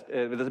with that test,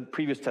 with the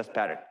previous test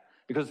pattern,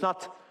 because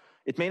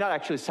it may not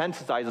actually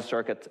sensitize the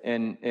circuit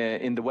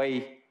in the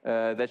way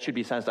that should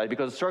be sensitized,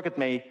 because the circuit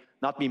may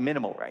not be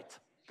minimal, right?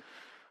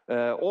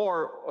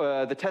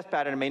 Or the test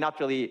pattern may not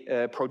really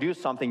produce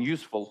something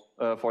useful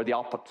for the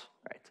output,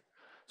 right?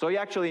 So you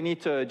actually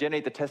need to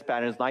generate the test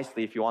patterns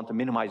nicely if you want to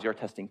minimize your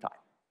testing time.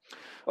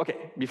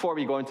 Okay, before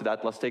we go into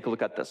that, let's take a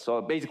look at this.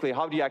 So basically,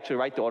 how do you actually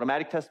write the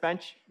automatic test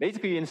bench?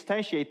 Basically, you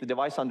instantiate the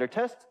device under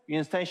test, you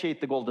instantiate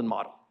the golden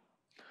model.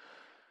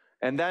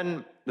 And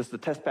then, this is the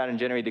test pattern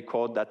generated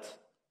code that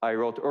I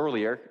wrote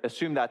earlier.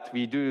 Assume that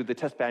we do the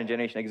test pattern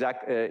generation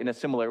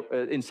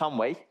in some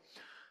way.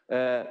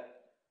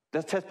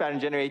 This test pattern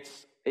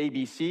generates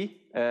ABC,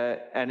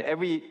 and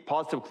every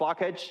positive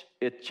clock edge,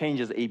 it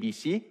changes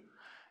ABC.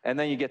 And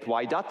then you get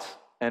Y dot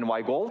and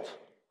Y gold.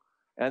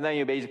 And then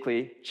you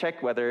basically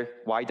check whether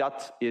Y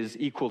dot is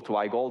equal to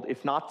Y gold.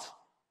 If not,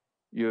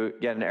 you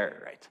get an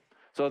error, right?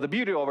 So the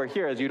beauty over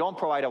here is you don't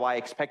provide a Y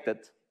expected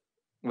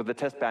with the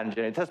test pattern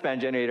generator. The test pattern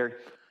generator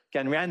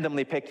can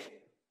randomly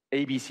pick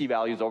ABC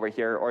values over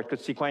here, or it could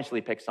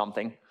sequentially pick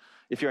something.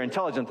 If you're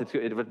intelligent,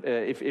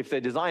 if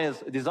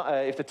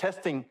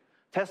the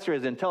tester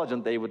is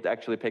intelligent, they would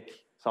actually pick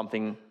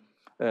something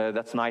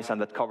that's nice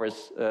and that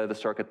covers the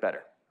circuit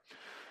better.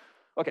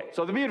 Okay,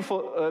 so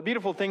the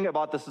beautiful thing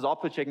about this is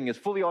output checking is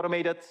fully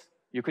automated.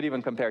 You could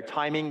even compare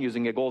timing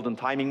using a golden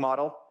timing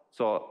model.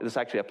 So this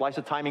actually applies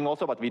to timing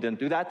also, but we didn't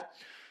do that.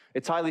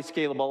 It's highly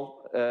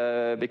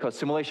scalable because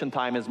simulation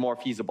time is more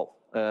feasible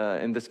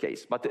in this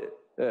case. But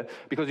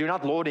because you're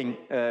not loading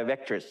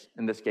vectors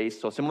in this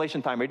case, so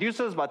simulation time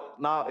reduces, but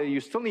now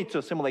you still need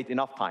to simulate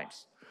enough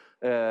times,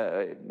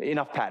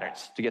 enough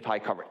patterns to get high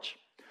coverage.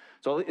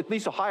 So it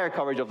leads to higher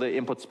coverage of the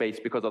input space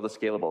because of the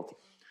scalability.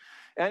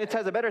 And it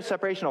has a better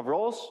separation of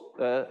roles.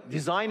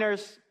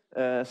 Designers,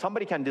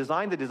 somebody can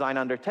design the design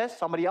under test,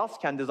 somebody else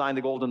can design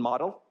the golden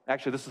model.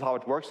 Actually, this is how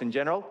it works in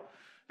general,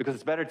 because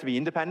it's better to be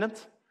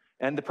independent.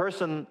 And the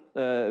person,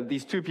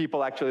 these two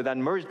people actually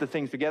then merge the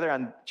things together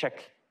and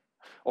check.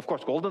 Of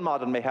course, golden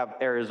model may have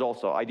errors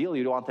also.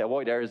 Ideally, you want to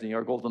avoid errors in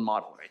your golden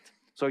model, right?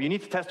 So you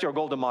need to test your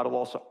golden model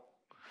also.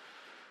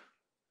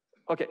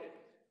 Okay.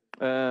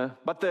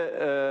 But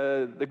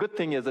the good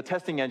thing is the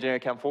testing engineer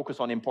can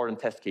focus on important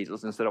test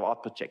cases instead of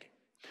output checking.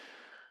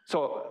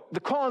 So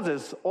the cons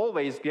is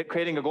always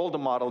creating a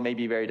golden model may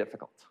be very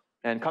difficult.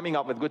 And coming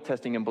up with good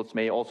testing inputs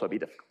may also be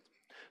difficult.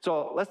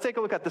 So let's take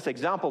a look at this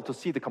example to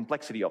see the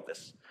complexity of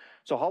this.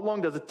 So how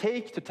long does it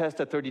take to test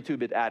a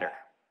 32-bit adder?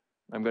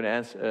 I'm going to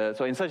answer.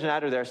 So in such an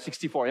adder, there are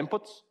 64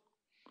 inputs.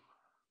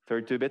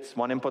 32 bits,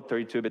 one input,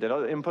 32-bit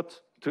another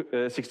input,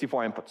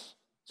 64 inputs.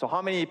 So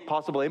how many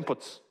possible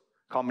inputs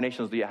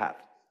combinations do you have?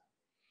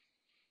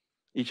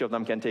 Each of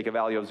them can take a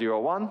value of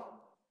 0, 1.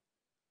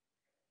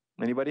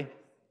 Anybody?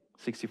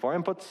 64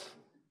 inputs?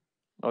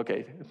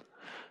 Okay.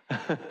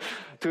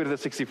 2 to the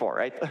 64,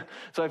 right?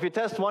 So if you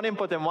test one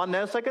input in 1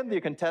 nanosecond,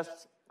 you can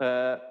test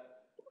 10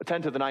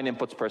 to the 9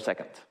 inputs per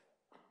second.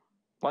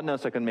 1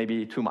 nanosecond may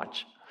be too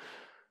much.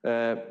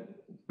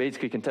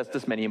 Basically, you can test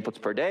this many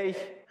inputs per day,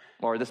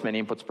 or this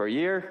many inputs per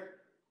year.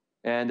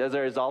 And as a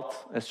result,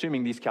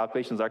 assuming these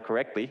calculations are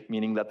correctly,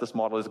 meaning that this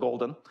model is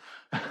golden,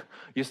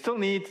 you still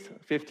need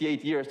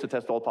 58 years to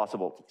test all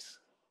possibilities.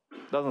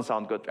 Doesn't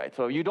sound good, right?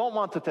 So you don't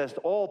want to test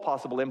all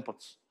possible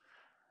inputs,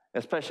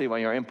 especially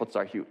when your inputs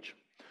are huge.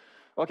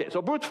 Okay,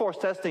 so brute force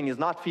testing is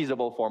not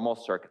feasible for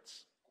most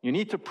circuits. You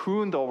need to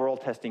prune the overall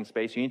testing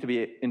space. You need to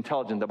be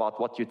intelligent about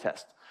what you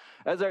test.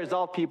 As a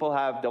result, people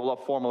have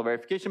developed formal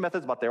verification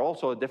methods, but they're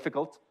also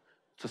difficult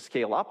to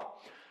scale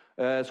up.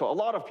 So a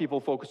lot of people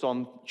focus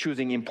on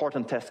choosing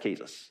important test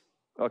cases.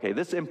 Okay,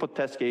 this input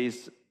test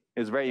case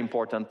is very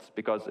important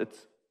because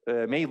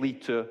it may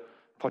lead to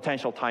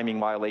potential timing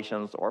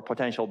violations or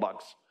potential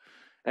bugs.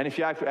 And if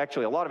you have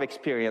actually a lot of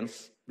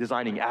experience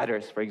designing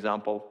adders, for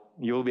example,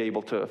 you'll be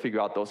able to figure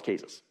out those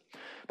cases.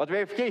 But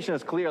verification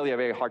is clearly a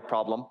very hard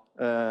problem.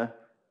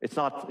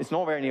 It's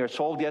nowhere near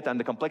solved yet, and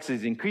the complexity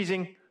is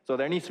increasing, so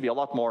there needs to be a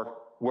lot more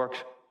work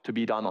to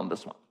be done on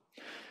this one.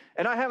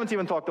 And I haven't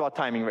even talked about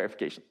timing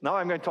verification. Now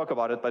I'm going to talk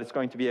about it, but it's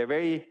going to be a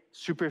very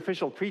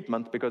superficial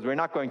treatment because we're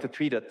not going to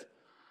treat it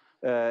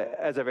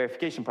as a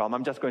verification problem.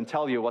 I'm just going to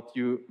tell you what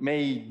you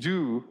may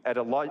do as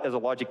a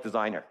logic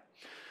designer.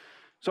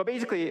 So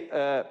basically,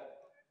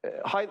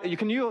 you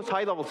can use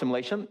high-level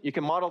simulation. You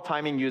can model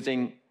timing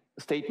using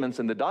statements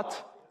in the dot.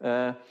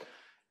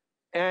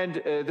 And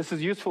this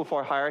is useful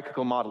for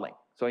hierarchical modeling.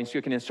 So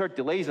you can insert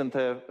delays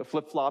into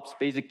flip-flops,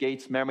 basic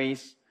gates,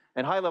 memories,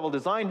 and high-level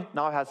design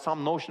now has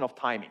some notion of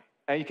timing.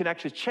 And you can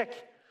actually check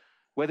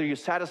whether you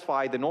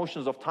satisfy the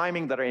notions of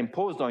timing that are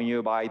imposed on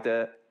you by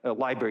the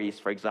libraries,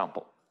 for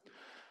example.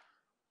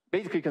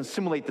 Basically, you can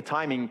simulate the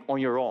timing on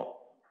your own.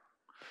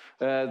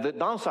 The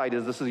downside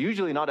is this is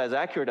usually not as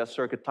accurate as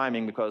circuit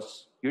timing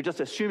because you're just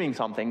assuming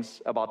some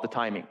things about the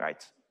timing,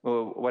 right?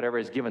 Or whatever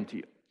is given to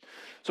you.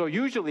 So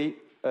usually,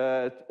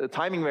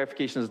 timing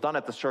verification is done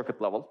at the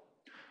circuit level,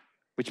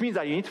 which means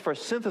that you need to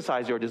first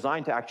synthesize your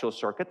design to actual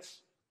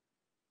circuits.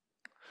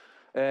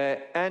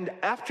 And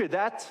after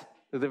that,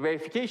 the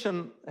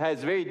verification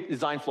is very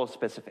design flow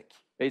specific.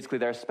 Basically,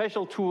 there are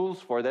special tools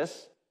for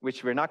this,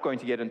 which we're not going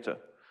to get into.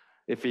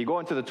 If we go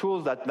into the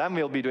tools, then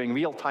we'll be doing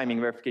real timing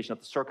verification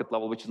at the circuit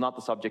level, which is not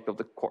the subject of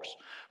the course.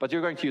 But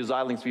you're going to use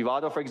Xilinx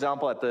Vivado, for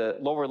example. At the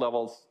lower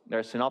levels, there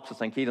are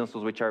synopsis and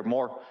cadences, which are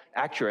more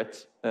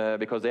accurate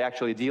because they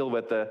actually deal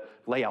with the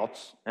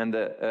layouts and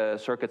the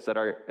circuits that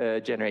are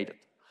generated.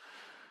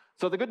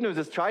 So the good news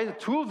is the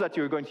tools that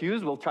you're going to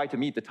use will try to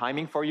meet the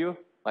timing for you,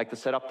 like the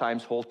setup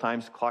times, hold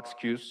times, clock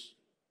skews.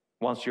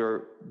 Once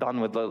you're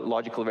done with the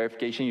logical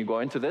verification, you go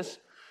into this.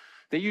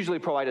 They usually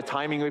provide a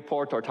timing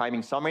report or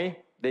timing summary.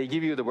 They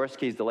give you the worst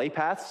case delay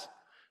paths,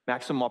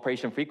 maximum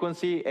operation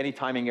frequency, any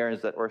timing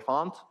errors that were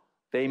found.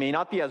 They may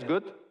not be as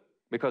good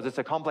because it's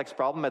a complex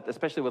problem,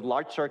 especially with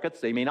large circuits.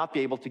 They may not be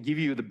able to give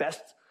you the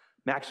best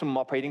maximum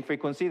operating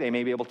frequency. They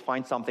may be able to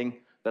find something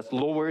that's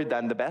lower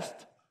than the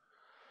best.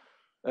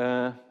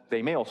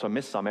 They may also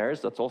miss some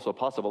errors. That's also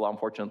possible,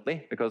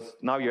 unfortunately, because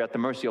now you're at the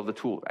mercy of the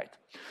tool,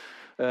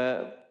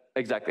 right?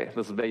 Exactly,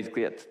 this is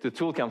basically it. The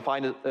tool can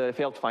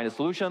fail to find a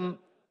solution.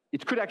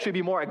 It could actually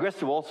be more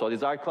aggressive also.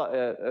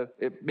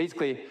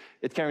 Basically,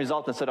 it can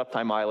result in setup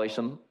time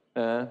violation.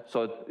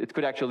 So it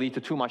could actually lead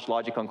to too much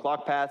logic on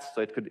clock paths,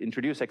 so it could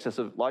introduce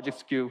excessive logic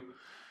skew,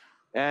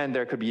 and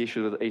there could be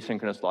issues with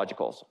asynchronous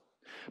logic also.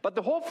 But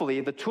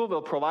hopefully, the tool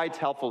will provide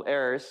helpful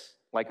errors,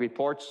 like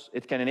reports.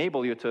 It can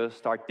enable you to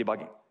start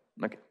debugging.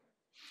 Okay.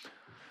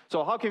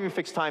 So how can we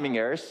fix timing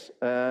errors?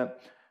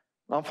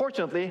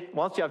 Unfortunately,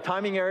 once you have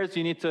timing errors,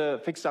 you need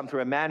to fix them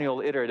through a manual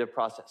iterative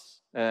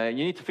process.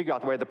 You need to figure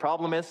out where the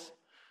problem is,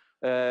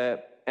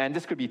 and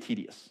this could be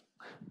tedious.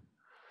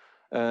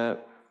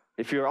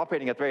 If you're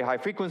operating at very high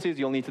frequencies,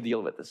 you'll need to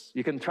deal with this.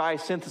 You can try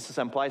synthesis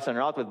and place and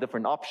route with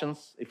different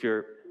options. If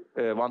you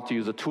want to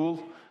use a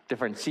tool,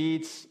 different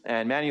seeds,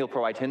 and manual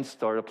provide hints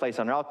or a place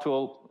and route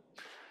tool,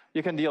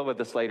 you can deal with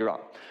this later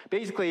on.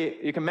 Basically,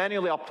 you can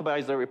manually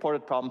optimize the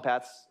reported problem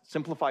paths,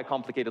 simplify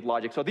complicated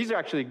logic. So these are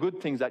actually good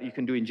things that you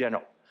can do in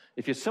general.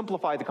 If you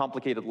simplify the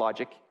complicated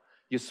logic,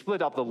 you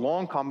split up the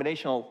long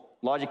combinational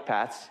logic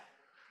paths,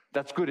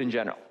 that's good in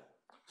general.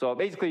 So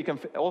basically,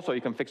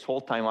 you can fix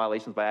hold time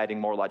violations by adding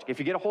more logic. If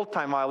you get a hold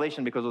time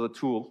violation because of the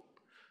tool,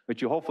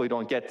 which you hopefully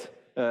don't get,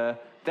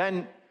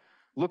 then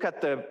look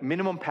at the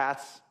minimum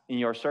paths in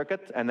your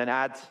circuit and then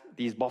add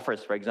these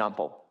buffers, for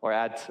example, or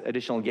add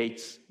additional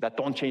gates that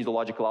don't change the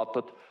logical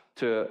output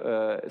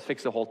to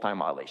fix the hold time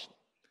violation.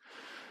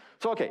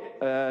 So okay,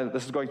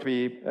 this is going to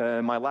be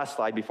my last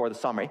slide before the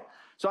summary.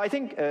 So I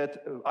think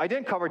I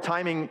didn't cover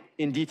timing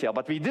in detail,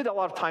 but we did a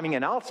lot of timing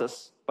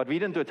analysis, but we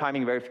didn't do a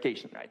timing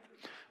verification, right?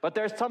 But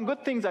there's some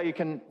good things that you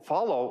can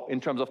follow in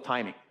terms of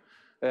timing.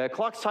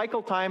 Clock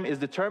cycle time is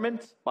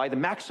determined by the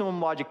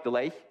maximum logic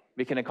delay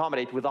we can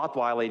accommodate without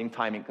violating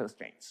timing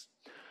constraints.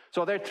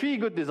 So there are three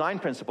good design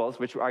principles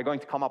which are going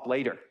to come up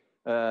later.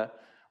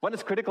 One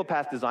is critical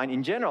path design.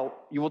 In general,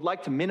 you would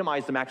like to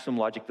minimize the maximum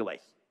logic delay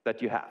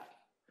that you have.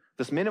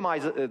 This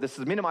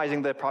is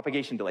minimizing the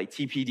propagation delay,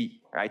 TPD,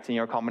 right, in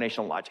your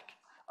combinational logic.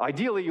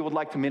 Ideally, you would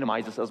like to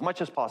minimize this as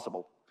much as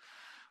possible.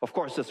 Of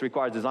course, this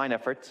requires design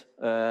effort.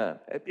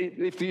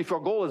 If your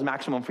goal is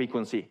maximum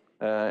frequency,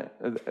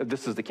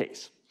 this is the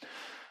case.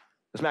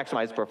 This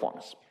maximizes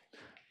performance.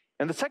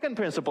 And the second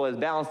principle is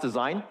balanced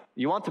design.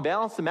 You want to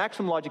balance the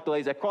maximum logic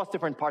delays across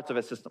different parts of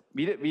a system.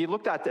 We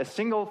looked at a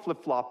single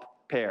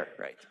flip-flop pair,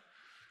 right?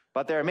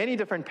 But there are many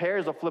different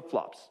pairs of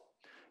flip-flops.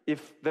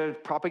 If the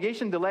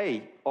propagation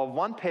delay of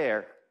one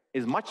pair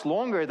is much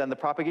longer than the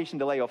propagation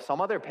delay of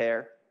some other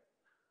pair,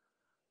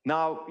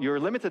 now you're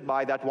limited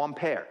by that one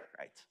pair,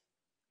 right?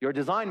 Your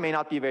design may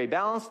not be very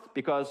balanced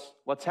because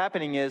what's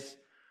happening is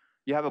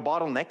you have a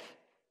bottleneck.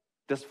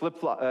 This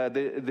flip-flop,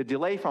 the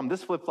delay from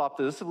this flip-flop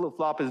to this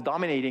flip-flop is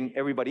dominating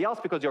everybody else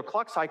because your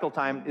clock cycle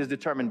time is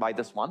determined by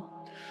this one.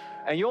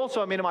 And you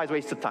also minimize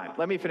wasted time.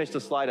 Let me finish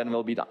the slide and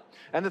we'll be done.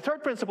 And the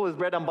third principle is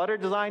bread and butter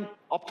design.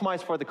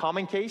 Optimize for the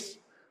common case,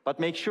 but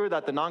make sure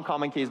that the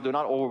non-common case do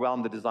not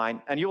overwhelm the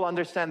design. And you'll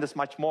understand this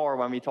much more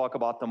when we talk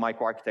about the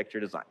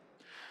microarchitecture design.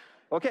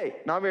 Okay,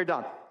 now we're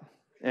done.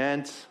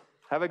 And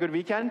have a good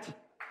weekend.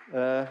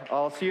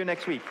 I'll see you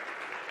next week.